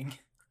annoying.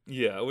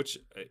 Yeah, which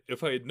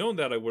if I had known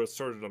that, I would have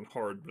started on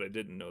hard, but I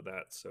didn't know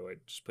that, so I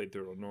just played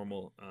through it on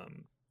normal.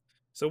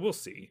 So we'll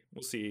see.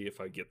 We'll see if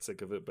I get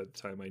sick of it by the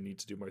time I need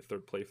to do my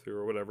third playthrough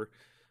or whatever.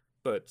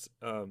 But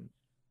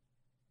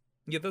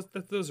yeah,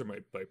 those are my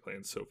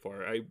plans so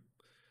far.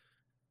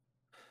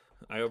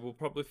 I will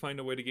probably find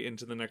a way to get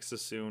into the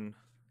Nexus soon.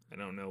 I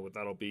don't know what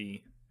that'll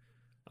be.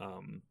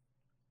 And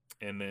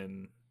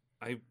then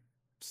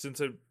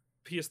since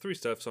PS3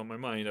 stuff's on my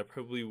mind, I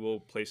probably will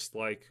play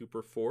Sly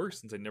Cooper 4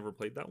 since I never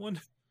played that one.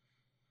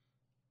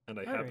 And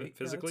I have it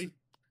physically.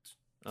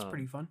 Yeah, it's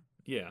pretty fun.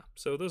 Yeah,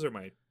 so those are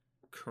my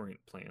current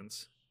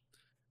plans.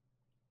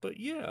 But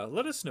yeah,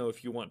 let us know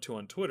if you want to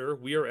on Twitter.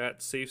 We are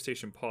at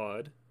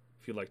SaveStationPod,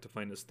 if you'd like to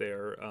find us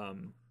there.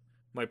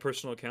 My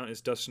personal account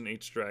is Dustin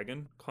H.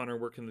 Dragon. Connor,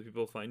 where can the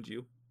people find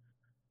you?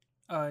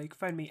 You can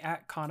find me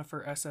at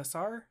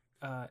ConiferSSR.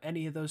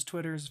 Any of those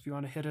Twitters, if you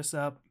want to hit us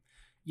up,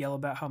 yell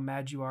about how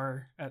mad you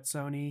are at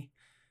Sony,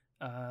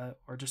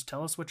 or just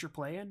tell us what you're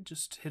playing,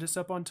 just hit us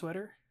up on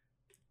Twitter.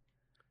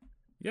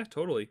 Yeah,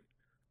 totally.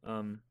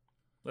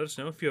 Let us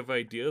know if you have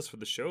ideas for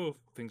the show,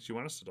 things you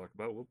want us to talk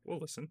about. We'll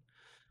listen.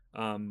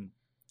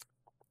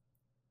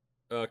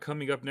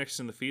 Coming up next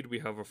in the feed, we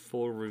have a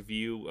full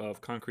review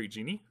of Concrete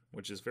Genie,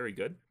 which is very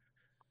good.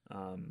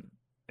 And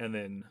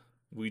then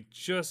we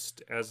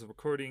just, as of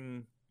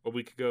recording a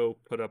week ago,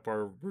 put up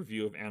our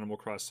review of Animal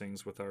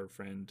Crossings with our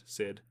friend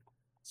Sid.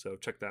 So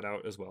check that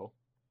out as well.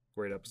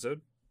 Great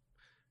episode.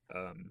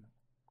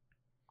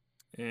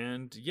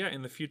 And yeah,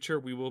 in the future,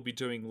 we will be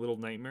doing Little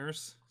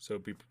Nightmares. So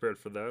be prepared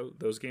for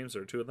those games.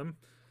 There are 2 of them.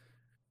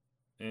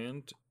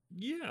 And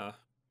yeah,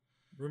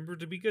 remember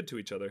to be good to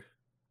each other.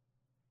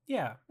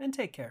 Yeah, and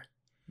take care.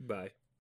 Bye.